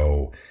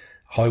 So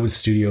Hollywood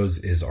Studios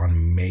is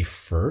on May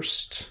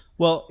 1st.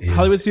 Well,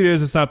 Hollywood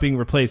Studios is not being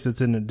replaced.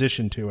 It's in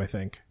addition to, I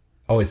think.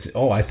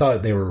 I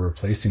thought they were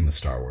replacing the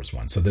Star Wars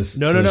one. So this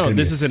No.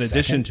 This is in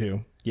addition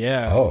to.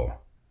 Yeah.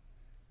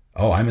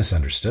 Oh, I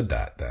misunderstood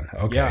that then.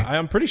 Okay. Yeah,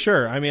 I'm pretty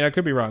sure. I mean, I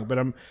could be wrong, but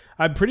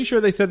I'm pretty sure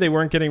they said they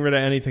weren't getting rid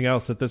of anything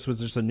else, that this was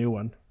just a new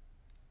one.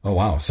 Oh,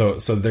 wow. So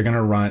they're going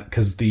to run,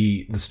 because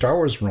the Star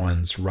Wars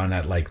ones run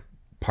at like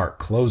park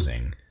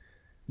closing.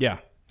 Yeah.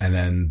 And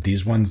then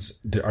these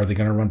ones, are they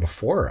going to run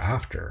before or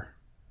after?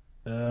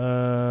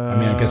 I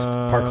mean, I guess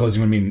park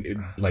closing would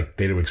mean like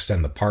they would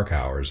extend the park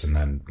hours and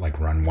then like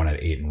run one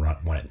at 8 and run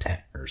one at 10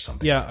 or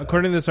something. Yeah, like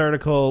according to this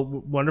article,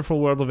 Wonderful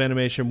World of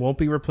Animation won't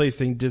be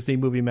replacing Disney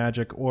Movie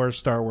Magic or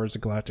Star Wars: The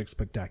Galactic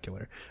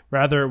Spectacular.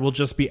 Rather, it will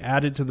just be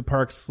added to the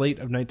park's slate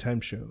of nighttime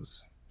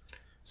shows.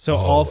 So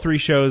all three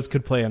shows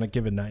could play on a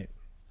given night.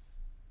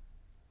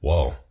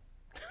 Whoa.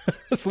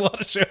 That's a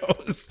lot of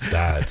shows.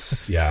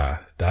 That's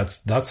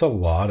a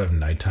lot of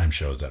nighttime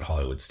shows at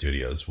Hollywood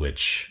Studios,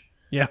 which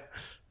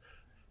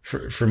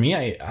for me,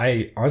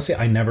 I honestly,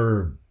 I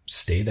never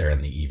stay there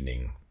in the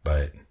evening,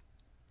 but,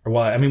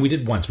 well, I mean, we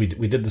did once, we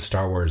did the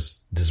Star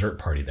Wars dessert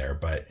party there,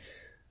 but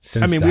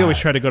since we always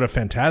try to go to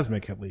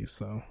Fantasmic at least,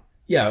 though.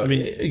 Yeah. I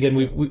mean,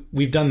 again,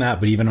 we've done that,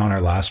 but even on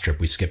our last trip,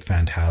 we skipped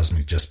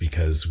Fantasmic just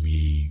because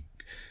we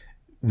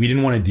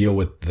didn't want to deal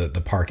with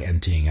the park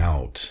emptying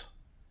out.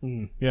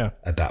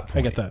 At that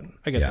point.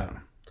 I get that.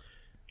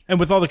 And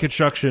with all the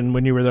construction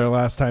when you were there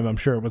last time, I'm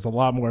sure it was a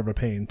lot more of a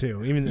pain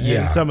too.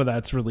 And some of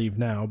that's relieved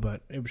now,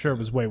 but I'm sure it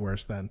was way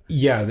worse then.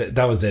 Yeah,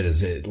 that was it.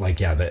 Is it like,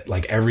 that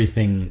like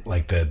everything,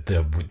 like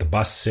the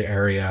bus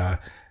area,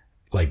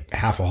 like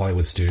half of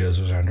Hollywood Studios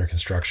was under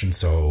construction,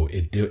 so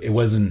there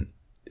was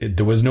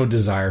no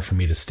desire for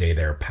me to stay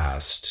there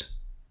past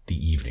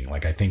the evening.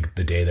 Like, I think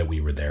the day that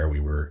we were there, we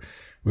were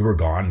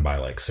gone by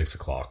like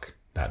 6:00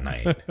 that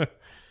night.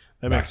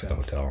 That makes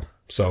sense. The hotel.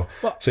 So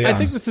yeah, I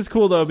think this is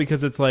cool though,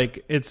 because it's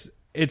like it's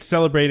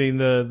celebrating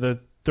the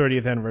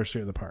 30th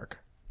anniversary of the park.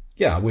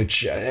 Yeah,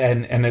 which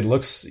and it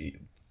looks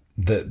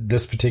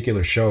this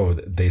particular show,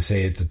 they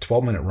say it's a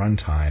 12-minute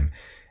runtime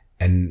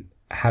and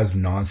has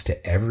nods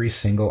to every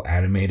single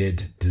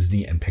animated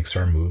Disney and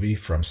Pixar movie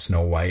from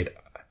Snow White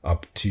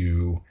up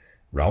to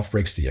Ralph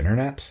Breaks the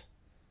Internet.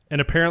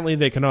 And apparently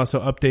they can also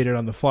update it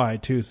on the fly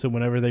too, so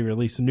whenever they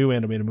release new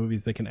animated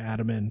movies, they can add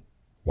them in.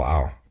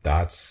 Wow,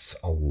 that's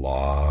a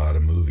lot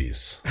of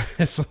movies.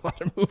 It's a lot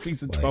of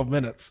movies in 12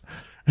 minutes.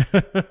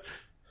 I'd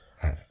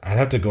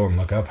have to go and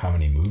look up how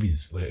many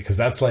movies, because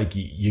that's like,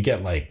 you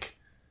get like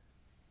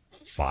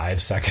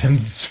 5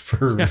 seconds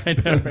for, I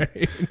know,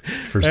 right?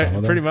 For some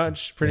of them.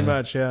 Pretty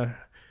much, yeah.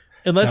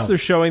 Unless they're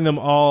showing them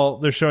all,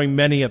 they're showing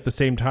many at the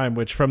same time,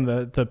 which from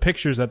the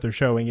pictures that they're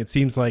showing, it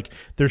seems like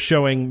they're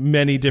showing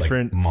many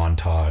different like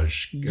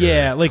montage.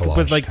 Yeah, like,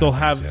 but like they'll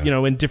have,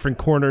 in different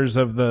corners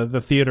of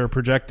the theater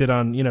projected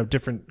on,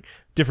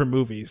 different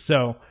movies.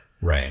 So,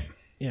 right.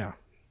 Yeah.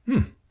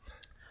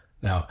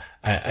 Now,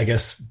 I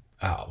guess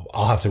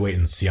I'll have to wait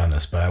and see on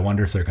this, but I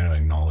wonder if they're going to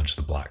acknowledge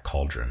the Black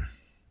Cauldron.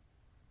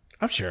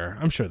 I'm sure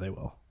they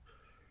will.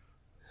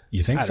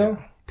 You think so?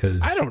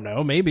 Because I don't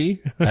know,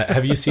 maybe.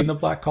 Have you seen the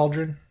Black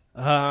Cauldron?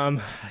 I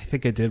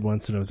think I did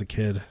once when I was a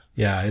kid.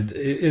 Yeah,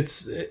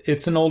 it's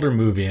an older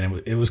movie,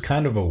 and it was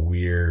kind of a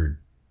weird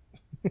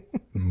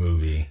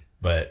movie.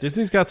 But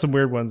Disney's got some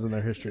weird ones in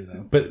their history,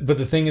 though. But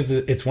the thing is,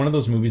 it's one of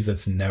those movies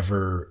that's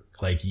never,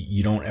 like,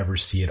 you don't ever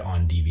see it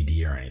on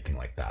DVD or anything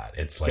like that.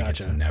 It's like,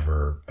 It's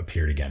never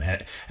appeared again.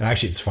 And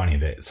actually, it's funny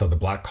that, so the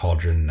Black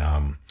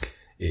Cauldron,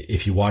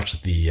 if you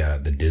watch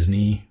the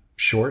Disney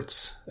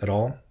shorts at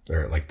all,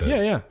 or like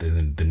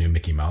the new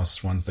Mickey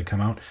Mouse ones that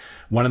come out,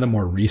 one of the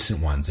more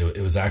recent ones,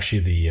 it was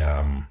actually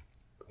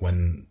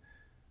when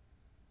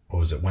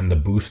the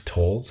booth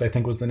tolls, I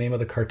think was the name of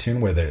the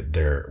cartoon, where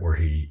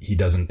he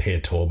doesn't pay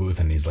a toll booth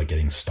and he's like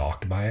getting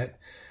stalked by it.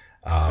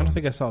 I don't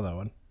think I saw that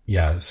one.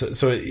 Yeah.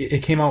 So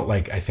it came out,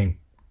 like, I think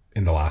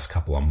in the last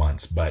couple of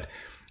months, but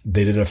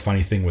they did a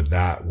funny thing with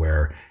that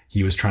where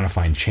he was trying to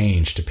find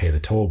change to pay the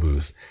toll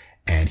booth,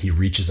 and he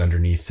reaches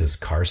underneath his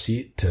car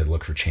seat to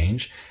look for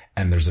change.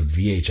 And there's a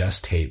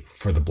VHS tape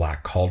for the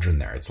Black Cauldron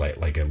there. It's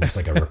like it looks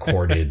like a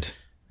recorded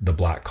the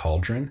Black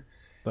Cauldron.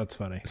 That's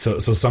funny. So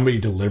somebody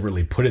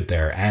deliberately put it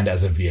there, and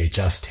as a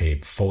VHS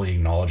tape, fully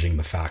acknowledging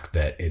the fact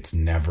that it's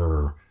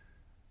never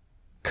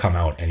come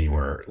out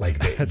anywhere.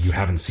 Like, you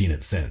haven't seen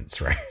it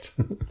since, right?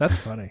 That's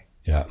funny.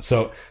 Yeah.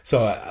 So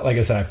like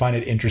I said, I find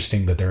it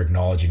interesting that they're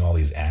acknowledging all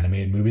these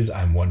animated movies.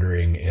 I'm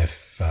wondering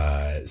if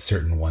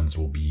certain ones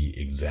will be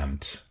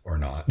exempt or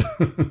not.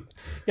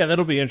 Yeah,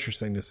 that'll be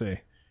interesting to see.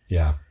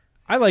 Yeah.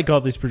 I like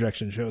all these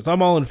projection shows.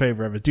 I'm all in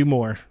favor of it. Do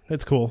more.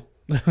 It's cool.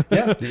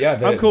 Yeah.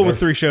 I'm cool with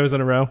 3 shows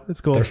in a row.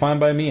 It's cool. They're fine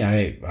by me.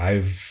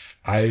 I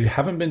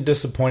haven't been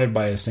disappointed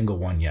by a single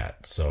one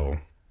yet. So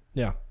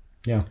yeah.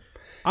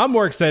 I'm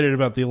more excited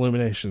about the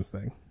Illuminations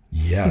thing.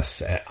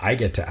 Yes, I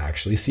get to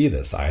actually see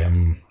this.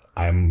 I'm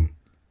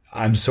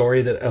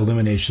sorry that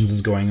Illuminations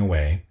is going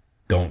away.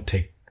 Don't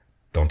take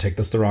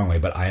this the wrong way,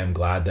 but I am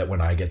glad that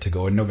when I get to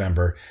go in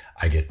November,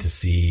 I get to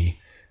see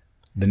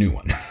the new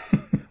one.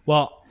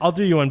 Well, I'll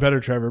do you one better,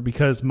 Trevor,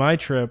 because my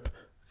trip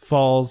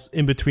falls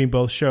in between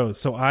both shows.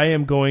 So I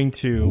am going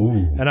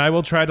to, and I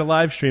will try to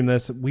live stream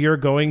this. We are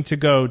going to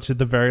go to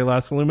the very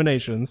last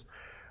Illuminations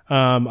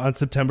on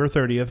September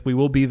 30th. We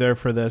will be there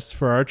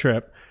for our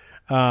trip,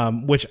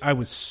 which I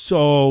was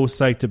so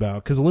psyched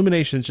about, because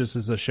Illuminations just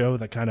is a show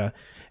that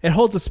it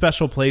holds a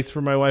special place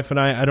for my wife and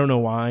I. I don't know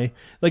why.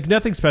 Like,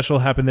 nothing special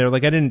happened there.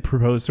 Like, I didn't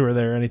propose to her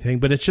there or anything,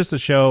 but it's just a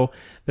show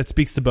that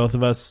speaks to both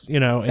of us,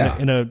 in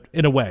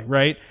a way,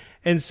 right?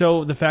 And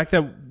so the fact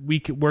that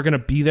we're going to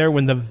be there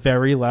when the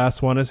very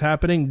last one is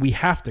happening, we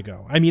have to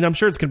go. I mean, I'm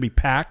sure it's going to be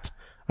packed.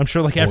 I'm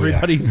sure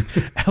everybody's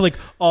like,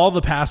 all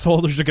the pass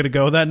holders are going to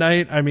go that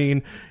night. I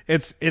mean,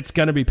 it's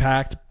going to be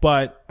packed,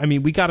 but I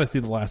mean, we got to see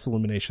the last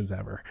Illuminations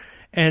ever.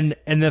 And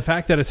the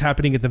fact that it's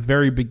happening at the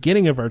very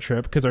beginning of our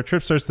trip, because our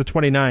trip starts the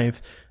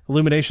 29th,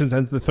 Illuminations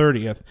ends the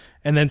 30th.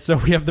 And then so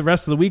we have the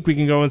rest of the week we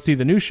can go and see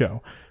the new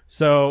show.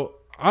 So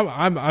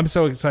I'm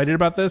so excited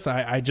about this.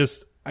 I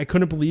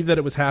couldn't believe that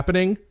it was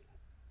happening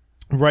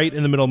right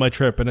in the middle of my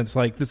trip, and it's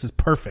like, this is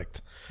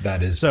perfect.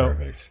 That is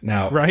perfect.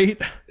 Now,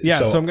 right? Yeah.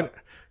 So I'm gonna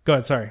go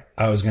ahead. Sorry,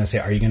 I was gonna say,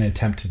 are you gonna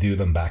attempt to do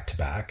them back to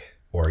back,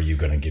 or are you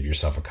gonna give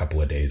yourself a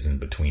couple of days in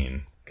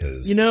between?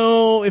 Because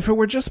if it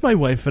were just my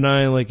wife and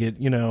I, like it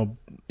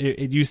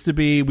used to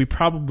be, we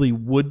probably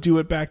would do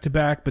it back to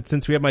back. But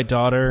since we have my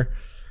daughter,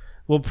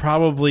 we'll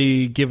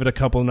probably give it a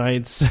couple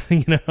nights.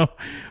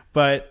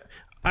 But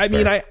that's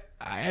fair.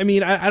 I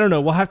mean, I don't know.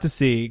 We'll have to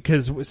see,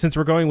 because since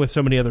we're going with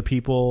so many other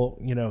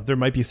people, there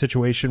might be a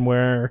situation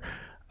where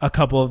a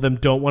couple of them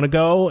don't want to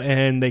go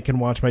and they can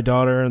watch my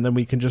daughter, and then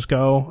we can just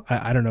go.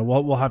 I don't know.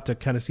 We'll have to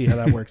kind of see how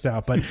that works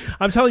out. But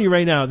I'm telling you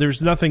right now,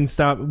 there's nothing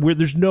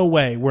there's no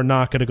way we're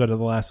not going to go to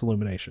the last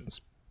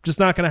Illuminations. Just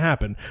not going to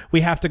happen.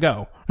 We have to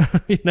go.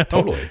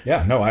 Totally.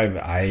 Yeah. No,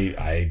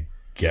 I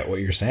get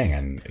what you're saying,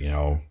 and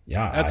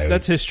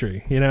that's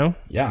history.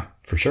 Yeah,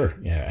 for sure.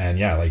 Yeah, and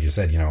yeah, like you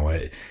said,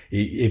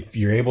 if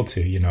you're able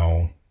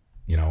to,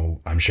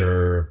 I'm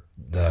sure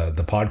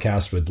the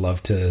podcast would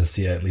love to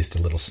see at least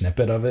a little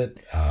snippet of it.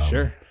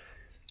 Sure.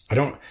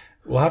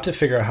 We'll have to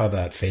figure out how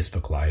that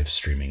Facebook live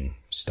streaming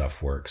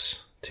stuff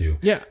works too.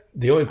 Yeah.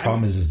 The only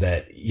problem is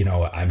that,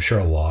 I'm sure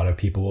a lot of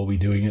people will be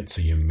doing it, so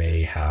you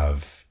may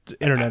have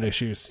internet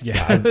issues.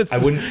 Yeah. I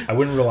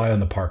wouldn't rely on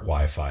the park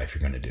Wi-Fi if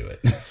you're going to do it.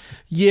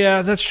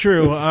 Yeah, that's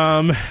true.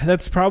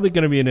 That's probably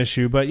going to be an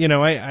issue, but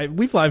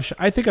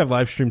I think I've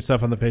live streamed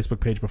stuff on the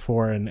Facebook page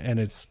before, and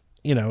it's,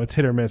 it's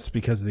hit or miss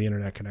because of the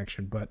internet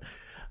connection, but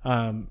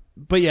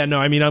yeah, no,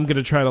 I mean, I'm going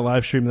to try to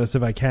live stream this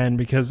if I can,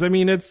 because I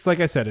mean, it's like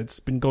I said, it's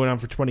been going on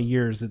for 20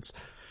 years.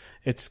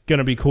 It's going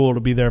to be cool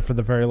to be there for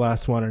the very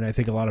last one. And I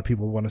think a lot of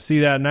people want to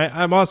see that. And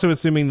I'm also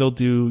assuming they'll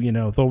do,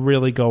 they'll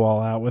really go all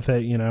out with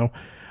it, Yep.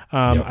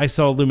 I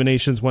saw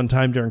Illuminations one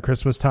time during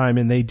Christmas time,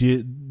 and they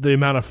do the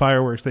amount of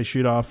fireworks they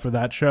shoot off for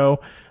that show.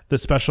 The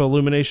special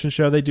Illumination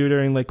show they do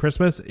during like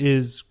Christmas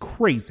is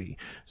crazy.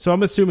 So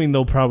I'm assuming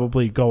they'll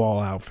probably go all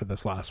out for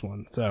this last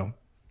one. So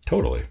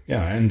totally.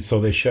 Yeah. And so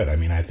they should. I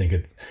mean, I think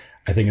it's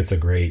a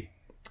great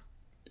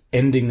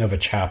ending of a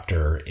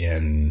chapter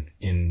in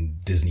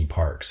Disney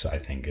parks, I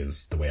think,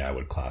 is the way I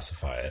would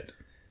classify it.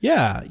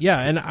 Yeah,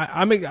 and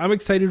I'm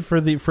excited for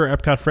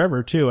Epcot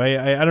Forever too.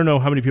 I don't know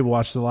how many people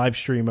watched the live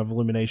stream of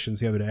Illuminations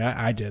the other day.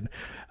 I did,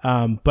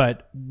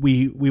 but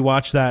we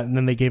watched that, and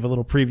then they gave a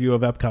little preview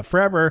of Epcot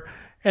Forever,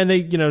 and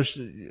they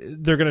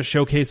they're going to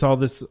showcase all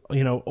this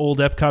old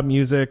Epcot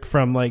music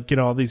from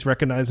all these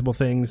recognizable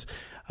things,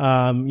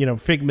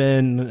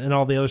 Figment and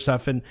all the other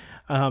stuff, and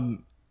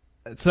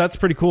so that's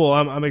pretty cool.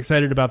 I'm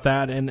excited about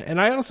that. And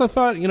I also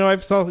thought, I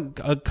saw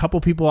a couple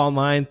people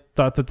online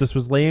thought that this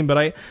was lame,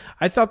 but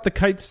I thought the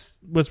kites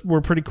were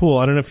pretty cool.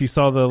 I don't know if you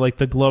saw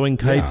the glowing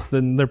kites,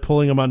 then they're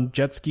pulling them on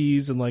jet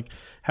skis and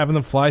having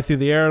them fly through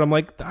the air. And I'm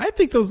like, I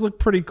think those look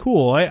pretty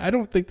cool. I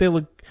don't think they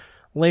look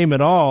lame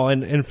at all.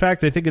 And in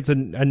fact, I think it's a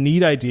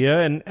neat idea.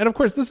 And of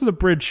course, this is a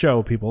bridge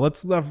show, people.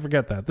 Let's not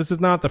forget that. This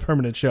is not the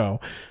permanent show.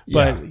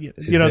 But,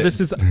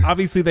 this is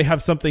obviously they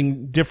have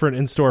something different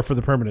in store for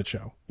the permanent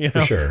show.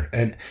 For sure.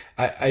 And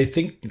I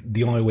think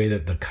the only way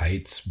that the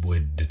kites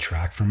would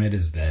detract from it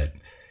is that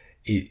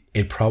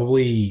it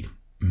probably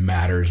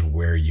matters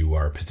where you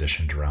are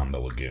positioned around the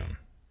lagoon.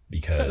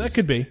 Because that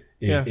could be.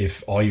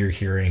 If all you're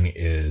hearing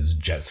is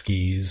jet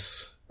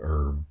skis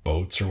or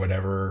boats or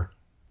whatever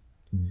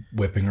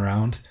whipping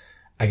around,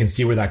 I can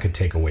see where that could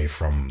take away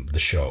from the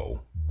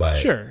show. But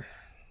sure,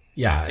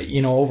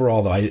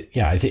 overall though,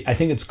 I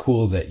think it's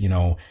cool that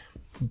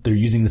they're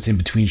using this in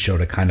between show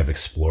to kind of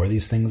explore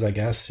these things, I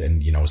guess,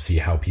 and see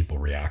how people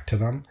react to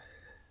them.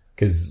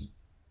 Because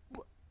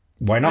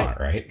why not,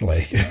 right?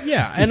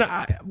 Yeah. And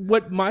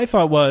what my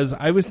thought was,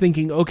 I was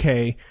thinking,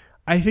 okay,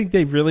 I think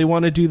they really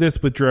want to do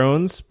this with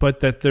drones,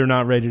 but that they're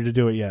not ready to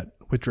do it yet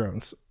with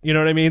drones. You know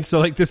what I mean?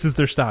 So this is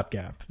their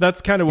stopgap.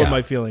 That's kind of what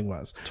my feeling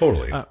was.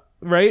 Totally.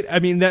 Right? I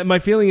mean, that my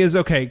feeling is,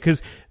 okay,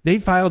 because they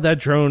filed that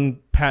drone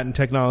patent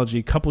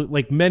technology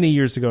many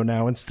years ago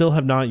now and still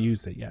have not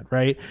used it yet,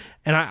 right?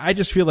 And I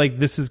just feel like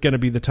this is going to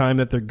be the time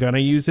that they're going to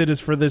use it, is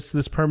for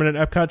this permanent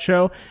Epcot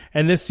show.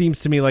 And this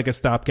seems to me like a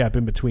stopgap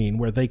in between,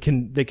 where they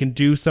can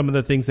do some of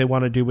the things they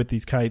want to do with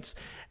these kites.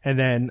 And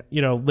then,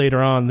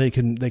 later on they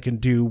can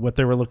do what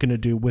they were looking to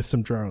do with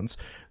some drones.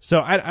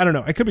 So I don't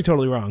know. I could be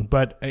totally wrong,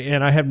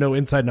 and I have no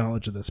inside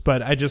knowledge of this,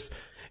 but I just,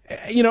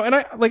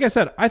 and like I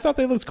said, I thought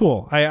they looked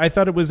cool. I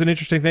thought it was an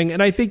interesting thing.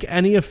 And I think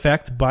any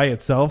effect by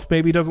itself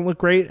maybe doesn't look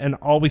great. And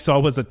all we saw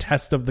was a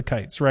test of the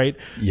kites, right?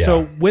 Yeah.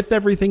 So with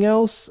everything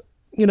else,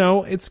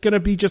 it's going to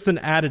be just an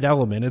added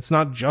element. It's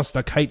not just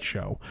a kite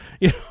show,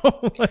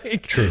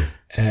 True.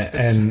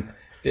 And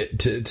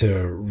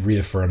to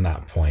reaffirm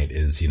that point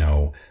is,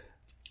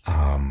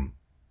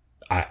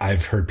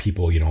 I've heard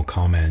people,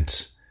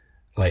 comment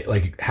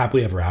like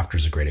Happily Ever After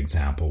is a great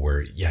example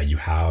where, you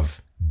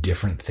have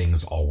different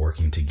things all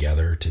working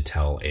together to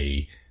tell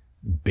a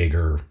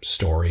bigger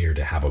story or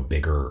to have a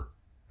bigger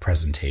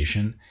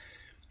presentation.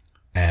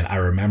 And I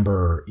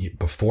remember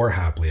before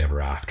Happily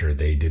Ever After,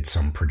 they did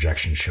some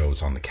projection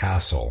shows on the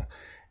castle,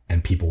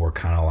 and people were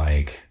kind of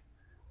like,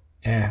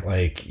 it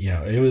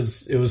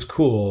was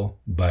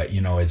cool, but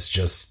it's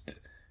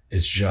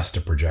just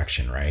a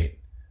projection, right?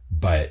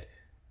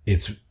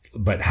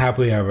 But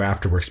Happily Ever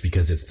After works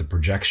because it's the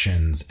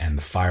projections and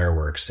the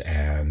fireworks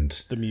and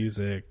the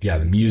music. Yeah,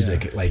 the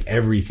music,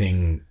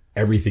 everything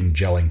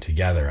gelling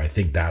together. I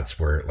think that's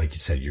where, like you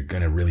said, you're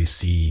going to really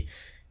see,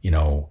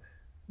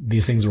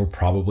 these things will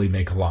probably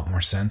make a lot more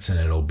sense, and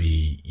it'll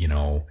be,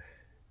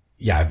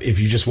 if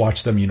you just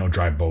watch them,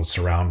 drive boats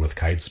around with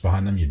kites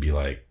behind them, you'd be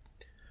like,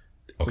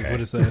 okay,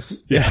 what is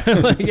this?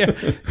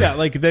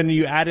 Then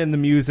you add in the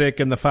music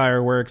and the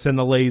fireworks and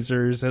the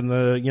lasers and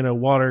the,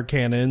 water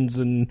cannons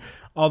and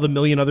all the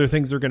million other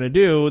things they're going to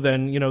do,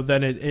 then,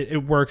 then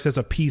it works as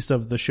a piece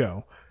of the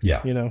show.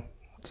 Yeah.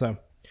 So.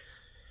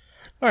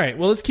 All right.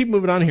 Well, let's keep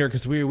moving on here,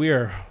 because we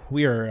are.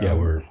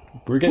 We're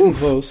getting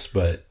close,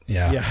 but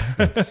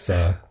it's,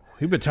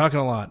 we've been talking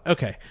a lot.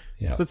 Okay.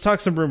 Yeah. So let's talk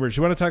some rumors.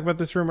 You want to talk about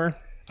this rumor?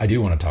 I do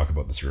want to talk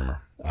about this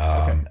rumor.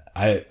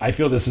 Okay. I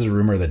feel this is a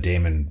rumor that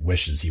Damon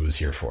wishes he was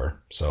here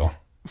for. So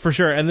for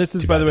sure. And this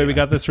is, by the way, we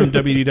got this from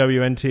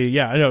WDWNT.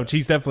 Yeah, I know. He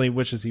definitely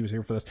wishes he was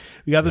here for this.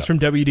 We got this from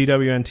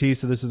WDWNT.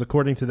 So this is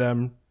according to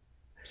them.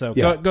 So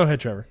go ahead,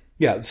 Trevor.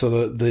 Yeah.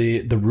 So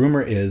the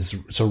rumor is,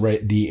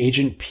 the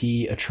Agent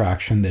P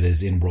attraction that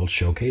is in World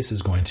Showcase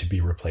is going to be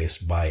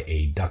replaced by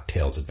a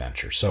DuckTales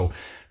adventure. So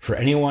for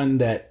anyone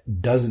that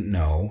doesn't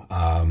know,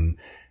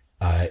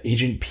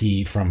 Agent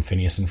P from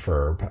Phineas and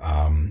Ferb,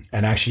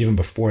 and actually even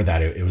before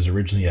that, it was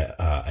originally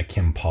a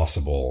Kim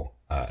Possible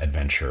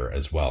adventure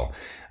as well.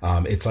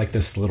 It's like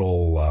this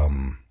little,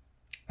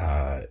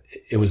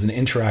 it was an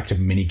interactive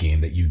mini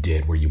game that you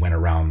did where you went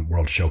around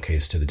World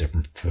Showcase to the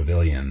different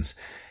pavilions,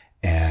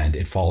 and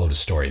it followed a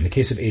story. In the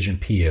case of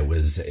Agent P,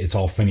 it's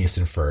all Phineas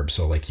and Ferb.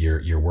 So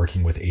you're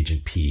working with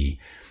Agent P,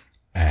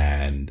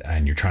 and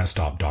you're trying to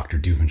stop Dr.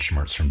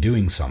 Doofenshmirtz from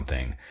doing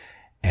something.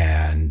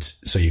 And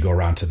so you go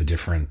around to the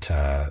different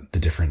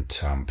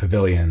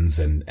pavilions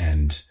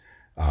and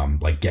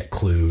get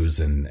clues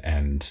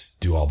and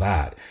do all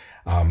that.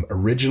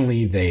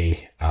 Originally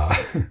they,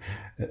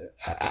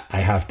 I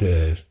have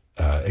to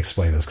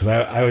explain this because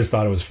I always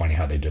thought it was funny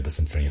how they did this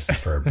in Phineas and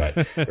Ferb.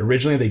 But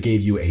originally they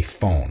gave you a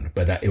phone,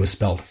 but that it was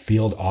spelled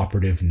Field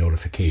Operative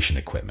Notification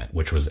Equipment,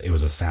 which was a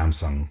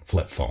Samsung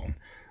flip phone.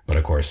 But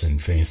of course, in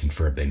Phineas and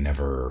Ferb, they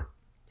never,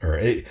 or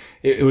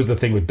it was the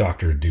thing with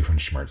Dr.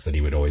 Doofenshmirtz that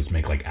he would always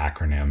make like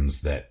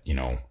acronyms that, you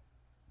know,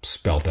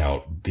 spelt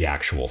out the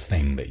actual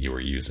thing that you were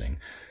using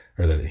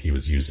or that he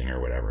was using or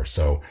whatever.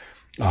 So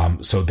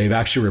they've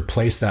actually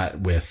replaced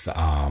that with,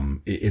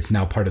 it's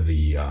now part of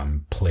the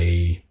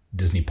Play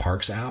Disney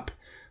Parks app.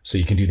 So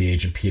you can do the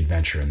Agent P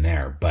adventure in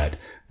there. But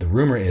the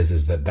rumor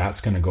is that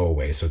that's going to go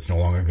away. So it's no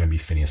longer going to be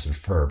Phineas and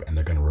Ferb, and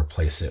they're going to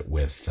replace it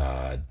with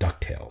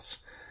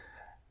DuckTales.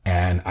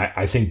 And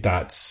I think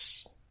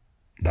that's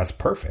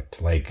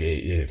perfect. Like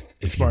if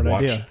you've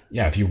watched,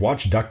 if you've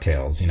watched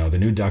DuckTales, you know, the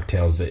new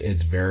DuckTales,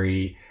 it's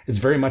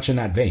very much in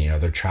that vein. You know,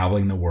 they're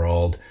traveling the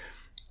world.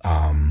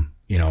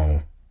 You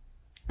know,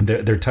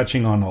 they're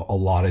touching on a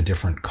lot of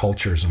different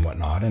cultures and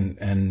whatnot.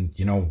 And,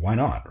 you know, why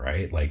not?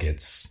 Right. Like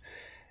it's,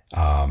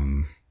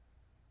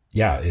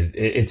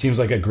 it seems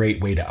like a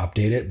great way to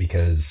update it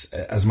because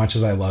as much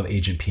as I love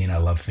Agent P and I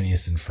love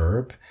Phineas and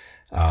Ferb,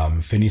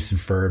 Phineas and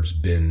Ferb's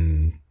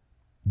been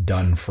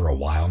done for a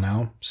while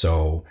now.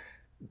 So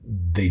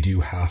they do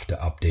have to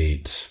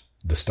update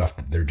the stuff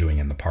that they're doing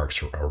in the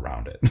parks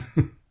around it.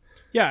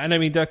 Yeah, and I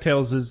mean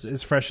DuckTales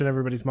is fresh in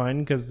everybody's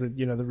mind because the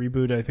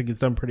reboot I think is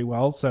done pretty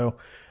well. So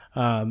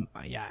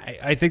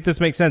I think this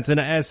makes sense. And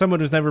as someone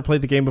who's never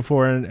played the game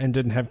before and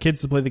didn't have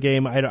kids to play the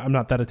game, I'm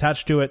not that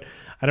attached to it.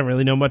 I don't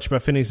really know much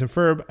about Phineas and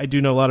Ferb. I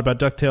do know a lot about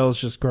DuckTales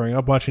just growing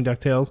up watching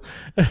DuckTales.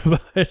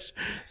 But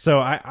so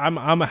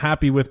I'm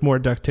happy with more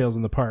DuckTales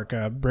in the park.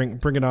 Bring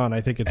it on. I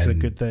think it's a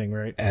good thing,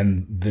 right?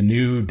 And the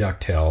new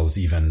DuckTales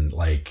even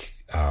like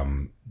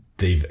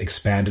they've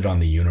expanded on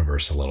the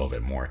universe a little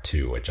bit more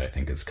too, which I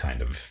think is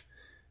kind of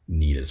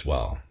neat as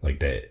well.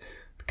 Like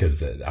because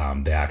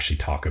they actually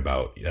talk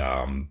about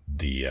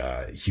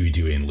the Huey,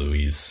 Dewey, and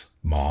Louie's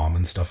mom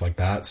and stuff like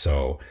that.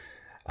 So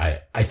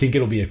I think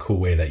it'll be a cool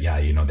way that,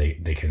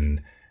 they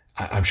can,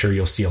 I'm sure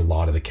you'll see a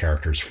lot of the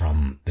characters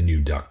from the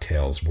new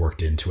DuckTales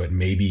worked into it.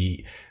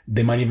 Maybe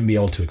they might even be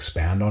able to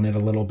expand on it a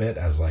little bit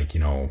as like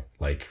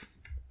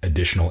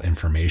additional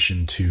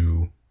information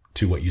to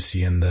what you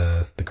see in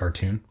the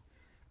cartoon.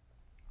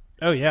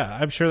 Oh yeah,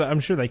 I'm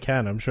sure they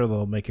can. I'm sure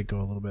they'll make it go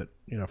a little bit,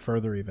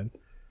 further even.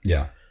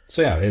 Yeah.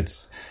 So yeah,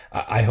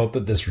 I hope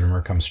that this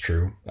rumor comes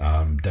true.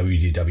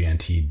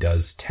 WDWNT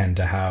does tend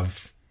to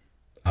have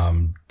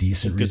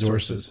decent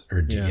resources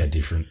or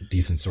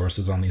decent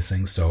sources on these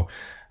things. So,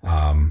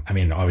 I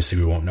mean, obviously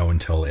we won't know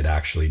until it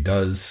actually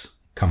does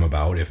come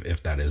about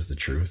if that is the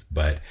truth.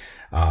 But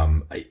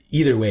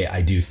either way,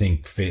 I do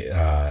think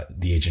the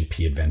Agent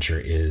P adventure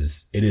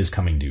is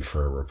coming due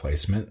for a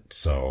replacement.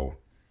 So.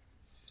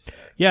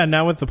 Yeah,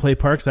 now with the Play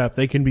Parks app,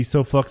 they can be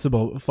so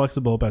flexible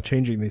about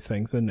changing these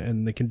things,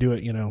 and they can do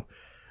it,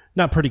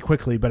 not pretty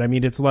quickly, but I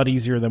mean, it's a lot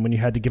easier than when you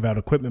had to give out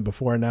equipment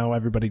before. Now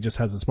everybody just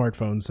has a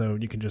smartphone, so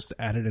you can just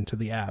add it into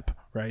the app,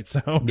 right?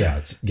 So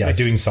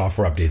doing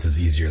software updates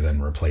is easier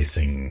than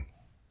replacing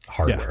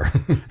hardware.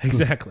 Yeah,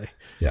 exactly.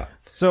 Yeah.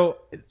 So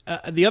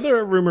the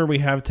other rumor we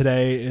have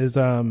today is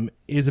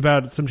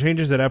about some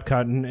changes at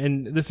Epcot,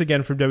 and this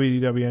again from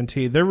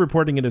WDWNT. They're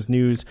reporting it as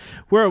news.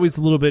 We're always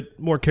a little bit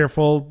more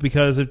careful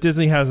because if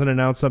Disney hasn't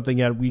announced something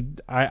yet,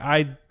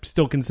 I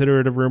still consider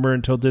it a rumor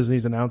until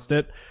Disney's announced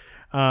it.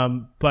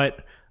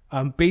 But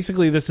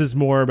basically this is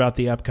more about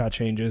the Epcot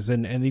changes,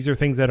 and these are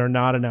things that are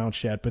not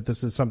announced yet, but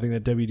this is something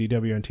that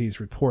WDWNT is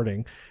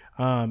reporting.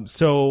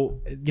 So,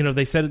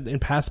 they said in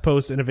past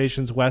posts,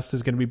 Innovations West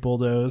is going to be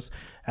bulldozed,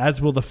 as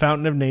will the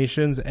Fountain of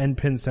Nations and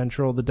Penn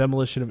Central. The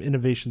demolition of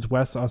Innovations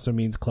West also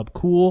means Club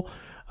Cool,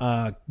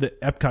 the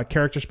Epcot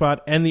character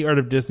spot, and the Art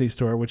of Disney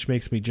store, which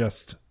makes me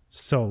just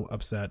so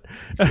upset.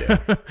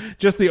 Yeah.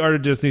 Just the Art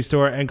of Disney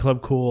store and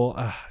Club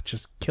Cool,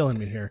 just killing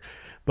me here.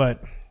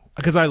 But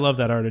because I love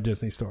that Art of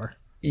Disney store.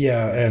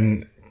 Yeah,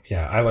 and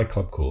yeah, I like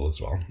Club Cool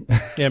as well.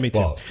 Yeah, me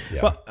too.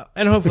 Well,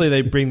 and hopefully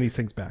they bring these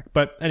things back.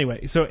 But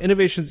anyway, so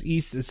Innovations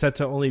East is set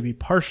to only be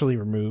partially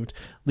removed,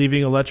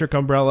 leaving Electric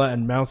Umbrella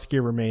and Mouse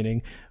Gear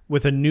remaining,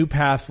 with a new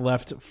path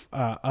left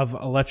of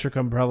Electric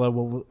Umbrella.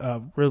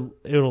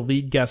 It'll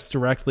lead guests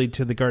directly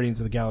to the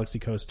Guardians of the Galaxy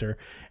coaster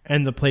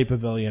and the Play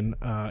Pavilion,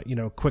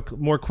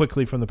 more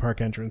quickly from the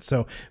park entrance.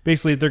 So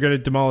basically, they're going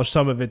to demolish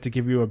some of it to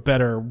give you a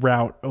better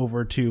route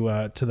over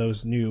to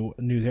those new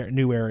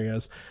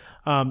areas.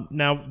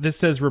 Now this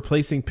says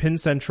replacing Penn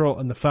Central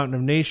and the Fountain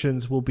of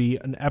Nations will be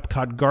an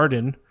Epcot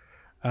garden,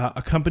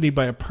 accompanied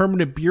by a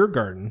permanent beer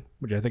garden,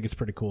 which I think is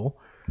pretty cool.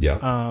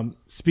 Yeah.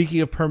 Speaking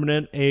of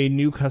permanent, a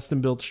new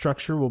custom built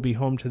structure will be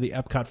home to the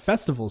Epcot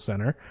Festival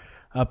Center,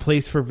 a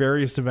place for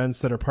various events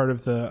that are part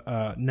of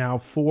the now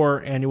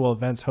 4 annual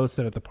events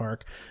hosted at the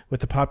park. With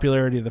the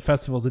popularity of the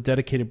festivals, a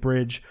dedicated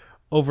bridge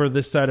over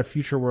this side of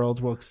Future World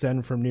will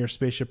extend from near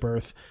Spaceship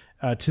Earth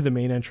to the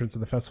main entrance of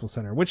the festival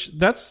center,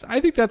 I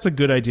think that's a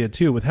good idea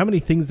too. With how many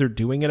things they're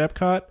doing at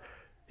Epcot,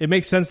 it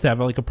makes sense to have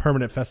like a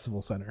permanent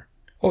festival center.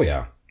 Oh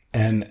yeah.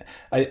 And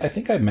I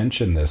think I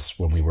mentioned this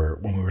when we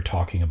were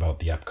talking about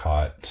the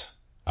Epcot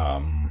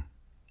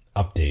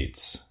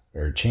updates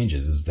or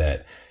changes, is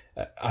that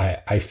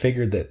I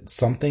figured that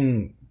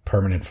something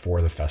permanent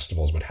for the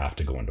festivals would have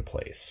to go into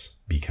place,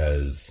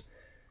 because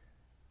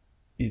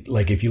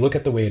like if you look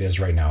at the way it is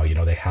right now,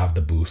 they have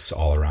the booths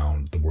all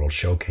around the World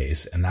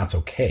Showcase, and that's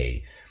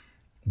okay.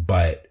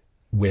 But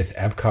with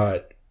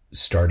Epcot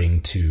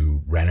starting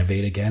to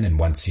renovate again, and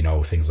once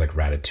things like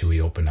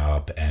Ratatouille open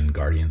up and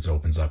Guardians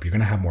opens up, you're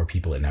going to have more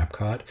people in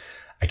Epcot.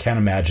 I can't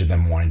imagine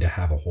them wanting to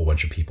have a whole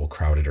bunch of people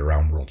crowded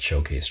around World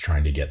Showcase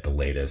trying to get the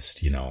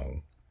latest,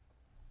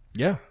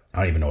 Yeah. I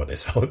don't even know what they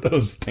sell at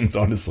those things,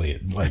 honestly.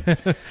 Like,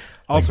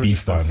 All like sorts beef of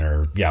stuff. bun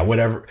or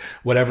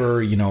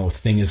whatever,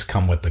 thing has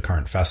come with the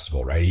current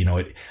festival, right?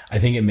 I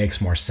think it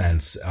makes more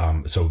sense.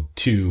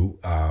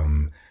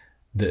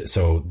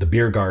 The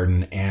beer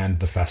garden and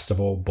the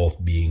festival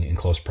both being in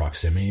close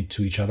proximity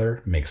to each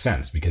other makes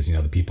sense, because,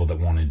 the people that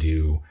want to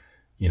do,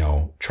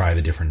 try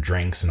the different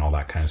drinks and all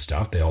that kind of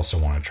stuff, they also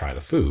want to try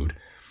the food,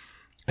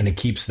 and it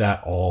keeps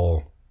that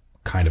all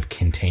kind of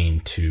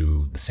contained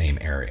to the same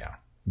area,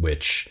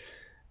 which,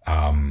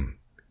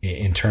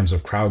 in terms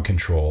of crowd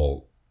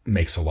control,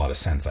 makes a lot of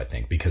sense, I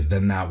think, because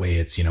then that way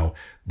it's,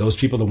 those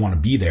people that want to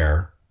be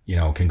there,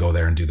 can go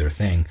there and do their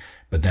thing,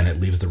 but then it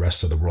leaves the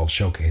rest of the World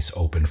Showcase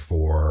open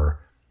for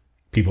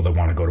people that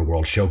want to go to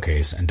World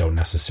Showcase and don't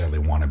necessarily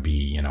want to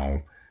be,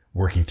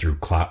 working through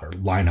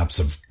lineups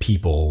of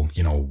people,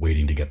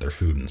 waiting to get their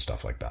food and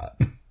stuff like that.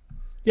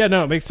 Yeah,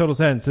 no, it makes total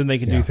sense. And they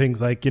can do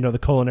things like, the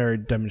culinary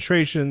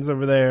demonstrations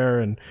over there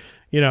and,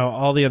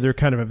 all the other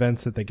kind of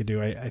events that they could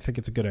do. I think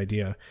it's a good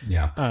idea.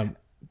 Yeah.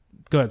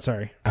 Go ahead.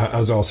 Sorry. I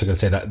was also going to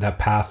say that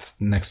path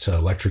next to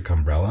Electric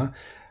Umbrella,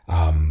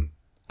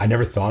 I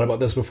never thought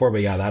about this before,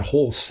 but yeah, that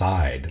whole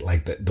side,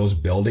 like those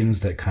buildings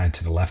that kind of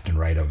to the left and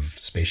right of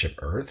Spaceship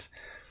Earth,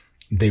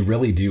 they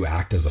really do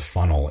act as a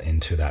funnel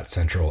into that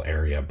central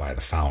area by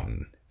the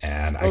fountain.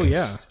 And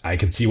I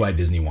can see why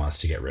Disney wants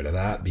to get rid of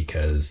that,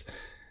 because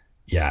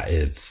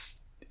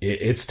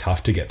it's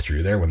tough to get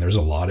through there when there's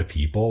a lot of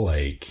people.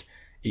 Like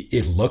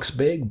it looks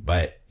big,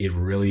 but it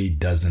really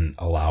doesn't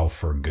allow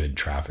for good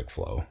traffic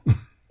flow.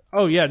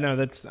 Oh yeah,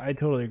 no, I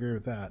totally agree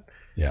with that.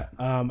 Yeah.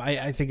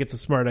 I think it's a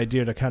smart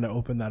idea to kind of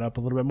open that up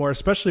a little bit more,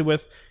 especially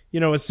with,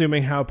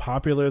 assuming how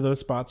popular those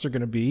spots are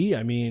going to be.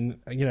 I mean,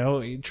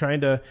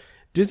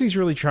 Disney's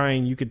really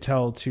trying, you could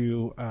tell,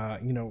 to,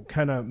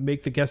 kind of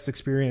make the guest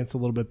experience a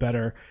little bit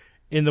better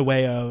in the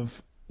way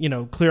of,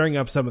 clearing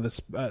up some of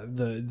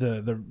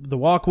the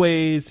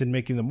walkways and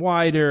making them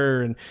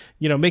wider and,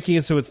 making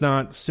it so it's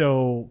not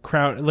so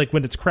crowded. Like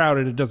when it's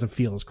crowded, it doesn't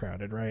feel as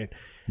crowded, right?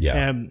 Yeah.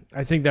 And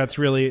I think that's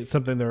really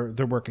something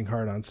they're working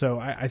hard on. So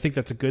I think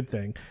that's a good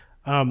thing.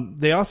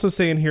 They also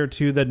say in here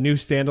too that new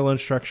standalone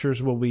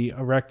structures will be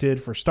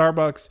erected for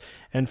Starbucks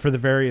and for the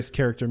various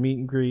character meet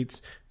and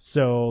greets.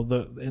 So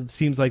it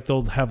seems like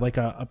they'll have like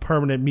a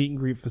permanent meet and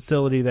greet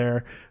facility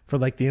there for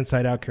like the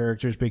Inside Out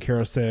characters, Big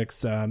Hero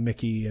 6,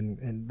 Mickey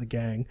and the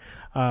gang.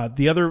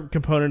 The other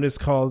component is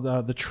called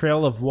the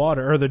Trail of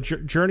Water, or the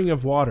Journey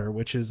of Water,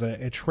 which is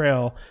a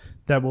trail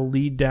that will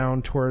lead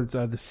down towards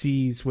the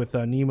seas with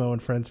Nemo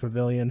and Friends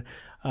Pavilion.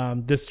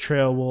 This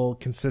trail will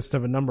consist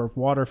of a number of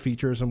water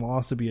features and will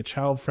also be a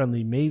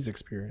child-friendly maze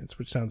experience,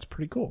 which sounds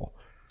pretty cool.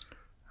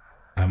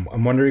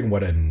 I'm wondering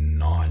what a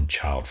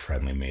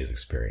non-child-friendly maze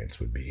experience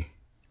would be.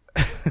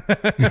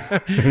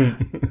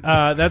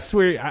 That's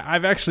where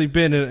I've actually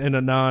been in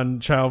a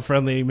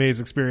non-child-friendly maze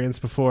experience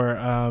before.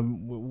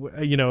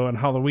 On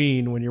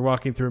Halloween when you're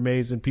walking through a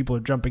maze and people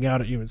are jumping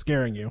out at you and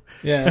scaring you.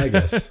 Yeah, I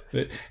guess.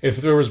 If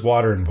there was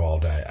water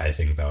involved, I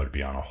think that would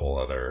be on a whole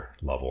other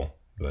level.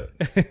 But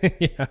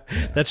yeah,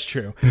 that's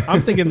true.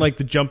 I'm thinking like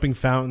the jumping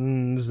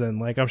fountains,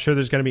 and like I'm sure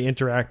there's going to be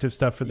interactive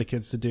stuff for the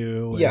kids to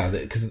do. Yeah,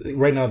 because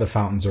right now the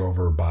fountains are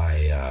over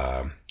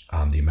by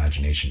the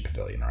Imagination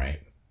Pavilion,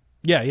 right?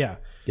 Yeah.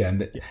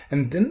 And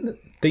then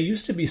they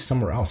used to be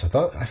somewhere else.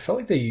 I felt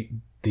like they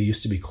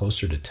used to be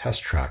closer to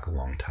Test Track a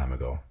long time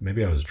ago.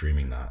 Maybe I was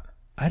dreaming that.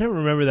 I don't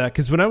remember that,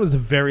 because when I was a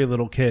very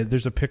little kid,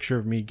 there's a picture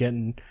of me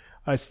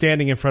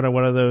standing in front of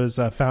one of those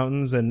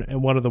fountains,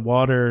 and one of the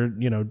water,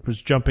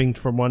 was jumping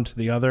from one to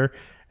the other,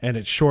 and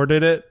it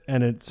shorted it,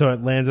 and so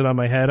it landed on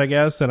my head, I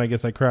guess, and I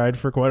guess I cried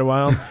for quite a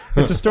while.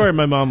 It's a story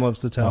my mom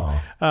loves to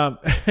tell,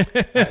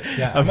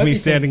 of me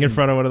standing in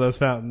front of one of those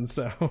fountains.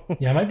 So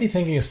yeah, I might be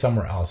thinking of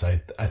somewhere else. I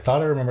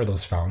thought I remember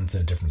those fountains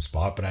in a different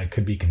spot, but I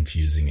could be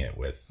confusing it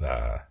with.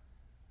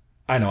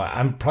 I know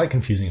I'm probably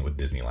confusing it with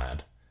Disneyland.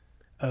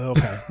 Oh,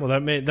 okay. Well,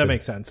 that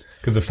makes sense,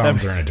 because the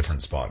fountains are in a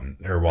different spot,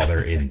 while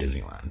they're in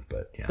Disneyland.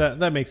 But yeah,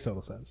 that makes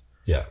total sense.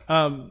 Yeah.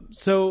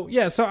 So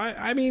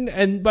I mean,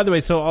 and by the way,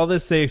 so all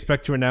this they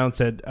expect to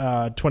announce at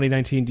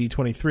 2019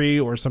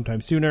 D23 or sometime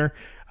sooner.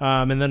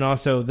 And then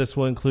also this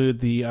will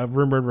include the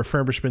rumored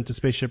refurbishment to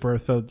Spaceship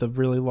Earth, the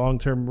really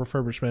long-term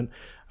refurbishment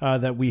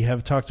that we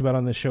have talked about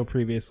on the show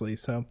previously.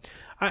 So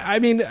I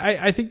mean,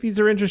 I think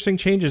these are interesting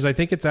changes. I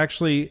think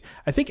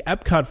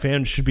Epcot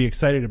fans should be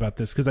excited about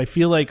this, because I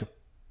feel like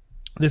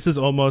this is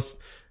almost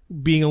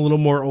being a little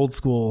more old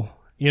school,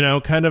 you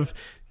know, kind of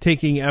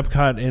taking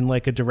Epcot in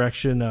like a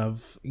direction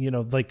of, you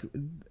know, like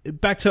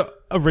back to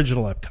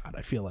original Epcot,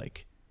 I feel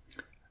like.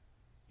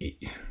 I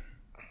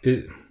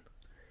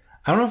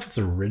don't know if it's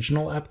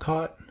original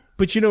Epcot,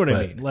 but you know what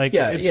I mean? Like,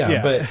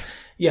 but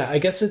I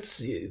guess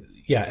it's,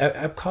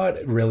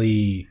 Epcot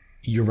really,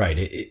 you're right.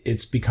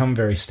 It's become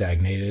very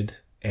stagnated,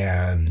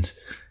 and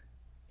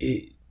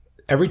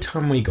every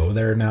time we go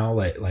there now,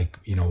 like,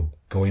 you know,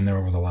 going there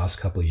over the last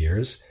couple of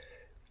years,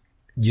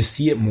 you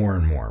see it more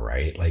and more,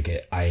 right?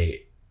 Like, I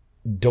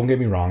don't get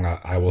me wrong.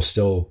 I will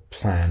still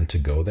plan to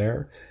go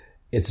there.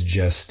 It's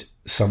just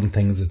some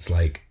things. It's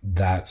like,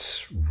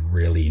 that's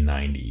really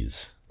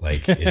 90s.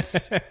 Like,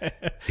 it's,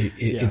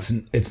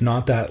 it's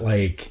not that,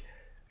 like,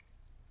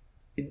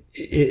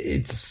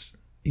 it's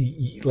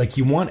like,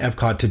 you want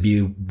Epcot to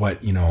be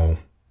what, you know,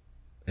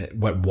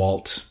 what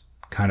Walt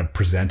kind of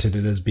presented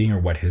it as being, or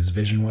what his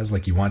vision was.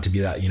 Like, you want to be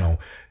that, you know,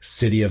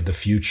 city of the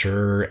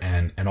future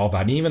and all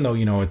that. And even though,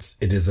 you know, it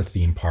is a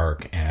theme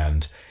park,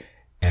 and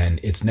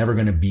it's never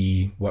going to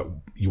be what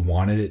you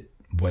wanted it,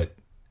 what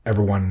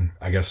everyone,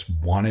 I guess,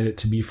 wanted it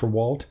to be for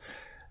Walt.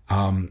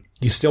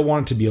 You still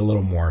want it to be a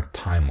little more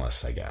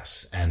timeless, I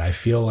guess. And I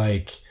feel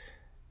like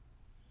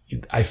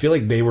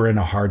they were in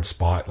a hard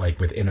spot, like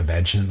with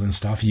interventions and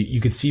stuff. You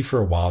could see for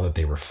a while that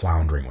they were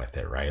floundering with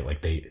it, right?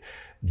 Like,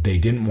 they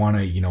didn't want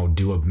to, you know,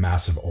 do a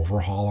massive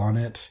overhaul on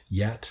it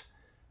yet,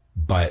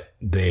 but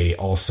they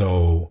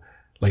also,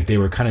 like, they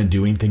were kind of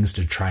doing things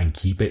to try and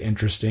keep it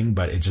interesting,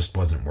 but it just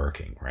wasn't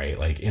working, right?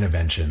 Like,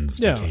 interventions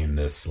became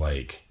this,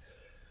 like,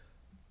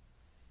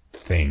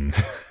 thing.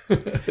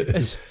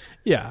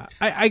 Yeah,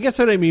 I guess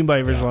what I mean by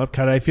original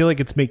Epcot, I feel like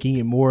it's making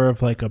it more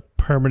of like a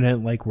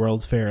permanent, like,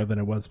 World's Fair than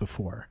it was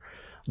before.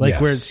 Like,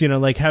 where it's, you know,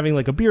 like having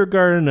like a beer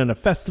garden and a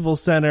festival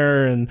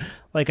center, and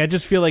like, I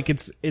just feel like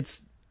it's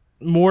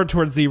more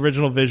towards the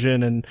original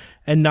vision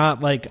and not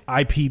like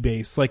IP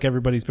based, like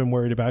everybody's been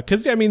worried about.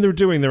 Cause I mean, they're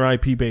doing their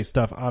IP based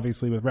stuff,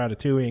 obviously, with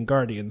Ratatouille and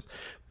Guardians,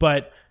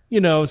 but,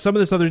 you know, some of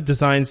this other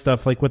design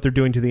stuff, like what they're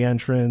doing to the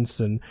entrance,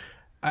 and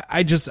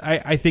I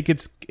think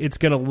it's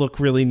going to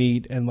look really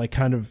neat, and like,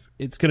 kind of,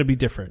 it's going to be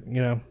different,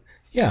 you know?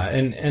 Yeah.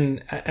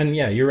 And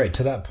yeah, you're right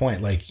to that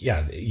point. Like,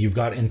 yeah, you've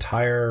got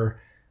entire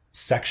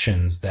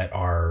sections that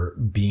are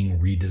being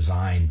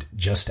redesigned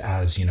just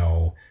as, you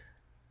know,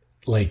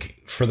 like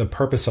for the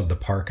purpose of the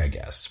park, I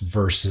guess,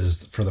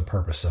 versus for the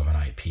purpose of an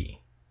IP.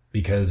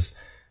 Because,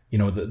 you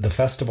know, the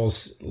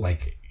festivals,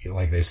 like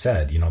they've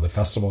said, you know, the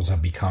festivals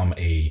have become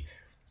a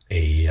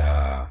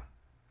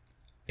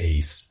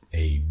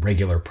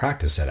regular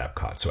practice at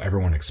Epcot. So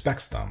everyone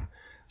expects them.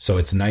 So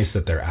it's nice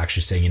that they're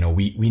actually saying, you know,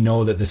 we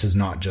know that this is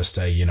not just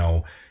a, you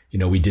know,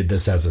 we did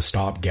this as a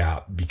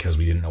stopgap because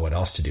we didn't know what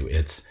else to do.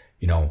 It's,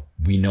 you know,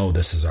 we know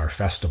this is our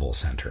festival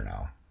center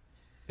now.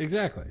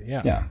 Exactly.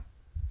 Yeah. Yeah.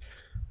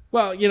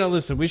 Well, you know,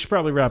 listen, we should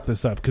probably wrap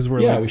this up because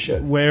we're we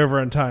should. way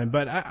over on time.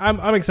 But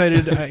I'm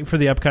excited for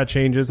the Epcot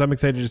changes. I'm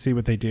excited to see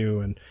what they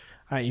do, and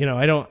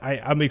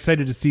I'm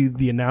excited to see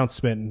the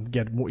announcement and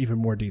get even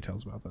more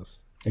details about this.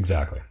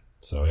 Exactly.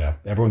 So yeah,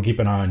 everyone keep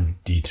an eye on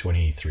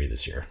D23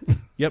 this year.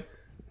 Yep.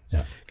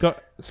 Yeah. Go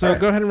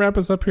ahead and wrap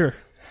us up here.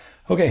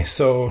 Okay,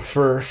 so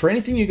for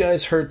anything you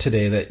guys heard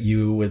today that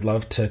you would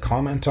love to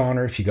comment on,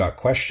 or if you got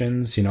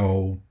questions, you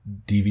know,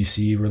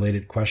 DVC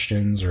related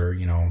questions, or,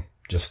 you know,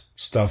 just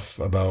stuff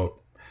about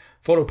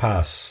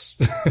PhotoPass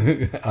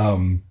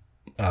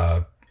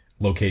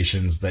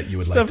locations that you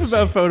would like to see.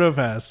 Stuff about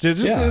PhotoPass.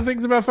 Just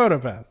things about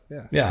PhotoPass.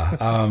 Yeah.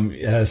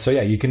 Yeah. So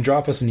yeah, you can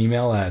drop us an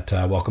email at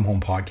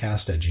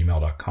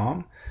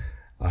welcomehomepodcast@gmail.com.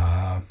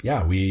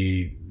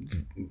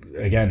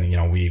 Again, you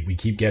know, we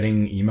keep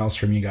getting emails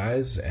from you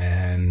guys,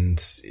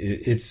 and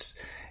it's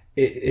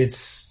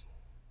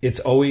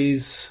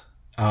always,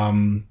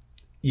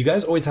 you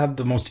guys always have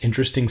the most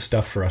interesting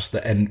stuff for us,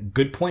 and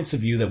good points of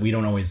view that we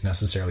don't always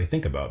necessarily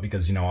think about,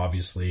 because, you know,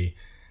 obviously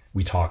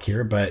we talk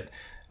here, but,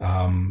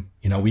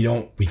 you know,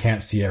 we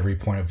can't see every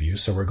point of view.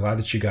 So we're glad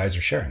that you guys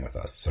are sharing with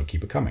us. So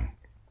keep it coming.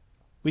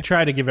 We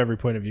try to give every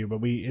point of view, but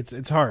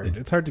it's hard.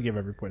 It's hard to give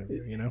every point of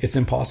view, you know? It's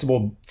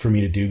impossible for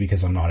me to do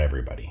because I'm not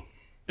everybody.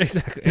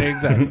 Exactly.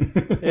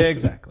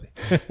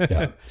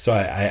 Yeah. So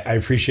I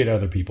appreciate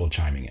other people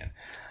chiming in.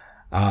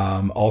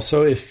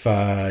 Also, if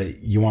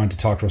you want to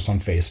talk to us on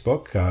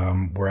Facebook,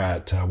 we're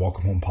at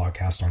Welcome Home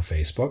Podcast on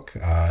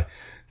Facebook.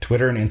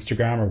 Twitter and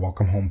Instagram are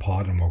Welcome Home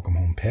Pod and Welcome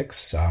Home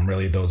Pics.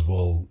 Really, those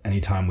will,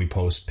 anytime we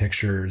post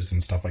pictures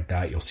and stuff like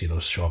that, you'll see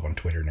those show up on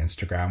Twitter and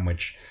Instagram,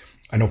 which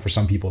I know for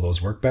some people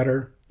those work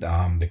better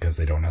because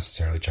they don't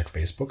necessarily check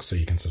Facebook. So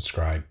you can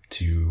subscribe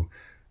to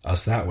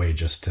us that way,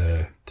 just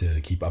to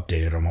keep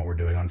updated on what we're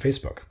doing on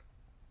Facebook.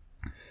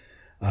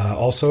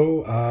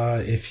 Also,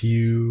 if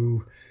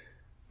you...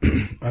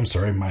 I'm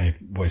sorry, my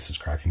voice is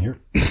cracking here.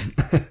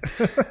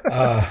 It's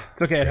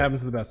okay, it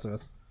happens to the best of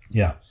us.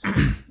 Yeah.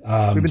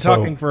 We've been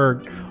talking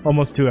for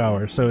almost 2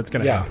 hours, so it's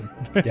going to happen.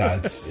 Yeah,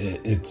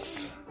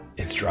 it's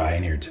dry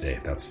in here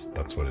today.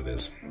 That's what it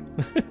is.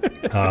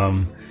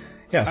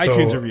 Yeah, so,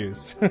 iTunes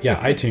reviews.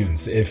 Yeah,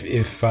 iTunes. If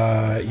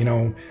you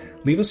know,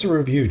 leave us a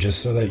review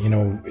just so that, you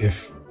know,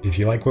 if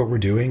you like what we're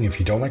doing, if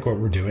you don't like what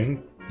we're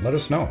doing, let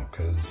us know,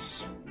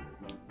 because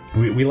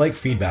we like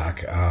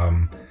feedback.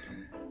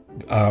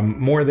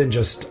 More than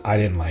just, I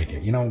didn't like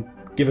it, you know,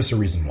 give us a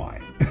reason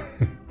why.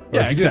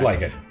 Yeah, if you did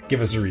like it,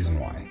 give us a reason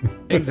why.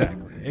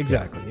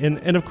 Exactly.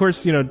 And of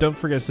course, you know, don't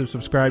forget to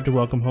subscribe to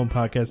Welcome Home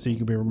Podcast so you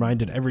can be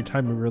reminded every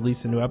time we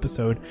release a new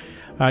episode.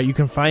 You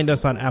can find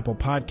us on Apple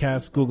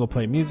Podcasts, Google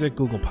Play Music,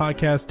 Google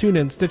Podcasts,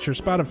 TuneIn, Stitcher,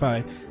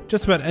 Spotify,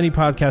 just about any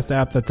podcast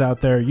app that's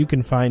out there. You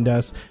can find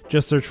us.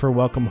 Just search for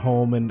Welcome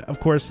Home. And of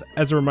course,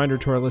 as a reminder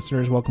to our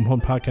listeners, Welcome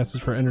Home Podcast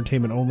is for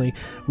entertainment only.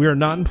 We are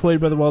not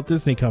employed by the Walt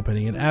Disney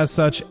Company. And as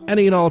such,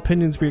 any and all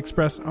opinions we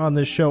express on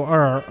this show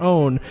are our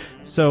own.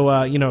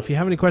 So, you know, if you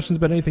have any questions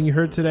about anything you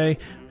heard today,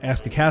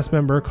 ask a cast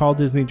member, call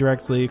Disney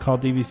directly, call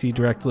DVC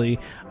directly.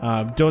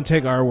 Don't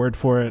take our word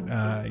for it.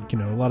 You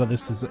know, a lot of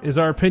this is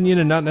our opinion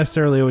and not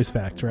necessarily always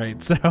fact,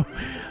 right? So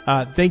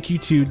thank you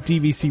to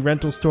DVC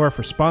Rental Store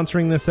for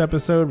sponsoring this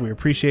episode. We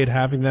appreciate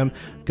having them.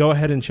 Go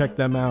ahead and check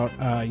them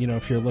out, you know,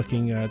 if you're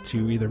looking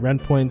to either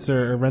rent points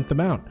or rent them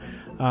out.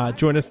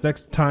 Join us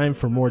next time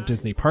for more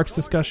Disney Parks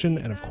discussion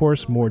and, of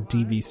course, more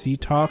DVC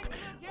talk.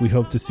 We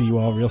hope to see you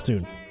all real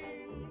soon.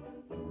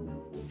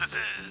 This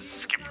is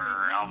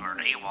Skipper Albert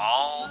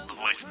Awol, the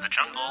voice of the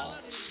jungle,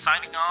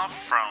 signing off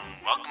from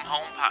Welcome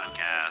Home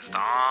Podcast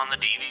on the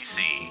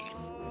DVC.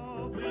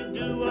 We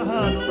do a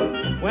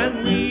huddle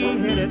when we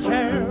hit a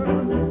chair.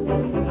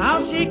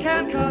 How she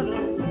can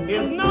cuddle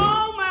is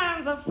no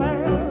man's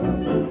affair.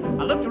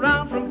 I looked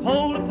around from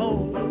pole to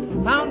pole,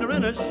 found her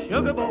in a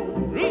sugar bowl.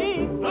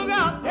 Look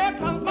out, here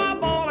comes